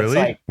thing that really? It's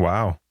like.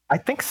 Wow. I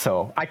think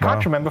so. I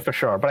can't remember for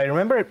sure, but I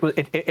remember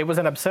it was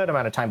an absurd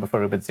amount of time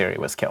before Uber Atziri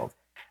was killed.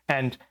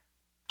 And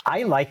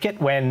I like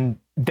it when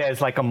there's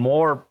like a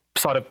more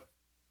sort of,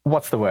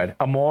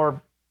 a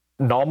more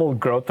normal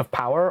growth of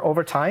power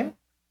over time,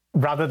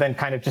 rather than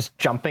kind of just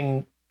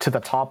jumping to the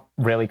top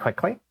really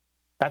quickly.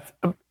 That's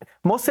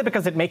mostly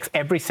because it makes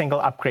every single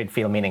upgrade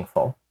feel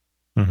meaningful.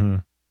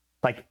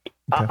 Like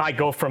I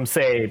go from,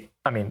 say,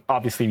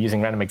 obviously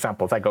using random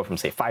examples, I go from,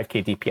 say,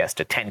 5k DPS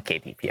to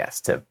 10k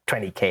DPS to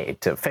 20k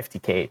to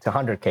 50k to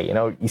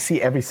 100k. You see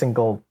every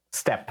single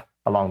step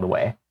along the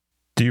way.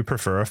 Do you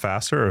prefer a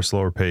faster or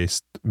slower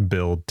paced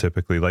build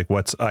typically? Like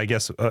I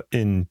guess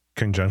in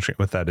conjunction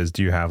with that is,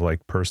 do you have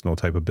like personal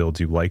type of builds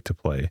you like to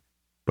play,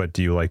 but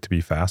do you like to be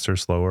faster,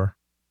 slower?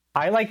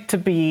 I like to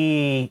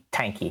be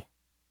tanky.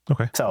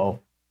 Okay. So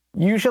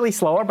usually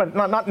slower, but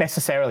not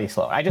necessarily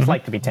slow. I just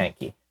like to be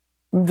tanky.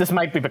 This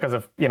might be because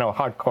of,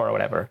 hardcore or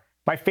whatever.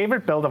 My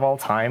favorite build of all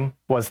time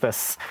was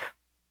this.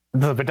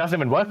 It doesn't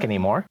even work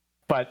anymore,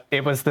 but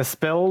it was this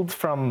build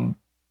from,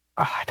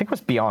 I think it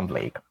was Beyond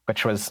League,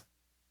 which was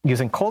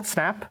using Cold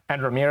Snap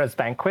and Ramirez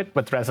Banquet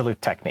with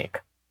Resolute Technique.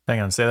 Hang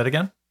on, say that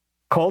again.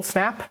 Cold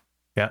Snap,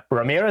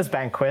 Ramirez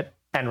Banquet,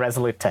 and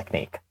Resolute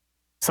Technique.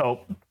 So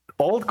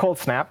old Cold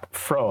Snap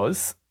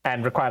froze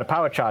and required a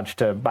power charge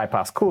to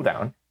bypass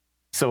cooldown.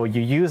 So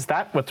you use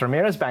that with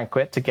Ramirez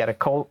Banquet to get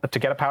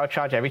a power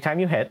charge every time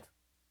you hit,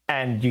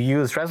 and you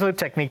use Resolute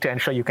Technique to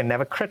ensure you can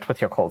never crit with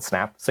your Cold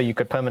Snap, so you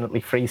could permanently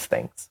freeze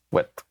things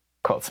with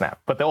Cold Snap,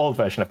 but the old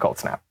version of Cold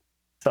Snap.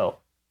 So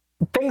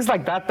things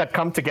like that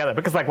come together,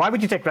 because like, why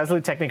would you take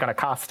Resolute Technique on a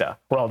caster?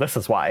 Well, this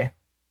is why.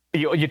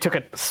 You took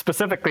it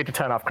specifically to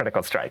turn off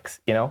critical strikes,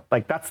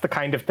 Like that's the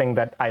kind of thing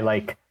that I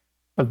like.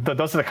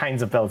 Those are the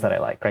kinds of builds that I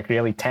like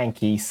really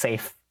tanky,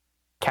 safe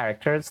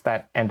characters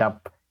that end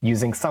up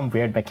using some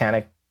weird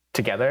mechanic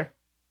together.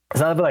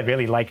 There's another build I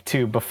really liked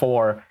too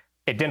before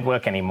it didn't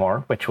work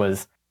anymore, which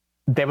was,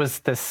 there was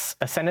this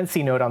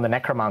Ascendancy node on the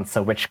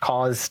Necromancer, which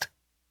caused,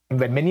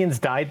 when minions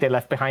died, they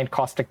left behind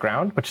Caustic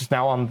Ground, which is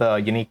now on the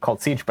unique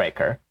called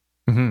Siegebreaker.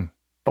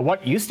 But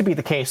what used to be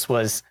the case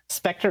was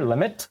Spectre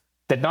Limit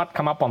did not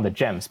come up on the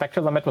gem.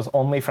 Spectral Limit was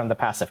only from the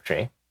passive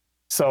tree.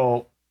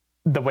 So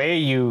the way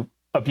you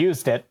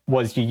abused it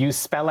was you use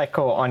Spell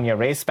Echo on your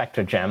Raise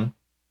Spectre gem,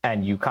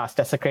 and you cast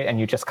Desecrate, and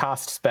you just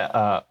cast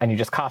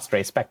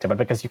Raise Spectre. But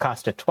because you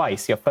cast it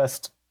twice, your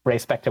first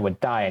Raise Spectre would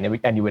die,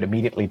 and you would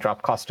immediately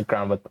drop cost to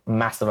ground with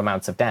massive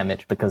amounts of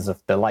damage because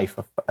of the life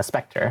of a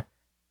Spectre.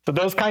 So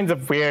those kinds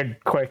of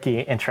weird, quirky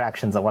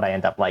interactions are what I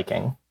end up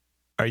liking.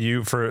 Are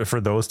you,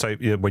 for those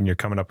type, when you're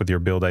coming up with your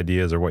build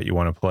ideas or what you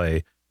want to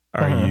play,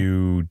 are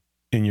you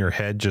in your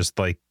head just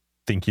like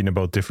thinking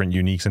about different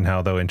uniques and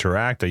how they'll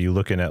interact? Are you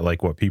looking at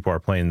like what people are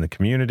playing in the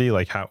community?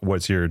 Like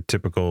what's your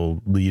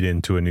typical lead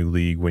into a new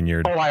league when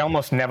you're... Oh, I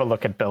almost never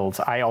look at builds.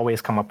 I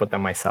always come up with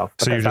them myself.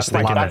 So you're just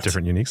thinking of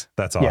different uniques?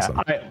 That's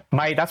awesome.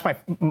 Yeah, that's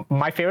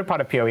my favorite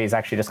part of PoE is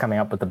actually just coming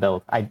up with the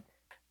build.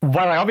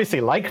 While I obviously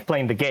like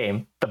playing the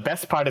game, the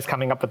best part is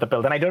coming up with the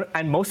build.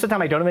 And most of the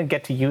time I don't even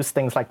get to use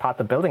things like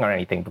path of building or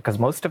anything, because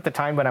most of the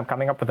time when I'm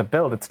coming up with a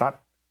build, it's stuff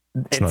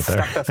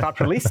that's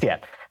not released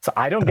yet. So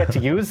I don't get to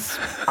use.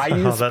 I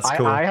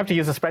have to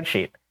use a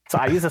spreadsheet. So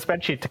I use a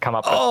spreadsheet to come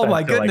up with. Oh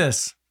my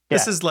goodness.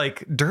 This is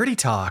like dirty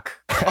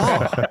talk.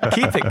 Oh,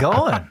 keep it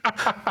going.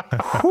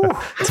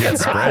 Let's get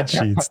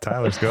spreadsheets.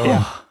 Tyler's going.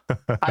 Yeah.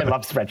 I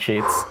love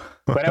spreadsheets.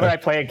 Whenever I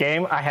play a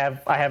game, I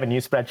have a new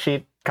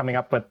spreadsheet coming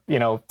up with,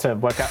 to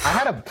work out.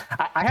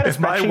 I had a if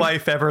my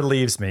wife ever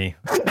leaves me,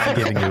 I'm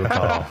giving you a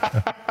call.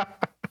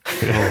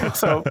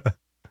 So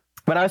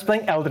when I was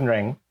playing Elden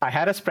Ring, I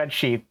had a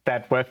spreadsheet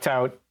that worked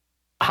out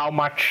how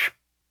much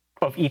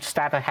of each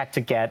stat I had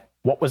to get,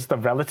 what was the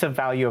relative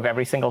value of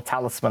every single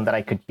talisman that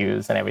I could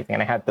use and everything.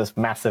 And I had this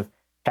massive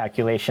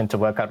calculation to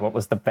work out what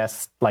was the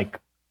best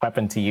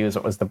weapon to use,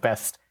 what was the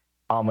best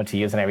armor to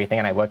use and everything.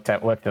 And I worked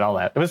it all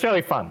out. It was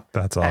really fun.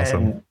 That's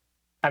awesome. And,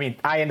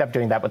 I end up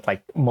doing that with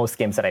most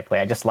games that I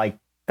play. I just like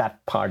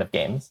that part of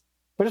games,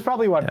 which is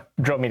probably what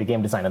drove me to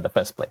game design in the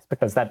first place,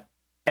 because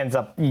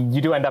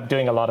you do end up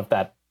doing a lot of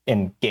that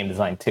in game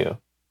design too.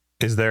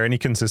 Is there any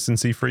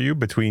consistency for you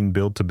between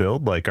build to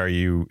build? Like,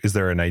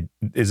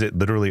 is it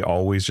literally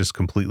always just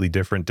completely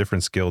different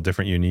skill,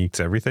 different uniques,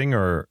 everything?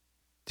 Or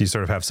do you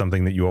sort of have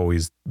something that you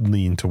always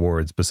lean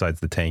towards besides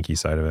the tanky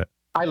side of it?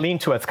 I lean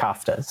towards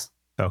casters.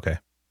 Okay.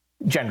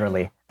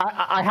 Generally.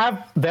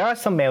 There are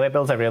some melee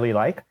builds I really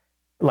like.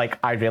 Like,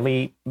 I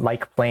really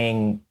like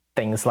playing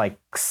things like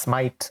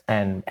Smite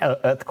and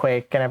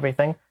Earthquake and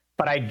everything,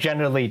 but I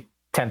generally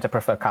tend to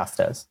prefer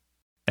casters.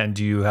 And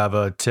do you have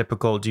a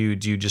typical, do you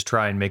just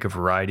try and make a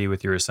variety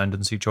with your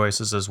ascendancy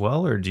choices as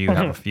well? Or do you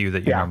have a few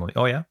that you normally,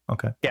 oh yeah?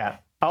 Okay. Yeah.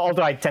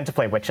 Although I tend to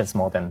play witches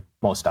more than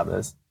most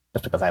others,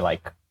 just because I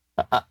like,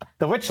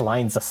 the witch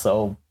lines are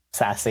so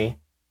sassy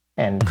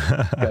and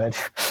good.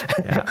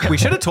 Yeah. We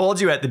should have told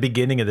you at the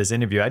beginning of this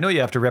interview. I know you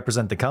have to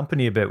represent the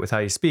company a bit with how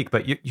you speak,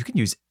 but you can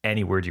use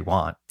any word you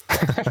want.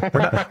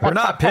 We're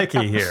not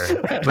picky here.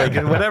 Like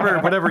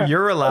whatever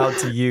you're allowed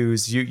to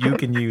use, you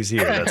can use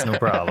here. That's no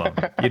problem.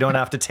 You don't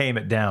have to tame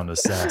it down to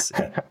sassy.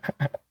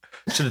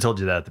 Should have told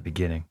you that at the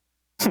beginning.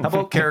 How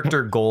about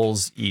character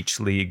goals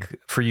each league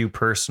for you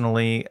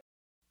personally?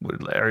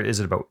 Or is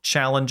it about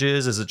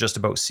challenges? Is it just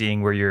about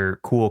seeing where your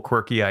cool,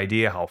 quirky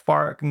idea, how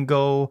far it can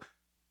go?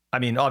 I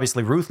mean,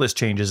 obviously, Ruthless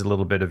changes a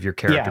little bit of your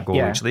character goal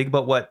each league,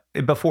 but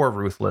before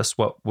Ruthless,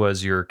 what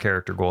was your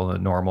character goal in a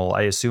normal?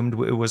 I assumed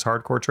it was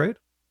hardcore trade?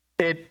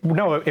 It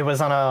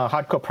was on a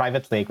hardcore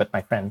private league with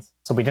my friends.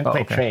 So we didn't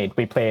play trade.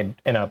 We played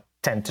in a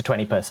 10 to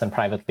 20 person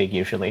private league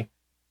usually.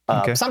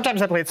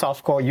 Sometimes I played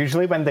softcore,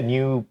 usually when the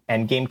new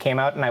endgame came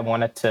out and I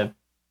wanted to,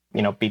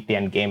 beat the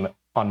endgame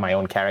on my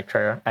own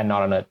character and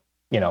not on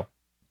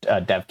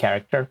a dev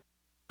character.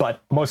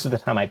 But most of the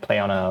time I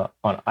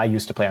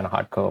used to play on a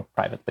hardcore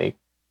private league.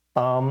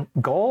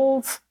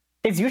 Goals,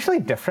 it's usually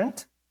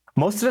different.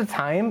 Most of the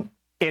time,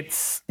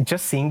 it's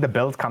just seeing the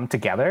build come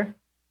together.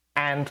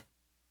 And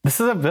this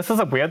is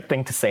a weird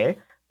thing to say,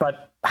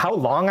 but how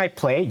long I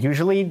play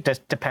usually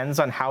just depends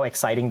on how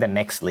exciting the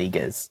next league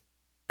is.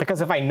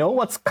 Because if I know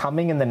what's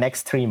coming in the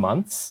next 3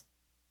 months,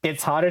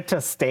 it's harder to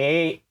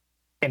stay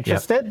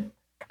interested. Yep.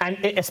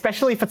 And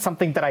especially if it's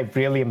something that I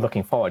really am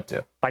looking forward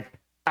to. Like,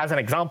 as an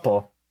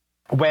example,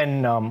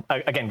 when,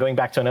 again, going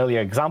back to an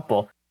earlier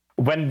example,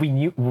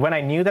 when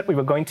I knew that we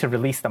were going to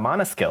release the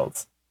mana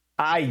skills,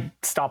 I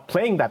stopped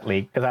playing that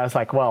league because I was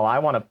like, well, I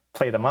want to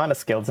play the mana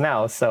skills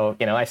now. So,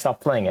 I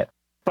stopped playing it.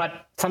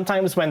 But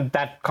sometimes when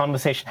that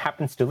conversation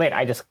happens too late,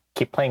 I just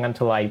keep playing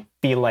until I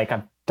feel like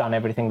I've done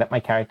everything that my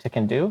character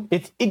can do.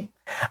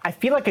 I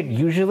feel like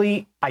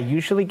I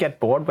usually get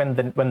bored when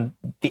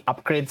the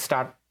upgrades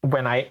start,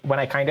 when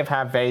I kind of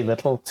have very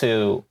little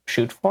to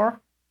shoot for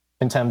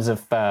in terms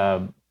of,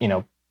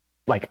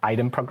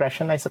 item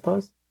progression, I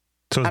suppose.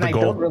 So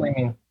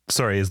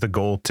is the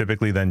goal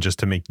typically then just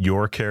to make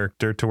your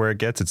character to where it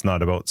gets? It's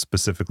not about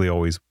specifically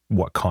always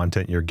what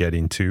content you're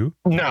getting to?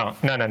 No.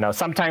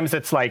 Sometimes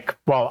it's like,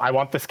 well, I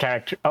want this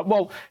character.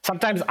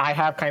 Sometimes I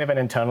have kind of an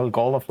internal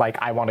goal of like,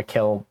 I want to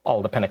kill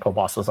all the pinnacle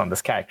bosses on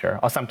this character.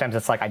 Or sometimes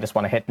it's like, I just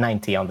want to hit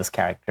 90 on this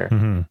character.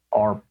 Mm-hmm.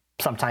 Or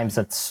sometimes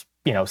it's,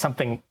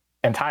 something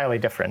entirely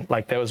different.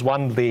 Like there was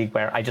one league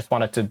where I just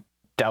wanted to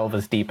delve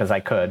as deep as I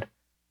could,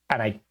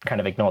 and I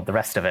kind of ignored the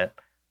rest of it.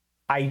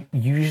 I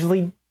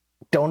usually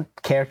don't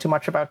care too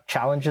much about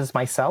challenges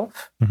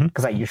myself,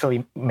 because I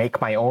usually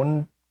make my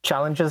own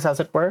challenges, as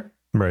it were.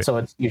 Right. So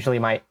it's usually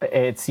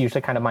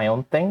kind of my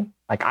own thing.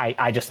 Like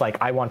I just like,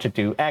 I want to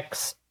do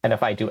X, and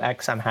if I do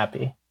X, I'm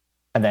happy.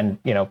 And then,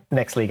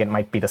 next league, it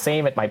might be the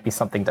same. It might be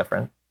something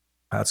different.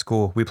 That's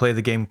cool. We play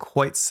the game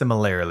quite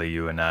similarly,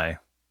 you and I,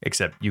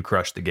 except you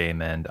crushed the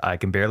game and I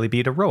can barely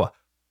beat a Roa.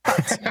 I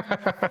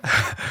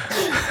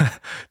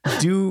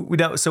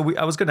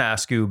was going to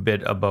ask you a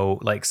bit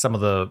about like some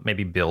of the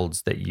maybe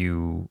builds that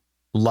you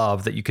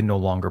love that you can no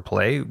longer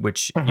play,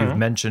 which you've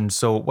mentioned.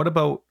 So what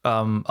about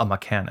a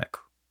mechanic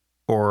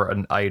or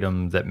an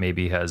item that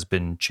maybe has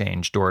been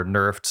changed or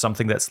nerfed,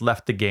 something that's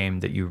left the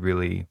game that you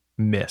really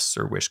miss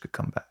or wish could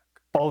come back?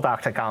 Old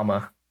Arctic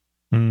armor.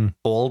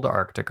 Old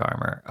Arctic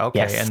armor. Okay.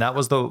 Yes. And that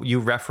was you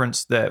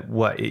referenced that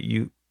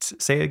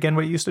say again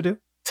what it used to do?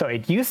 So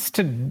it used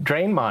to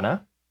drain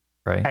mana.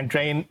 Right. And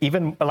drain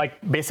even, like,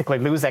 basically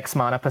lose X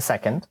mana per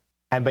second.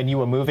 And when you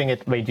were moving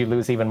it, made you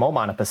lose even more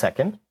mana per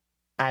second.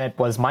 And it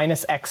was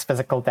minus X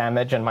physical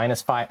damage and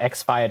minus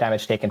X fire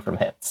damage taken from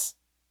hits.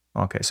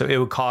 Okay, so it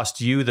would cost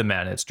you the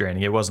mana it's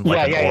draining. It wasn't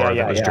like an aura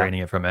that was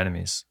draining it from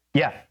enemies.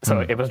 Yeah, so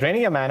it was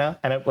draining your mana,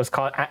 and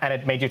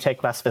it made you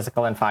take less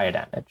physical and fire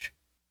damage.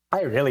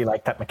 I really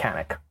like that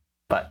mechanic.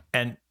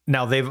 And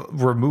now they've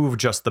removed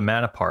just the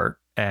mana part,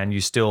 and you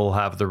still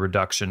have the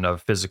reduction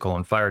of physical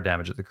and fire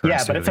damage at the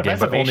current state of the game,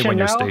 but only when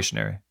you're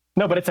stationary.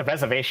 No, but it's a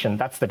reservation.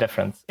 That's the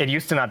difference. It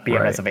used to not be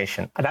a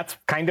reservation. That's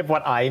kind of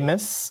what I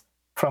miss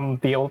from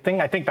the old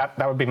thing. I think that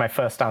would be my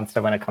first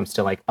answer when it comes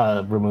to like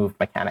a removed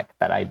mechanic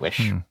that I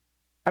wish.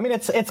 I mean,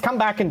 it's come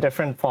back in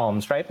different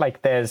forms, right?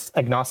 Like there's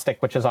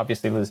Agnostic, which is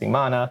obviously losing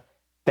mana.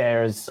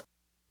 There's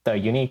the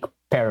unique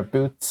pair of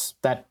boots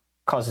that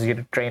causes you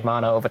to drain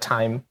mana over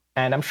time.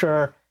 And I'm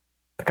sure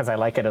because I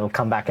like it, it'll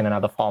come back in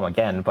another form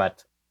again.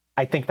 But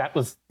I think that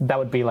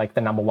would be like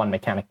the number one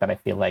mechanic that I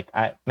feel like,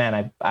 I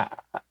kind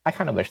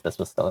of wish this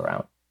was still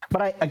around.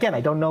 But I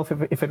don't know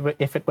if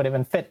it would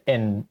even fit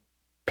in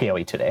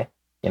PoE today.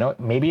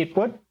 Maybe it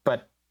would,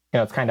 but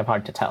it's kind of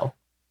hard to tell.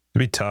 It'd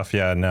be tough,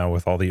 now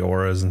with all the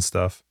auras and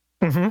stuff.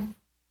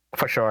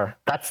 For sure.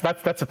 That's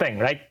the thing,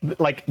 right?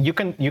 Like you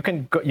can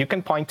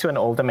point to an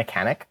older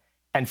mechanic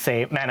and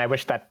say, man, I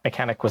wish that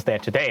mechanic was there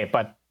today.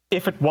 But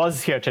if it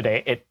was here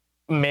today, it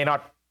may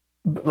not.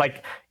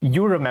 Like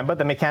you remember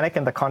the mechanic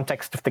in the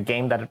context of the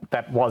game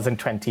that was in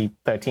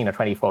 2013 or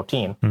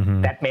 2014.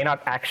 That may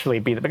not actually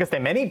be because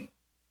there are many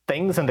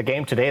things in the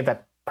game today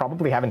that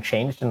probably haven't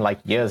changed in like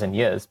years and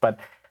years, but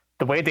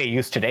the way they're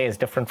used today is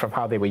different from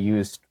how they were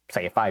used,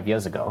 say, 5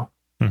 years ago.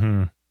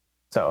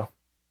 So,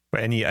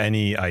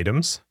 any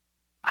items?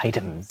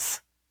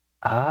 Items?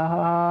 No,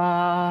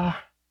 I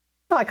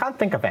can't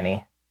think of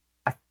any.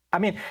 I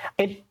mean,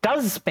 it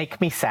does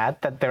make me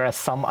sad that there are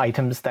some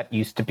items that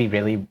used to be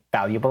really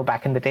valuable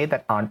back in the day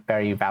that aren't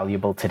very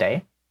valuable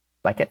today.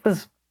 Like I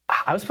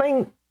was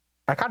playing,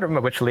 I can't remember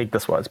which league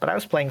this was, but I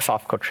was playing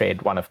Softcore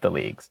Trade, one of the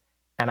leagues,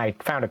 and I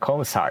found a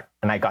Combs Heart,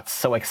 and I got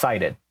so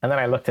excited. And then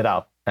I looked it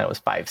up, and it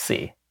was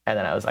 5C. And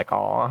then I was like,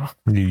 aw.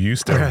 You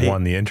used to have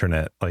won the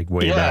internet, like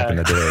way back in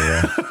the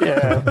day.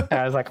 Yeah. And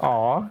I was like,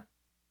 aw.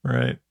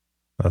 Right.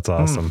 That's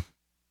awesome.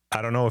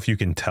 I don't know if you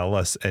can tell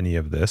us any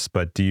of this,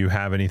 but do you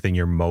have anything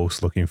you're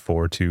most looking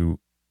forward to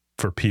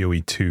for PoE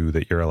 2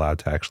 that you're allowed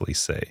to actually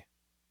say?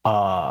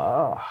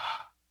 I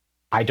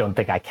don't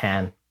think I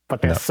can,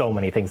 but there's so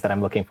many things that I'm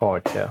looking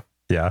forward to.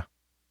 Yeah.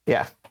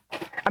 Yeah.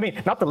 I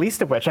mean, not the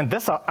least of which, and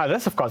this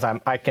of course,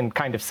 I can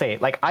kind of say,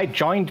 like, I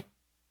joined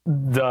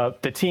the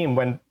team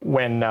when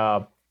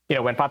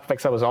Path of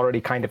Exile was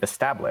already kind of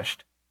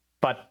established,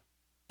 but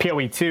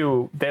PoE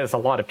 2, there's a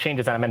lot of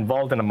changes, and I'm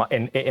involved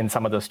in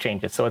some of those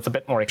changes, so it's a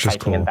bit more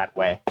exciting in that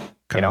way.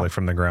 Kind of like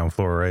from the ground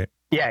floor, right?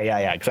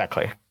 Yeah,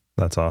 exactly.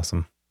 That's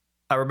awesome.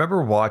 I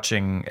remember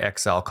watching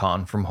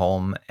ExileCon from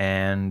home,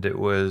 and it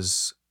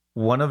was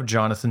one of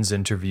Jonathan's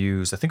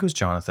interviews. I think it was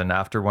Jonathan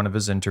after one of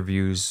his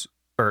interviews,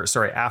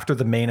 after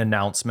the main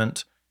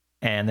announcement,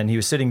 and then he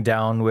was sitting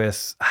down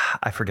with,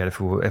 I forget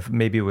if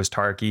maybe it was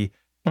Tarky.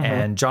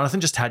 And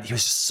Jonathan he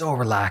was just so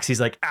relaxed.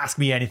 He's like, ask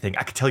me anything.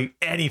 I can tell you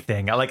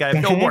anything. I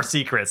have no more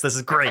secrets. This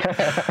is great.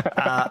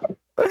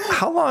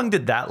 How long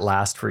did that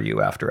last for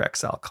you after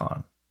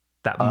ExileCon?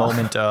 That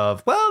moment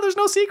of, there's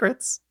no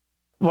secrets.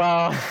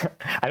 Well,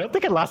 I don't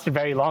think it lasted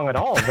very long at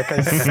all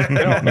because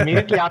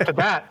immediately after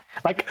that,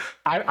 like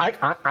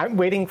I'm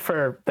waiting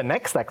for the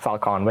next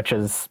ExileCon, which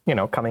is,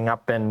 coming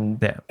up in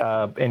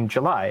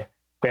July,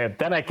 where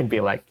then I can be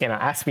like,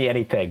 ask me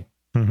anything.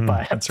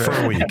 But that's right.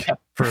 For a week.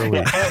 For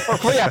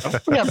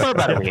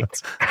about a week.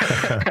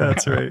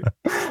 That's right.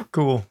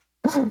 Cool.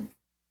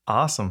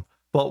 Awesome.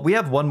 Well, we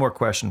have one more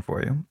question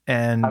for you.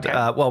 And,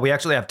 we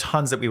actually have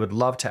tons that we would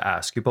love to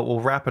ask you, but we'll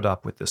wrap it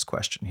up with this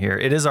question here.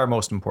 It is our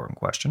most important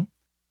question.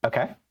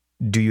 Okay.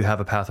 Do you have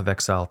a Path of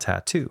Exile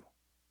tattoo?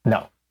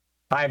 No.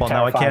 I'm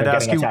terrified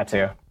of getting a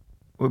tattoo.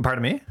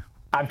 Pardon me?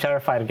 I'm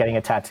terrified of getting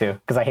a tattoo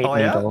because I hate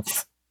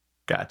needles.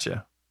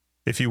 Gotcha.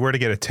 If you were to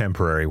get a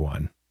temporary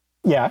one,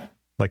 Yeah.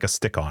 Like a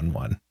stick-on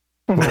one.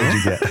 What would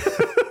you get?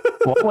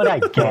 What would I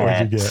get? What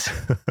would you get?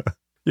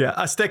 Yeah,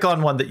 a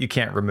stick-on one that you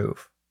can't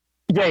remove.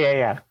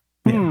 Yeah.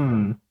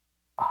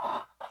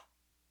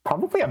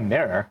 Probably a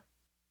mirror.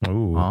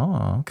 Ooh.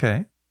 Oh,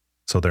 okay.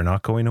 So they're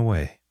not going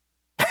away.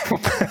 We're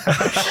gonna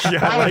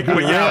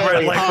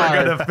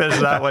finish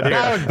that one here.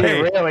 That would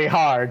be really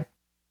hard.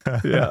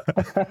 Yeah.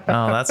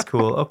 Oh, that's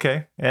cool.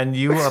 Okay. And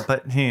you,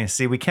 but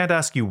see, we can't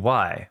ask you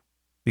why,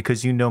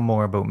 because you know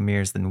more about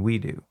mirrors than we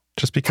do.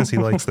 Just because he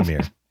likes the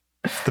mirror.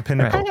 It's the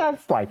pinnacle. I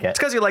just like it. It's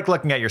because you like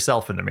looking at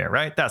yourself in the mirror,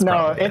 right? That's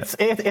no. probably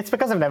It's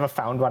because I've never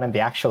found one in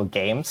the actual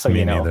game. So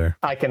Me neither.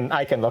 I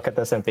can look at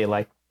this and be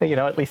like,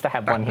 at least I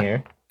have one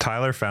here.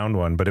 Tyler found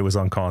one, but it was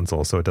on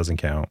console, so it doesn't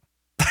count.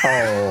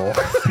 Oh.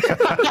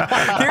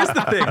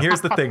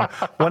 Here's the thing.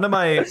 One of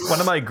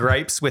my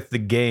gripes with the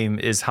game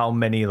is how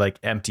many like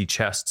empty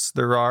chests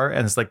there are,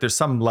 and it's like there's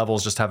some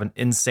levels just have an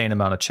insane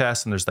amount of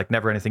chests, and there's like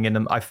never anything in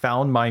them. I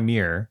found my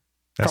mirror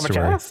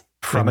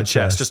From a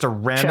chest? just a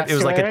random. It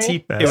was like a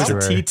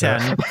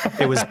T10.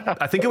 It was.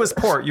 I think it was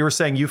port. You were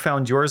saying you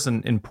found yours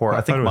in port.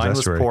 I think mine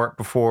was port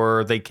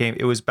before they came.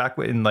 It was back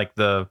in like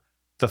the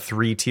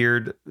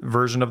 3-tiered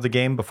version of the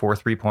game before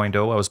 3.0.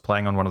 I was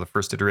playing on one of the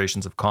first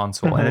iterations of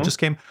console, and it just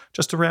came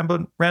just a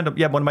random.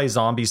 Yeah, one of my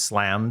zombies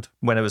slammed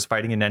when I was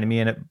fighting an enemy,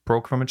 and it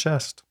broke from a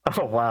chest.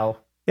 Oh wow.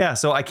 Yeah,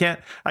 so I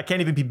can't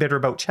even be bitter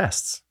about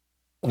chests.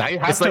 Now you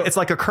have it's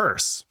like a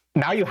curse.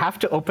 Now you have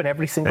to open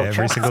every single chest.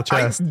 Every single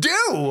chest. I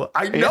do.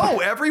 I know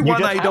every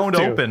one I don't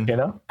open.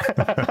 You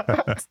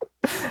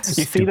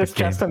see this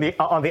chest on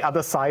the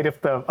other side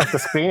of the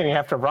screen, and you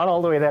have to run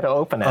all the way there to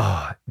open it.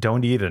 Oh,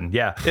 don't even.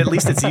 Yeah. At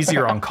least it's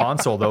easier on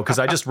console though, because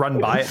I just run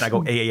by it and I go,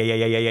 and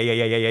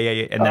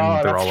then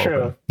they're all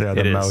open. Yeah,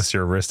 the mouse,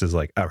 your wrist is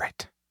like, all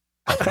right.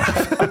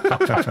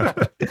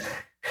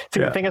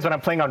 See, the thing is, when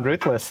I'm playing on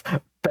Ruthless, you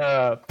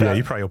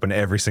probably open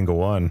every single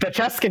one. The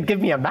chests can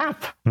give me a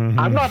map.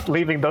 I'm not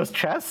leaving those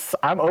chests.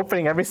 I'm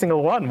opening every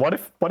single one. What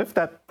if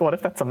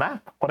that's a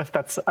map? What if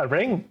that's a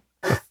ring?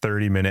 A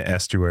 30-minute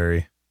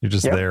estuary. You're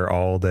just there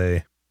all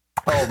day.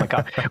 Oh my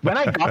god! When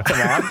I got to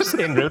maps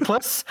in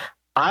Ruthless,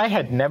 I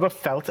had never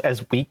felt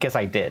as weak as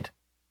I did.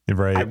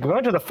 Right. I'm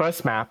going to the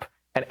first map,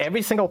 and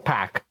every single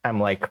pack,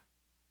 I'm like,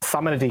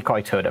 summon a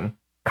decoy totem,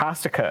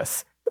 cast a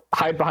curse,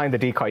 hide behind the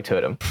decoy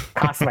totem,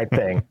 cast my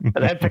thing,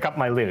 and then pick up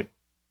my loot.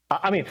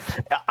 I mean,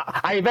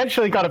 I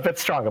eventually got a bit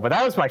stronger, but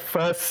that was my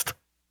first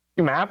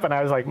map, and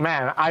I was like,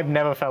 man, I've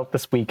never felt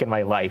this weak in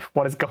my life.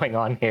 What is going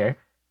on here?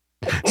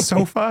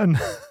 So fun.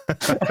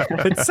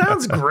 It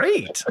sounds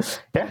great.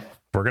 Yeah.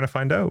 We're going to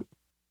find out.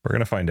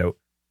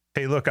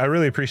 Hey, look, I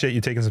really appreciate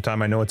you taking some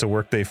time. I know it's a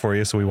work day for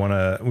you, so we want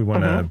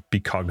to be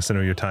cognizant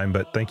of your time,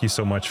 but thank you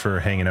so much for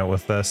hanging out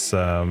with us.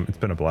 It's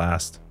been a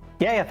blast.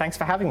 Yeah, thanks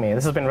for having me.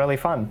 This has been really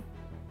fun.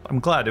 I'm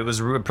glad. It was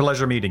a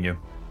pleasure meeting you.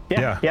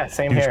 Yeah,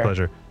 same huge here.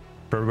 Pleasure.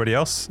 For everybody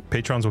else,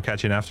 patrons will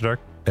catch you in After Dark.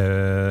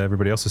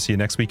 Everybody else will see you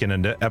next week in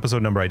an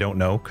episode number I don't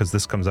know, because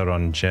this comes out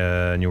on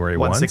January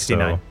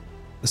 169.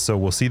 So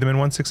we'll see them in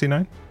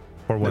 169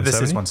 or 170. This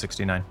is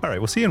 169. All right,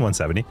 we'll see you in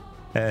 170.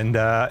 And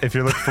if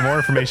you're looking for more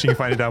information, you can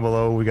find it down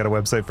below. We got a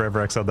website,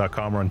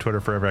 foreverxl.com. We're on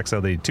Twitter,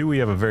 foreverxl82. We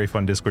have a very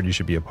fun Discord you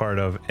should be a part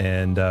of.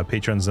 And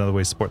Patreon's another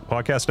way to support the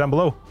podcast down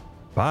below.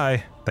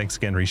 Bye. Thanks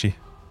again, Rishi.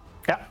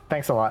 Yeah,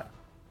 thanks a lot.